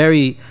notice a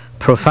very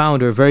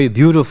profound or very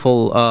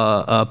beautiful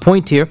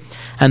point here,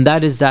 and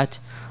that is that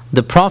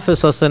the Prophet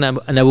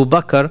ﷺ and Abu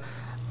Bakr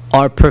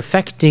are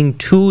perfecting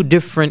two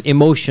different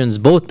emotions,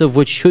 both of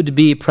which should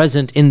be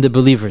present in the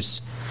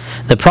believers.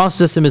 The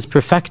Prophet ﷺ is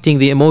perfecting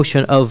the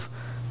emotion of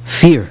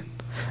fear,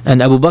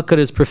 and Abu Bakr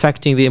is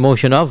perfecting the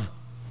emotion of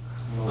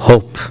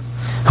hope.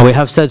 And we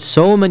have said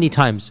so many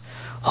times,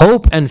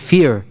 hope and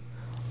fear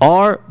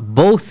are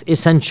both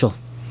essential.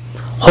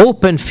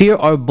 Hope and fear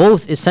are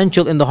both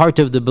essential in the heart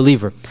of the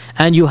believer,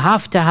 and you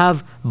have to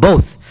have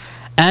both.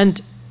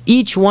 And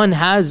each one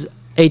has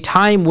a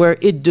time where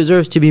it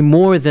deserves to be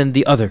more than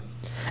the other.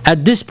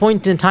 At this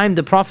point in time,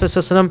 the Prophet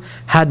ﷺ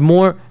had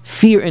more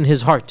fear in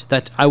his heart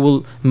that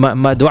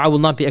my dua will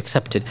not be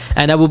accepted.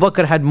 And Abu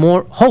Bakr had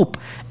more hope.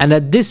 And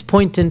at this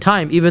point in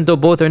time, even though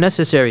both are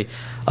necessary,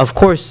 of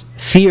course,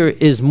 fear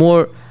is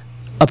more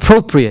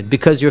appropriate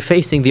because you're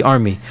facing the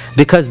army.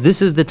 Because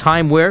this is the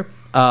time where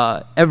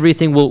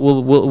everything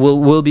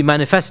will be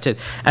manifested.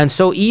 And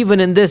so even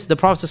in this, the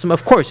Prophet ﷺ,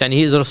 of course, and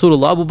he is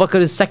Rasulullah, Abu Bakr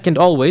is second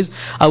always.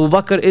 Abu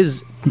Bakr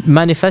is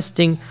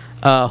manifesting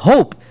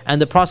hope,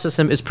 and the Prophet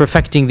ﷺ is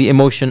perfecting the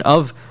emotion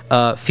of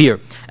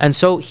fear. And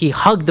so he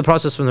hugged the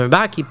Prophet from the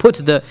back, he put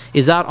the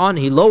izar on,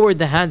 he lowered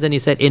the hands, and he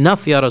said,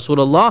 enough ya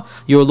Rasulullah,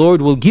 your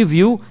Lord will give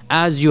you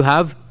as you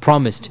have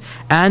promised.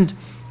 And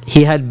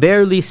he had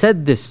barely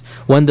said this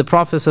when the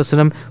Prophet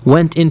ﷺ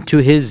went into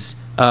his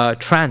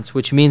trance,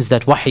 which means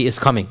that wahi is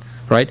coming,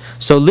 right?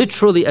 So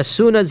literally as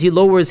soon as he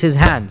lowers his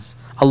hands,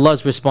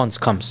 Allah's response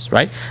comes,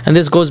 right? And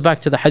this goes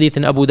back to the hadith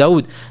in Abu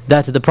Dawood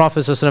that the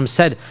Prophet ﷺ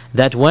said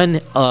that when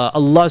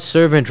Allah's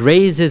servant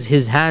raises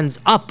his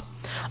hands up,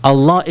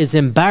 Allah is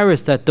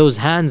embarrassed that those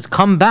hands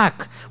come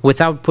back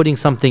without putting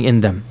something in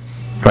them,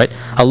 right?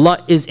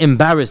 Allah is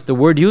embarrassed. The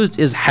word used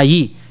is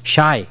hayi,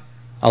 shy.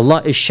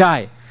 Allah is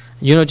shy.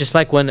 You know, just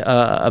like when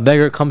a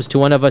beggar comes to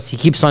one of us, he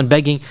keeps on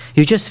begging,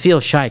 you just feel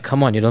shy.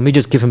 Come on, let me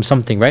just give him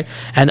something, right?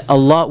 And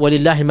Allah,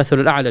 وَلِلَّهِ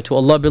الْمَثَلُ الْأَعْلَى, to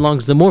Allah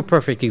belongs the more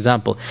perfect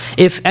example.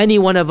 If any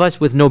one of us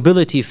with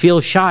nobility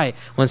feels shy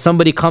when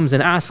somebody comes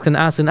and asks and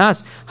asks and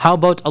asks, how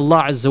about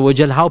Allah Azza wa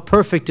Jal? How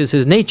perfect is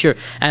His nature?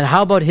 And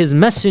how about His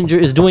messenger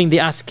is doing the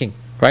asking,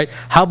 right?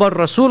 How about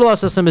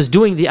Rasulullah is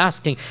doing the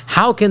asking?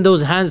 How can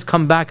those hands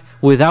come back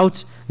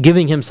without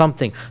giving him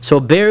something? So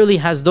barely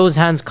has those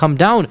hands come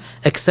down,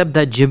 except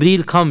that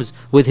Jibreel comes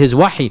with his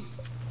wahi.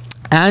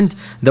 And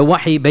the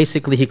wahi,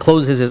 basically he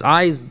closes his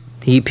eyes,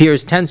 he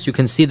appears tense, you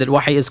can see that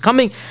wahi is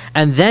coming.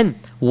 And then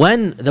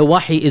when the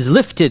wahi is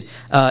lifted,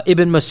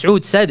 Ibn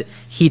Mas'ud said,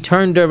 he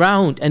turned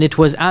around and it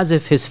was as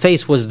if his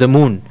face was the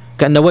moon.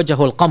 And when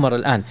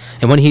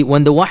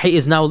the wahi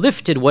is now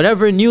lifted,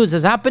 whatever news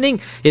is happening,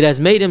 it has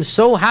made him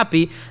so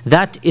happy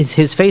that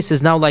his face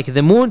is now like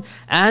the moon.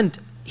 And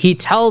he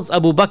tells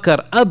Abu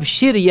Bakr,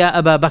 Abshir ya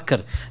Abu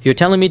Bakr. You're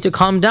telling me to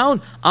calm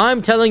down?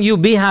 I'm telling you,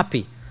 be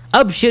happy.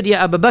 Abshir ya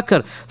Abu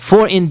Bakr.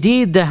 For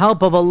indeed the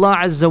help of Allah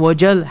Azza wa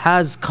Jal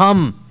has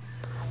come.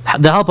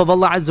 The help of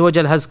Allah Azza wa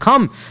Jal has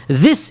come.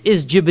 This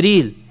is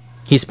Jibreel.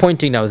 He's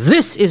pointing now.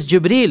 This is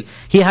Jibreel.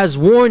 He has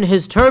worn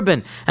his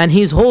turban and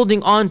he's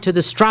holding on to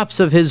the straps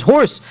of his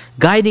horse,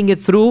 guiding it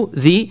through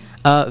the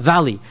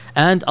valley.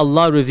 And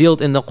Allah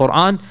revealed in the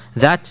Quran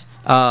that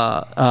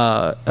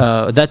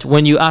that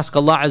when you ask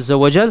Allah Azza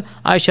wa Jal,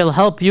 I shall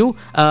help you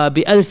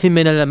بِأَلْفٍ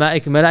مِّنَ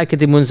الْمَلَائِكَةِ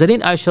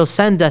مُنزَلِينَ, I shall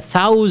send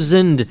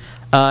 1,000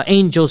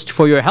 angels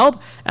for your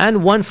help,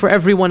 and one for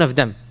every one of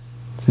them.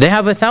 They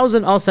have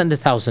 1,000, I'll send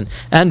 1,000.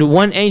 And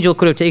one angel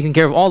could have taken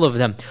care of all of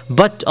them.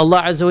 But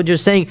Allah Azza wa Jal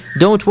is saying,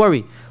 don't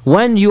worry.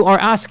 When you are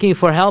asking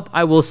for help,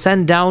 I will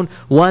send down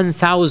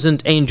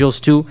 1,000 angels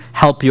to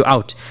help you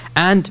out.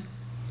 And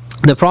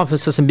the Prophet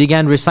ﷺ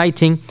began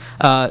reciting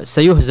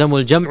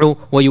سَيُهْزَمُ الْجَمْعُ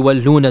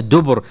وَيُوَلُّونَ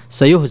الدُّبُرِ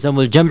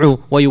سَيُهْزَمُ الْجَمْعُ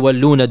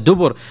وَيُوَلُّونَ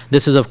الدُّبُرِ.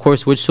 This is of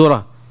course which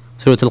surah?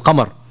 Surah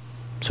Al-Qamar.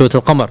 Surah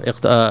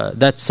Al-Qamar.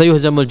 That's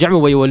سَيُهْزَمُ الْجَمْعُ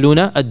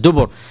وَيُوَلُّونَ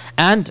الدُّبُرِ.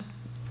 And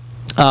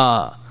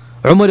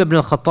Umar ibn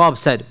al-Khattab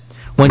said,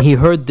 when he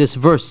heard this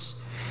verse,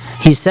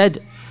 he said,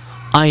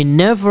 I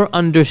never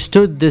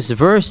understood this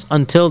verse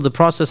until the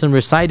Prophet ﷺ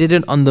recited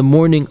it on the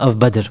morning of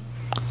Badr.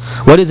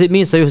 What does it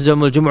mean?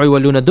 سَيُهْزَمُ الْجُمْعُ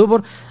وَيُوَلُّونَ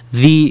الدُّبُرِ.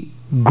 The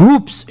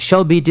groups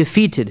shall be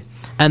defeated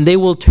and they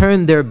will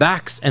turn their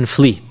backs and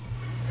flee.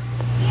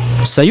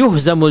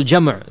 سَيُهْزَمُ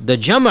الْجَمْعُ, the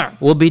Jam'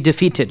 will be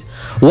defeated.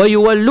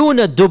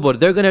 وَيُوَلُّونَ الدُّبُرِ,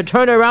 they're going to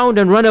turn around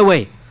and run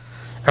away.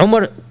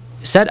 Umar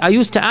said, I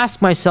used to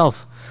ask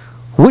myself,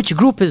 which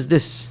group is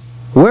this?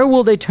 Where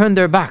will they turn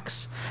their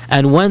backs?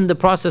 And when the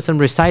Prophet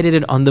recited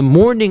it on the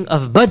morning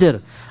of Badr,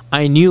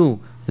 I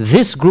knew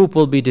this group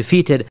will be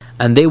defeated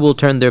and they will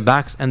turn their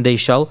backs and they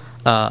shall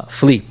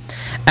flee.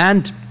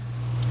 And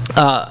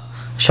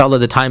inshallah,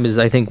 the time is,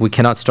 I think we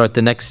cannot start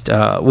the next.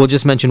 We'll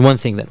just mention one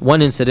thing, that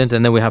one incident,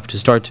 and then we have to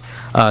start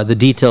the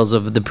details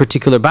of the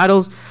particular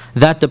battles.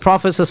 That the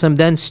Prophet ﷺ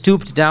then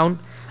stooped down,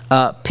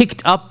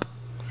 picked up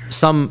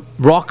some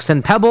rocks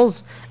and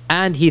pebbles,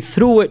 and he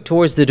threw it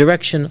towards the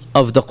direction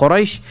of the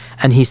Quraysh,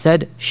 and he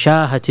said,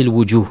 Shahatil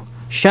wujuh.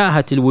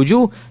 Shahatil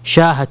wujuh,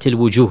 shahatil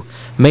wujuh.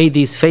 May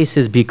these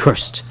faces be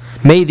cursed.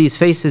 May these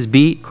faces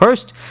be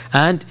cursed.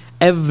 And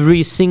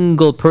every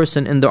single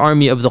person in the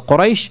army of the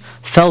Quraysh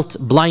felt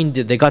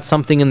blinded. They got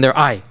something in their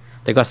eye.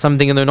 They got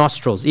something in their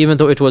nostrils. Even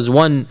though it was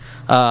one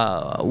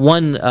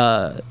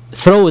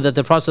throw that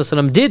the Prophet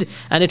ﷺ did,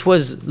 and it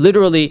was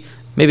literally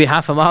maybe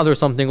half a mile or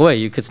something away.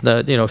 You could,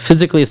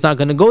 physically it's not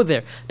going to go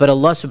there. But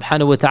Allah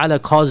subhanahu wa ta'ala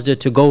caused it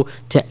to go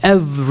to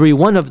every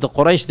one of the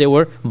Quraysh. They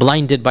were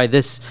blinded by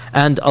this.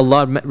 And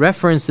Allah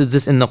references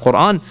this in the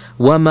Quran.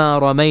 وَمَا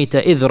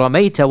رَمَيْتَ إِذْ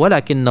رَمَيْتَ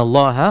وَلَكِنَّ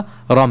اللَّهَ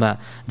رَمَى.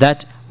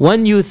 That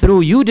when you threw,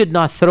 you did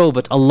not throw,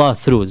 but Allah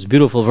threw. It's a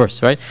beautiful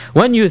verse, right?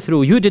 When you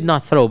threw, you did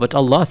not throw, but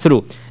Allah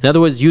threw. In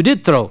other words, you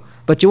did throw,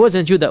 but it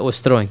wasn't you that was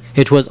throwing.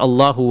 It was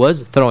Allah who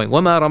was throwing.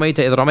 وَمَا رَمَيْتَ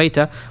إِذْ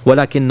رَمَيْتَ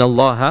وَلَكِنَّ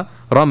اللَّهَ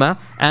رَمَى.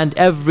 And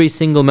every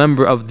single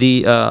member of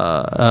the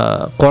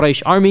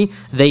Quraysh army,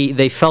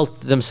 they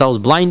felt themselves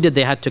blinded.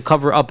 They had to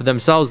cover up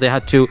themselves. They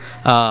had to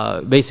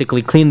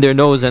basically clean their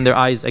nose and their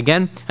eyes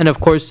again. And of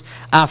course,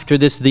 after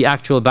this, the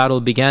actual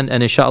battle began.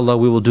 And inshallah,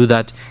 we will do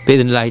that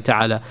bi'idhnillahi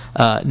ta'ala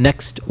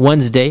next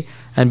Wednesday.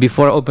 And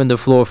before I open the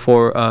floor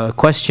for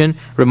question,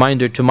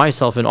 reminder to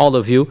myself and all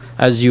of you,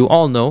 as you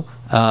all know,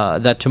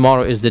 that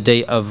tomorrow is the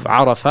day of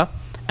Arafah,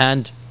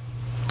 and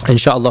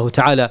inshallah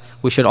ta'ala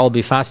we should all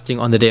be fasting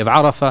on the day of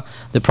Arafah.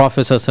 The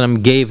Prophet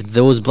ﷺ gave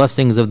those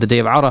blessings of the day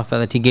of Arafah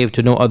that he gave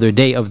to no other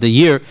day of the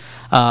year,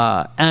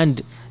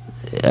 and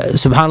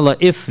subhanallah,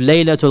 if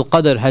Laylatul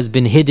Qadr has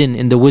been hidden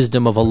in the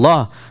wisdom of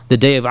Allah, the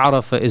day of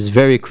Arafah is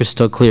very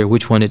crystal clear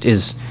which one it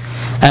is.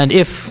 And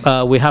if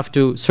we have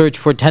to search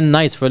for 10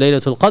 nights for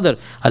Laylatul Qadr,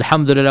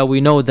 alhamdulillah,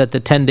 we know that the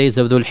 10 days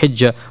of Dhul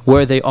Hijjah,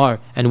 where they are,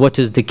 and what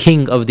is the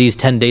king of these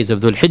 10 days of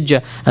Dhul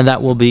Hijjah, and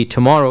that will be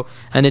tomorrow.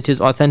 And it is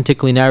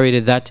authentically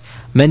narrated that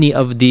many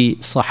of the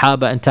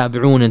Sahaba and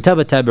Tabi'un and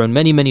Tabi'un,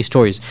 many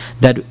stories,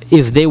 that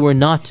if they were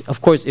not,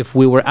 of course, if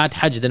we were at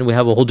Hajj, then we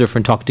have a whole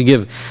different talk to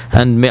give.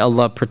 And may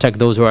Allah protect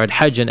those who are at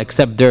Hajj and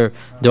accept their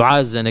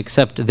du'as and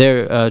accept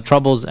their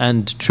troubles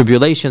and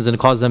tribulations, and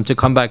cause them to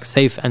come back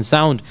safe and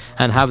sound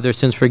and have their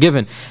sins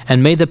forgiven.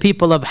 And may the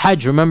people of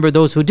Hajj remember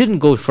those who didn't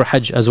go for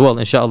Hajj as well,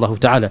 inshaAllah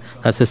ta'ala.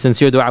 That's a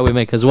sincere dua we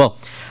make as well.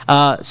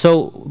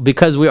 So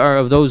because we are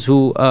of those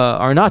who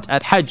are not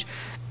at Hajj,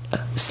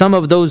 some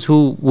of those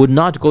who would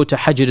not go to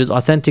Hajj, it is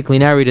authentically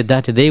narrated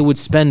that they would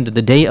spend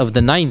the day of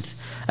the 9th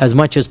as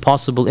much as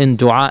possible in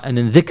dua and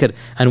in dhikr.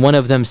 And one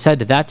of them said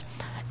that,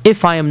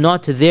 if I am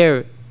not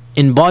there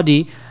in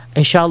body,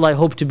 inshallah I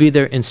hope to be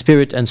there in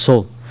spirit and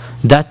soul.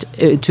 That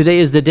today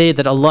is the day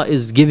that Allah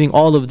is giving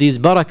all of these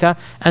barakah.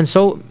 And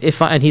so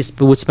and he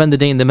would spend the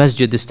day in the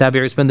masjid, this tabi'i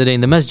would spend the day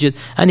in the masjid,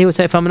 and he would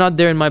say, if I'm not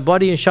there in my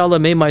body, inshallah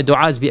may my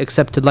du'as be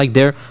accepted like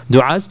their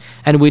du'as.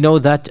 And we know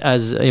that,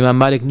 as Imam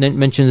Malik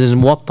mentions in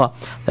Muwatta,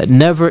 that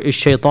never is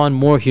shaitan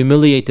more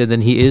humiliated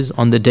than he is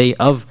on the day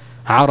of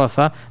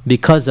Arafah,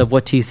 because of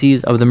what he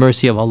sees of the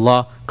mercy of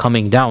Allah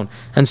coming down.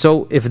 And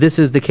so if this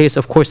is the case,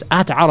 of course,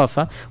 at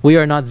Arafah, we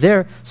are not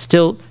there,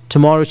 still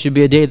tomorrow should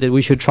be a day that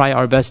we should try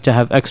our best to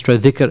have extra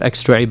dhikr,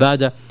 extra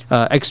ibadah,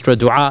 extra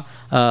dua,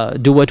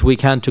 do what we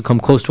can to come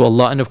close to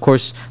Allah. And of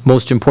course,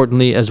 most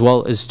importantly as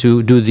well, is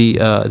to do the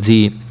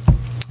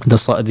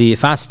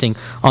fasting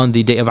on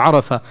the day of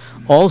Arafah.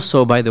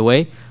 Also, by the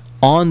way,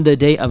 on the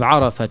day of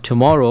Arafah,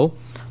 tomorrow,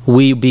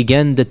 we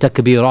begin the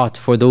takbirat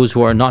for those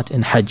who are not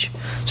in Hajj.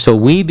 So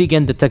we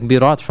begin the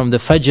takbirat from the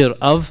Fajr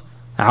of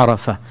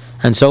Arafah.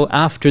 And so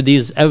after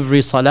these,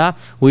 every salah,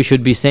 we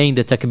should be saying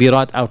the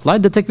takbirat out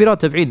loud. The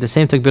takbirat of Eid, the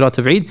same takbirat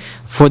of Eid.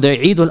 For the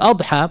Eid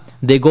al-Adha,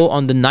 they go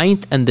on the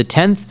 9th and the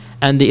 10th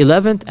and the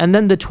 11th, and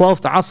then the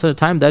 12th Asr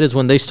time, that is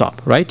when they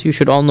stop, right? You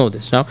should all know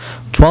this. Now,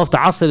 12th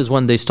Asr is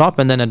when they stop,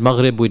 and then at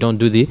Maghrib we don't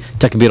do the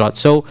takbirat.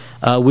 So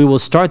we will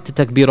start the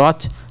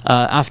takbirat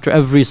after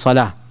every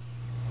salah.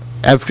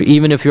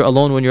 Even if you're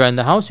alone when you're in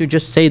the house, you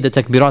just say the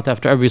takbirat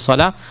after every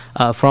salah.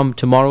 From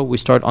tomorrow, we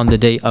start on the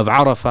day of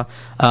Arafah.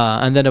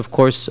 And then, of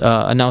course,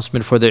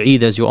 announcement for the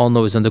Eid, as you all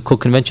know, is in the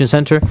Cook Convention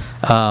Center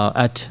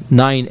at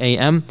 9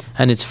 a.m.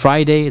 And it's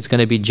Friday. It's going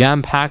to be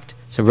jam-packed.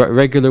 It's a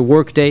regular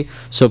work day.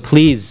 So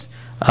please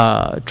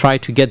try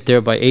to get there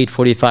by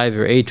 8:45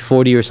 or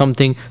 8:40 or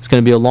something. It's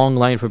going to be a long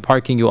line for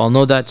parking. You all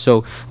know that.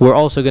 So we're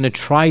also going to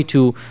try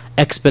to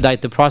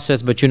expedite the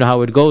process, but you know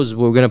how it goes.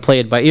 We're going to play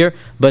it by ear,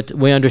 but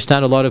we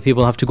understand a lot of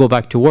people have to go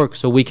back to work,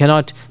 so we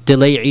cannot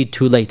delay Eid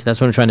too late.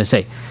 That's what I'm trying to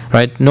say,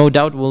 right? No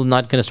doubt we're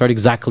not going to start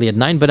exactly at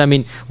 9, but I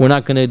mean, we're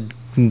not going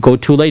to go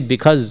too late,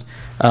 because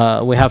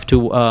we have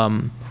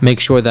to make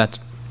sure that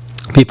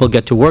people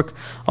get to work.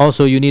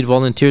 Also, you need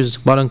volunteers,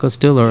 Baranka,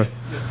 still, or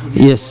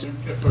yes.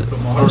 For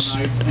tomorrow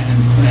night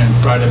and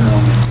Friday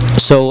morning.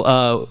 So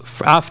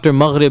after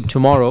Maghrib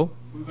tomorrow,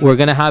 we're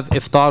going to have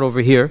iftar over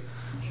here,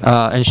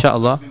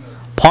 inshallah.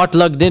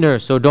 Potluck dinner,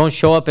 so don't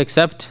show up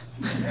except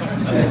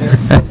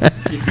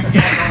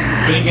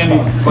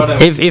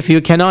if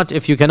you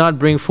cannot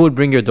bring food,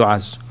 bring your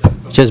du'as.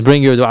 Just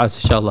bring your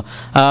du'as, inshallah.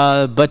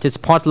 But it's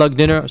potluck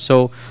dinner,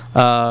 so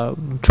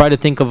try to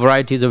think of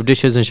varieties of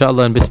dishes,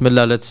 inshallah, and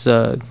bismillah, let's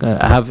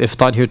have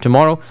iftar here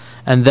tomorrow.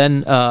 And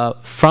then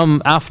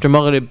from after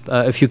Maghrib,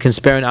 if you can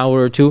spare an hour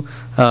or two,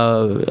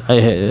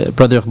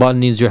 Brother Iqbal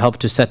needs your help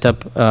to set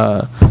up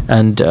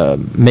and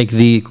make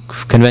the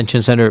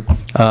convention center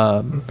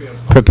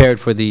prepared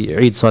for the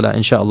Eid Salah,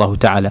 inshallah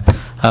ta'ala.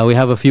 We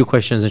have a few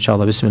questions,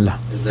 inshallah, bismillah.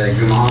 Is there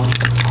Jum'ah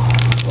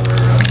or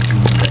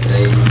that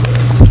day?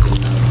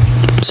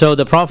 So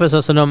the Prophet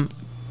ﷺ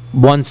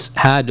once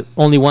had,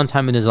 only one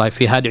time in his life,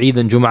 he had Eid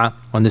and Jum'ah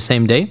on the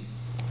same day.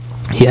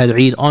 He had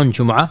Eid on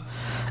Jum'ah.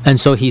 And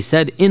so he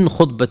said in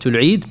Khutbatul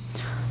Eid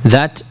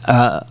that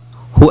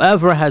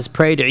whoever has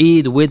prayed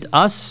Eid with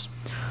us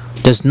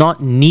does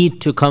not need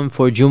to come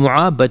for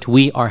Jumu'ah, but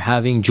we are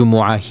having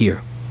Jumu'ah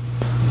here,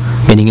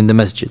 meaning in the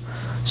masjid.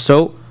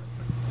 So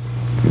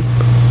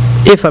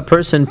if a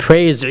person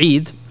prays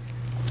Eid,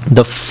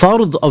 the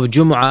fard of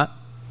Jumu'ah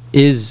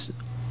is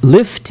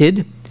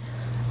lifted.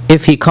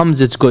 If he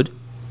comes, it's good,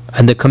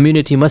 and the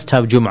community must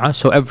have Jumu'ah,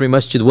 so every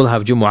masjid will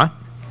have Jumu'ah.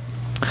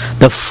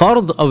 The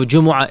fard of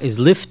Jumu'ah is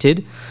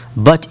lifted,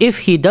 but if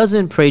he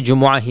doesn't pray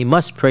Jumu'ah, he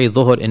must pray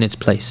Dhuhr in its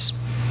place.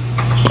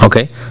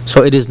 Okay,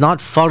 so it is not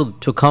fard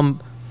to come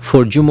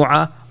for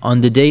Jumu'ah on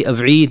the day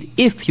of Eid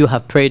if you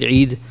have prayed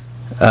Eid,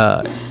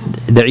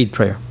 the Eid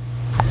prayer.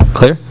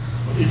 Clear?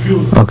 If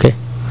you Okay,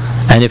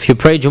 and if you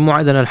pray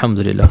Jumu'ah, then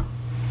Alhamdulillah.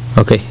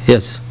 Okay,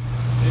 yes.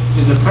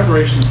 in the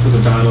preparations for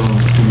the battle,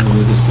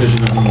 the decision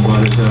of the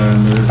Mubarizah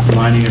and the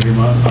lining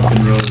everyone up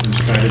in rows and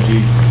strategy,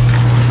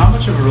 how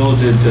much of a role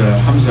did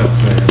Hamza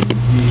play?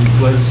 He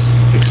was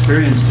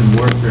experienced in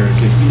warfare.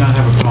 Did he not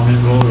have a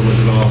prominent role, or was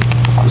it all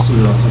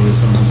Rasulullah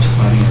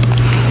deciding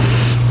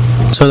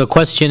everything? So the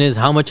question is,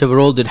 how much of a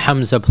role did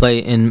Hamza play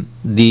in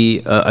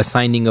the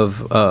assigning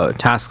of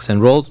tasks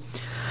and roles?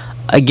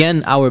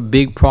 Again, our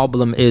big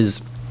problem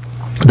is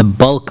the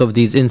bulk of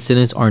these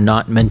incidents are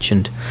not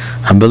mentioned.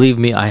 And believe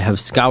me, I have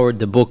scoured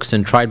the books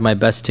and tried my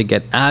best to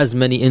get as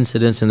many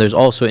incidents, and there's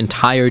also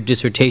entire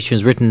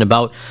dissertations written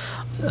about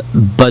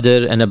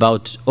Badr and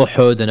about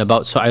Uhud and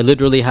about, so I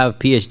literally have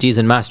PhDs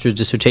and master's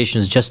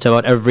dissertations just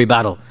about every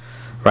battle,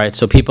 right?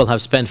 So people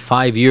have spent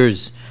 5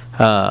 years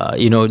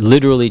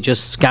literally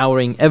just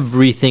scouring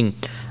everything.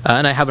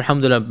 And I have,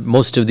 alhamdulillah,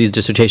 most of these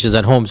dissertations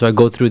at home, so I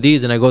go through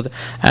these and I go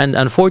and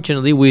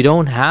unfortunately we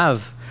don't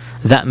have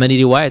that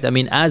many riwayat. I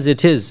mean, as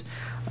it is,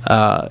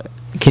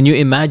 can you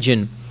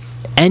imagine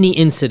any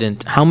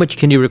incident? How much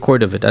can you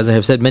record of it? As I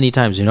have said many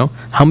times,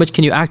 how much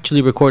can you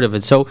actually record of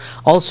it? So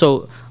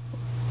also,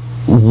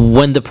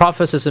 when the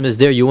Prophet ﷺ is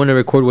there, you want to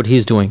record what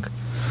he's doing.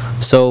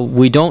 So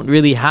we don't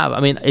really have, I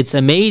mean, it's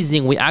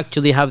amazing we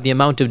actually have the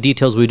amount of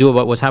details we do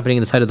about what's happening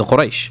in the side of the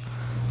Quraysh.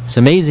 It's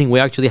amazing we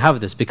actually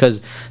have this,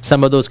 because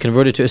some of those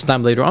converted to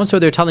Islam later on, so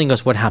they're telling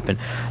us what happened.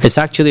 It's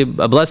actually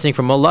a blessing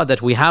from Allah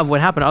that we have what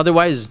happened.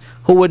 Otherwise,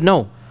 who would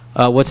know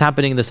what's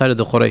happening in the side of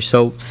the Quraysh?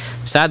 So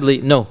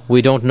sadly, no,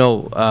 we don't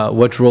know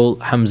what role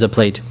Hamza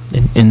played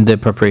in the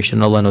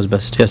preparation. Allah knows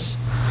best. Yes?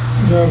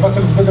 The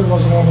Battle of Badr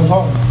was in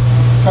Ramadan.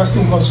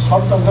 Fasting was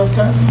hard at that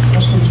time?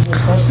 Muslims were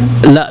fasting?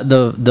 La,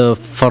 the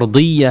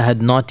fardiyya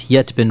had not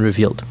yet been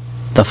revealed.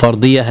 The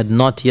fardiyya had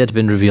not yet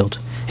been revealed.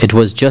 It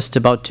was just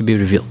about to be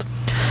revealed.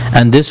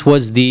 And this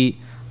was the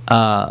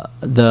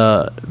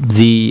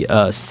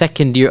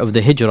second year of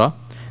the Hijrah.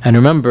 And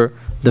remember,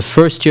 the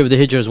first year of the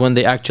Hijrah is when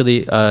they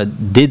actually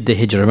did the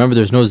Hijrah. Remember,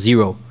 there's no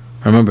zero.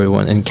 Remember,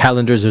 in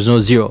calendars, there's no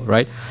zero,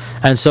 right?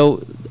 And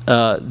so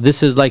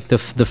this is like the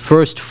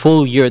first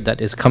full year that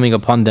is coming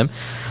upon them.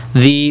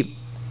 The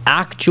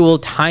actual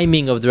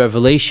timing of the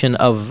revelation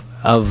of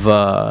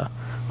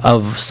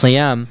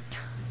Siyam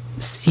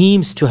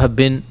seems to have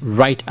been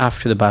right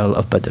after the Battle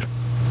of Badr.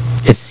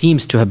 It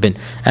seems to have been.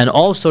 And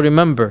also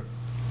remember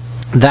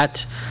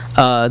that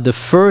the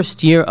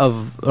first year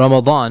of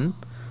Ramadan,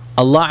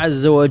 Allah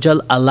Azza wa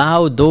Jal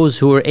allowed those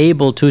who were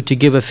able to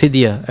give a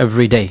fidya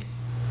every day.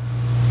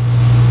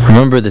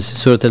 Remember this,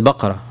 Surah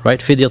Al-Baqarah, right?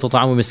 Fidya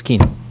tut'amu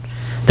miskin.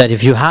 That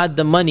if you had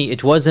the money,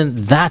 it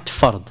wasn't that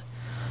fard.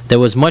 There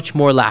was much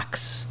more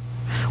lax.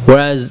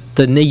 Whereas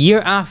the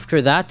year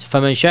after that,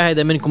 فَمَنْ شَهِدَ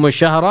مِنْكُمُ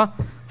الشَّهْرَ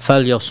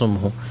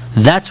فَلْيَصُمْهُ.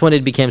 That's when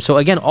it became. So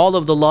again, all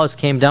of the laws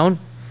came down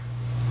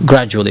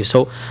gradually.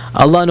 So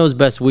Allah knows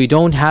best. We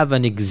don't have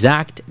an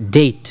exact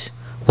date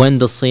when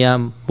the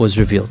Siyam was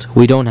revealed.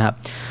 We don't have.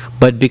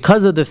 But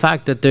because of the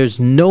fact that there's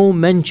no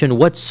mention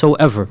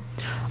whatsoever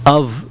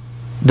of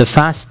the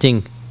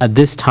fasting at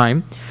this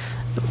time,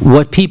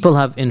 what people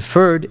have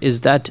inferred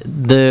is that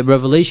the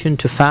revelation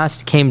to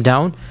fast came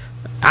down.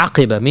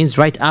 Aqiba means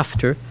right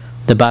after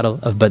the Battle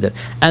of Badr.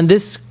 And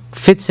this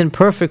fits in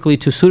perfectly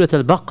to Surah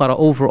Al-Baqarah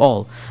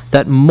overall,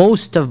 that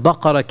most of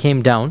Baqarah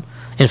came down.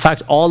 In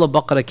fact, all of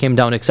Baqarah came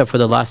down except for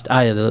the last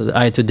ayah, the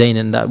Ayatul Dain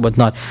and that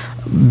whatnot.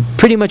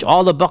 Pretty much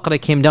all of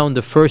Baqarah came down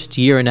the first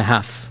year and a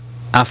half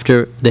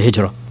after the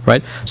Hijrah.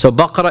 Right? So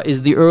Baqarah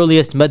is the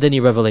earliest Madani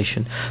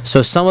revelation.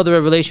 So some of the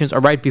revelations are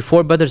right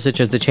before Badr, such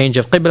as the change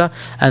of Qibla,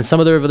 and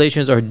some of the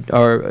revelations are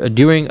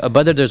during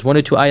Badr. There's 1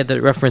 or 2 ayat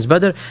that reference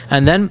Badr,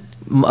 and then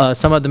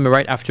some of them are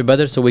right after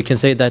Badr. So we can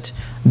say that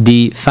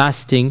the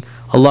fasting,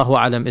 Allahu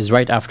Alam, is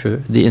right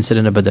after the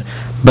incident of Badr.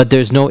 But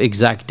there's no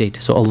exact date,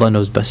 so Allah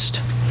knows best.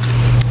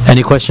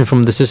 Any question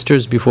from the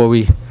sisters before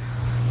we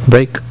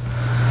break?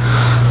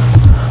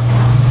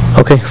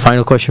 Okay,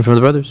 final question from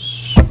the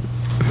brothers.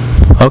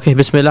 Okay,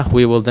 Bismillah.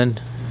 We will then.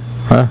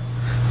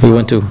 We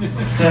want to.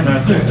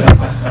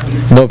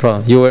 No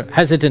problem. You were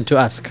hesitant to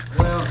ask.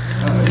 Well,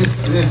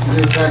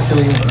 it's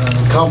actually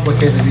a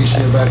complicated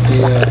issue about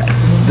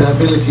the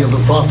ability of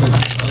the Prophet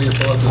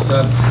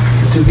ﷺ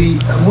to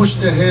be a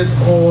mujtahid,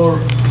 or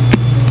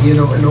in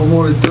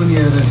umur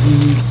dunya, that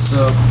he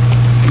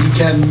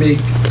can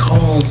make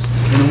calls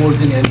in umur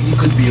dunya and he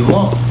could be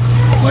wrong,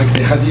 like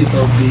the hadith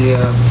of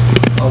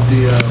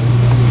the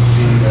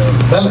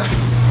Balah,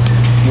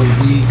 when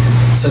he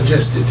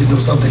suggested to do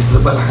something to the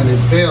Balah and it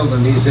failed,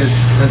 and he said,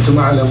 "Antum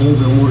a'lamu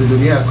bi umuri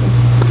dunyakum."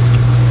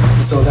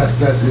 So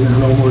that's in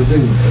umur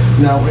dunya.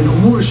 Now in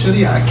umur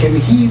sharia, can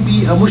he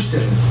be a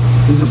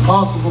mujtahid? Is it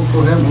possible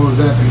for him, or is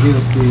that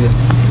against the?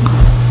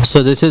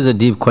 So this is a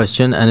deep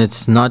question, and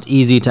it's not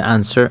easy to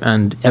answer,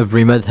 and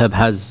every madhab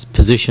has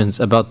positions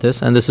about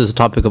this, and this is a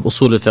topic of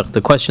usul al-fiqh.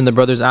 The question the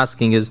brother is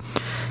asking is,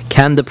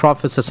 can the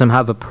Prophet ﷺ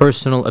have a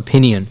personal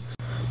opinion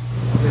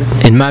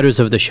in matters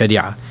of the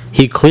Sharia?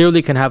 He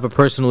clearly can have a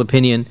personal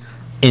opinion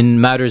in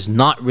matters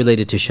not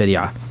related to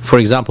Sharia. For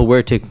example,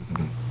 where to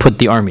put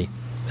the army.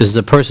 This is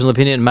a personal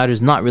opinion in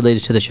matters not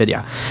related to the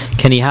Sharia.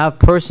 Can he have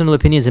personal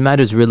opinions in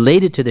matters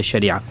related to the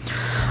Sharia?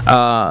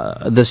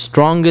 The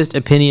strongest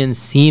opinion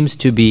seems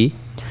to be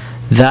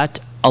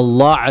that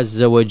Allah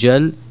Azza wa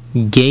Jal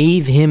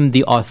gave him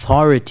the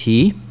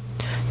authority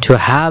to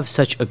have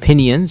such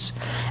opinions,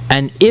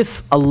 and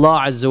if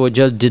Allah Azza wa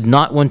Jal did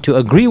not want to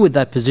agree with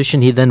that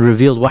position, he then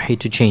revealed wahi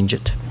to change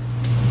it.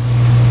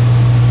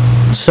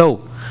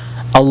 So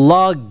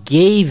Allah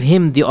gave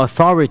him the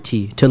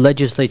authority to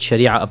legislate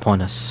Sharia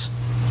upon us,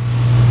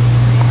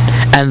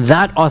 and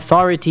that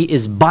authority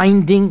is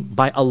binding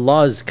by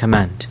Allah's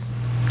command.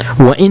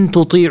 وَإِن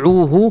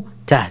تُطِيعُوهُ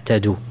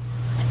تَهْتَدُوا.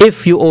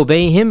 If you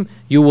obey him,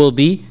 you will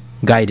be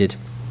guided.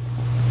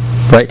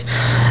 Right?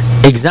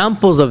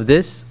 Examples of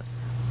this: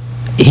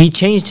 he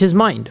changed his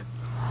mind.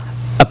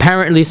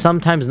 Apparently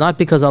sometimes not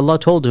because Allah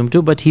told him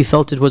to, but he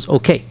felt it was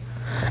okay.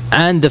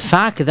 And the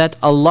fact that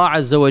Allah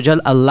Azza wa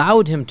Jal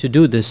allowed him to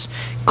do this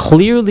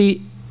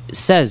clearly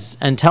says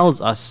and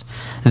tells us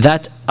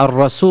that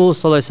Ar-Rasul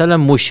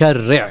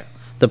Musharri',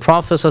 the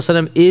Prophet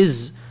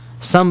is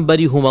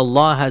somebody whom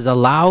Allah has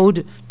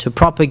allowed to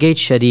propagate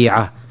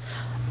Sharia.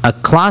 A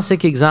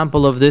classic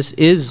example of this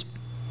is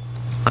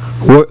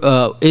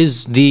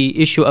the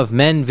issue of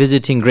men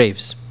visiting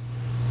graves.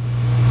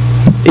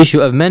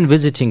 Issue of men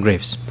visiting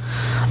graves.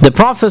 The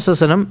Prophet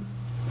ﷺ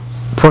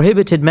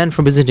prohibited men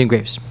from visiting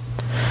graves,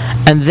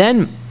 and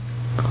then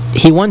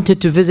he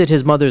wanted to visit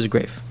his mother's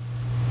grave,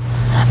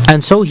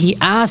 and so he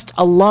asked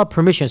Allah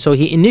permission. So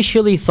he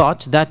initially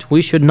thought that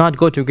we should not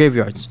go to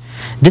graveyards.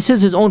 This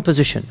is his own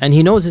position, and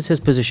he knows it's his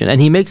position, and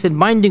he makes it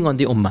binding on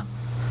the ummah,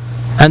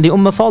 and the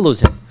ummah follows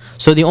him.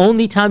 So the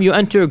only time you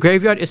enter a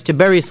graveyard is to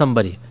bury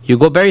somebody. You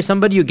go bury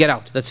somebody, you get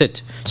out. That's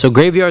it. So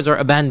graveyards are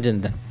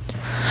abandoned then.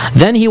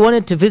 Then he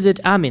wanted to visit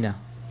Amina,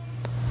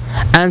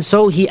 and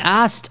so he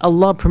asked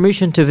Allah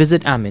permission to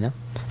visit Amina,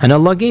 and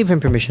Allah gave him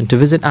permission to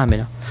visit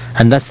Amina.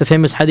 And that's the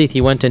famous hadith.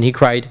 He went and he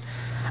cried,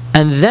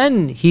 and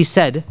then he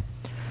said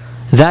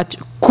that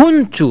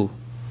kuntu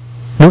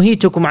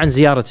nuhitukum an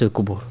ziyaratil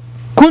qubur.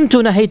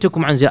 Kuntu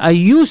nahaytukum an ziyaratil. I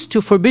used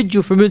to forbid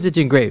you from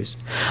visiting graves,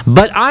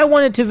 but I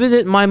wanted to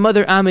visit my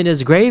mother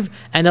Amina's grave,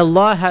 and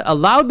Allah had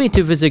allowed me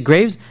to visit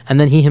graves. And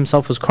then he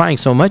himself was crying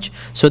so much,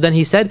 so then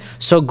he said,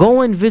 so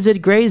go and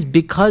visit graves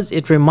because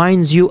it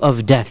reminds you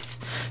of death.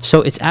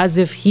 So it's as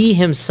if he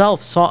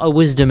himself saw a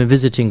wisdom in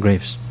visiting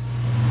graves.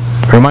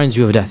 Reminds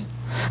you of death.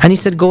 And he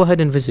said, go ahead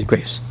and visit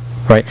graves.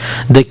 Right?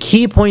 The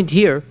key point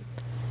here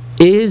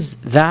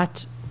is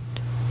that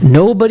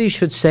nobody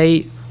should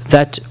say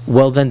that,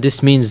 well, then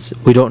this means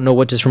we don't know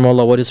what is from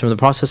Allah, what is from the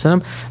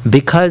Prophet,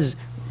 because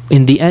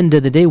in the end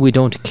of the day, we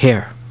don't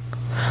care.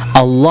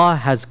 Allah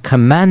has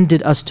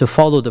commanded us to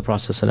follow the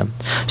Prophet.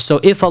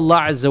 So if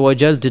Allah Azza wa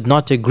Jal did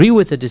not agree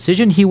with a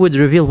decision, He would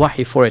reveal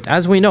wahi for it,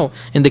 as we know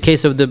in the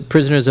case of the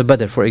prisoners of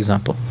Badr, for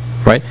example.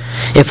 Right?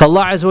 If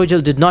Allah Azza wa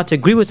Jal did not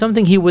agree with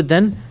something, He would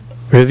then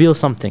reveal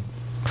something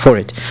for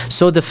it.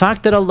 So the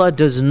fact that Allah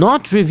does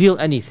not reveal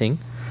anything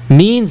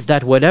means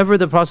that whatever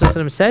the Prophet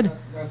said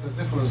that's a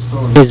different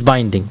story. Is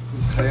binding.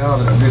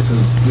 This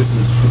is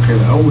fiqh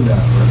al-awla.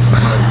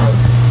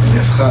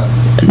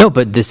 No,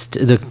 but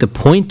the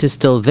point is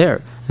still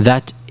there,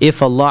 that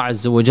if Allah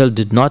Azza wa Jal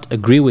did not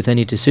agree with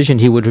any decision,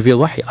 He would reveal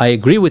wahi. I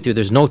agree with you,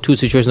 there's no two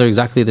situations that are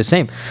exactly the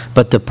same.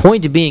 But the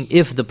point being,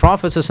 if the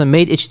Prophet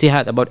made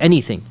ijtihad about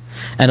anything,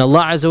 and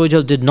Allah Azza wa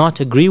Jal did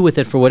not agree with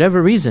it for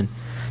whatever reason,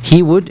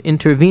 He would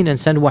intervene and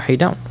send wahi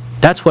down.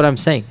 That's what I'm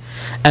saying.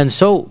 And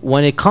so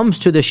when it comes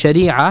to the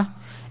Sharia,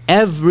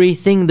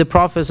 everything the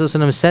Prophet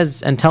ﷺ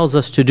says and tells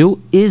us to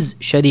do is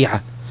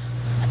Sharia.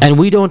 And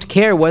we don't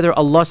care whether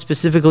Allah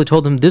specifically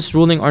told him this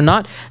ruling or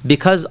not,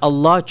 because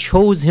Allah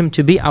chose him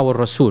to be our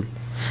Rasul.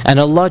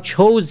 And Allah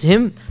chose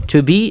him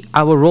to be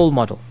our role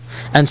model.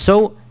 And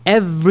so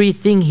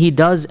everything he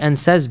does and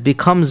says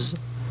becomes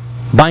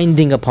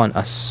binding upon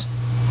us.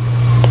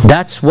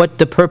 That's what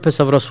the purpose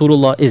of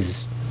Rasulullah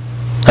is.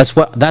 That's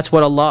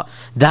what Allah,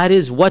 that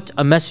is what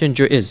a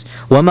messenger is.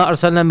 وَمَا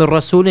أَرْسَلْنَا مِن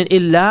رَسُولٍ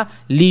إِلَّا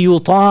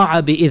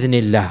لِيُطَاعَ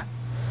بِإِذْنِ اللَّهِ.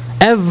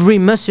 Every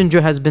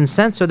messenger has been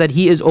sent so that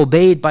he is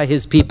obeyed by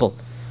his people.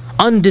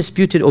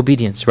 Undisputed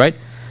obedience, right?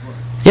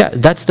 Yeah,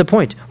 that's the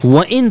point.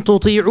 وَإِن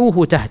تُطِيعُوهُ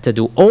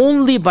تَهْتَدُوا.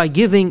 Only by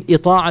giving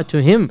ita'ah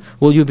to him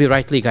will you be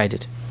rightly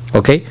guided.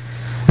 Okay?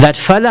 That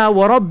فَلَا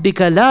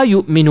وَرَبِّكَ لَا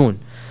يُؤْمِنُونَ.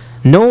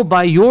 No,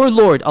 by your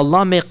Lord,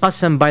 Allah made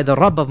qasam by the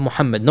Rabb of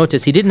Muhammad.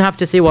 Notice, he didn't have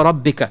to say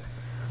وَرَبِّكَ.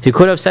 He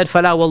could have said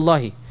فَلَا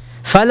وَاللَّهِ.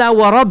 فَلَا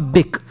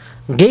وَرَبِّكَ.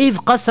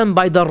 Gave qasam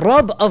by the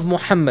Rabb of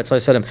Muhammad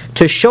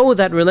to show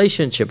that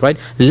relationship, right?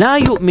 لا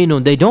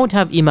يؤمنون. They don't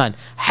have iman.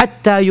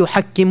 حتى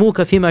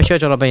يحكموك فيما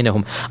شجر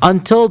بينهم.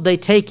 Until they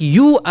take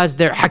you as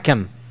their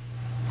hakam.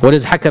 What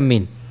does hakam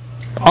mean?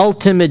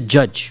 Ultimate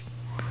judge,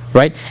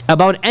 right?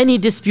 About any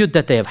dispute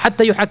that they have.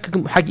 حتى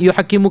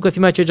يحكموك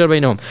فيما شجر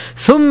بينهم.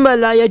 ثم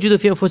لا يجد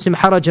في أنفسهم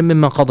حرجا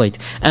مما قضيت.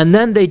 And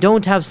then they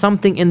don't have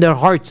something in their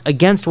hearts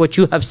against what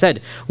you have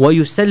said.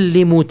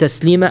 ويسلموا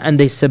تسليما. And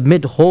they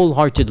submit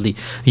wholeheartedly.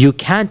 You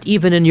can't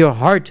even in your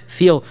heart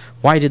feel,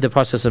 why did the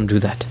Prophet do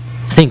that?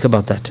 Think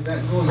about that.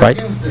 That goes right?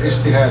 against the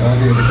ijtihad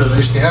idea, because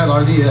the ijtihad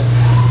idea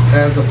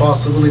has a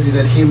possibility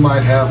that he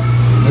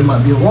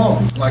might be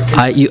wrong.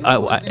 Like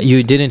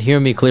you didn't hear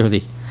me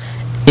clearly.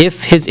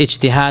 If his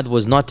ijtihad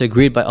was not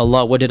agreed by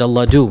Allah, what did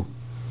Allah do?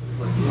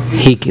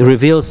 He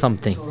revealed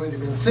something. It's already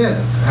been said.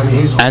 I mean,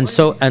 he's And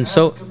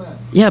so,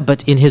 yeah,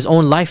 but in his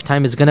own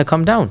lifetime it's going to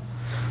come down.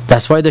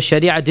 That's why the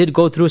Sharia did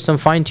go through some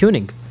fine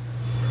tuning.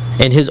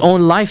 In his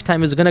own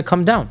lifetime it's going to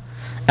come down.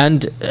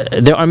 And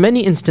there are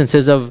many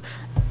instances of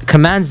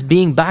commands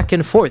being back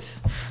and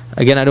forth.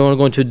 Again, I don't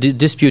want to go into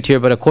dispute here,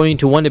 but according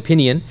to one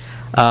opinion,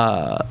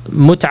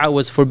 mut'a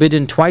was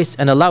forbidden twice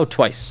and allowed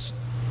twice.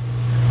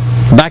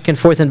 Back and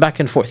forth and back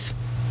and forth.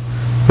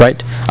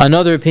 Right?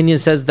 Another opinion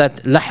says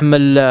that lahm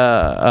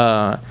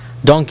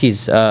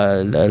donkeys,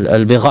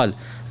 al-bighal,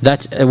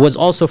 that was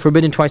also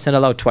forbidden twice and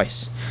allowed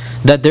twice.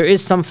 That there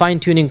is some fine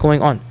tuning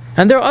going on.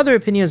 And there are other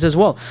opinions as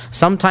well.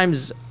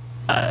 Sometimes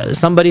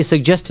somebody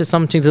suggested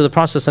something to the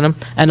Prophet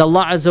and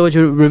Allah Azza wa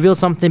Jalla revealed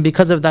something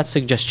because of that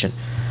suggestion.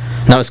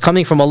 Now it's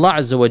coming from Allah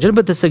Azza wa Jalla,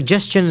 but the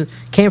suggestion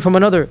came from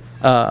another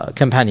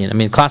companion. I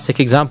mean, classic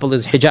example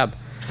is hijab.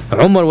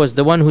 Umar was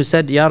the one who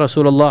said, Ya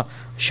Rasulullah,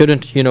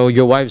 shouldn't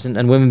your wives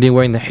and women be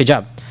wearing the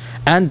hijab?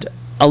 And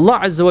Allah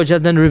Azza wa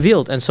Jalla then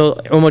revealed, and so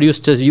Umar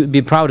used to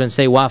be proud and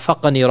say,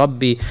 Wafaqani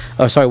Rabbi,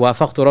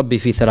 Wafaqtu Rabbi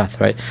fi thalath,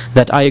 right?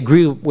 That I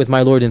agree with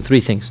my Lord in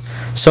three things.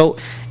 So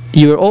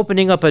you're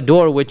opening up a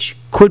door which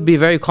could be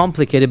very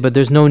complicated, but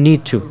there's no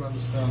need to.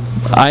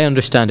 I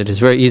understand it, it's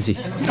very easy.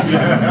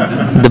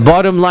 The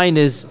bottom line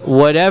is,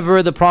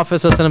 whatever the Prophet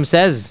ﷺ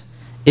says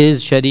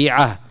is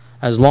Sharia,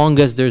 as long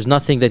as there's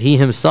nothing that he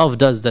himself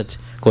does that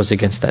goes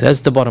against that.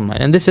 That's the bottom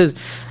line. And this is,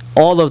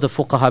 all of the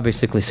fuqaha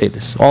basically say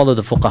this. All of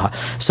the fuqaha.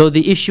 So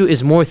the issue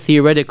is more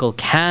theoretical.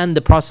 Can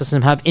the Prophet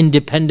ﷺ have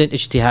independent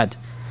ijtihad?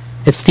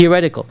 It's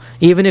theoretical.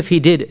 Even if he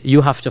did,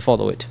 you have to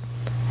follow it.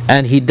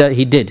 And he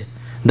did.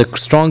 The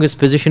strongest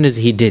position is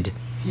he did.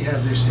 he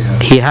has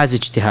ijtihad. He has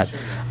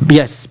ijtihad.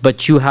 Yes,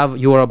 but you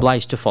are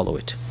obliged to follow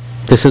it.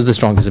 This is the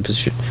strongest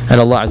position.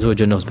 And Allah Azza wa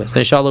Jalla knows best.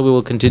 Inshallah, we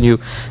will continue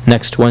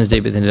next Wednesday,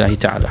 bi-idhnillahi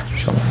ta'ala.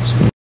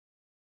 Inshallah.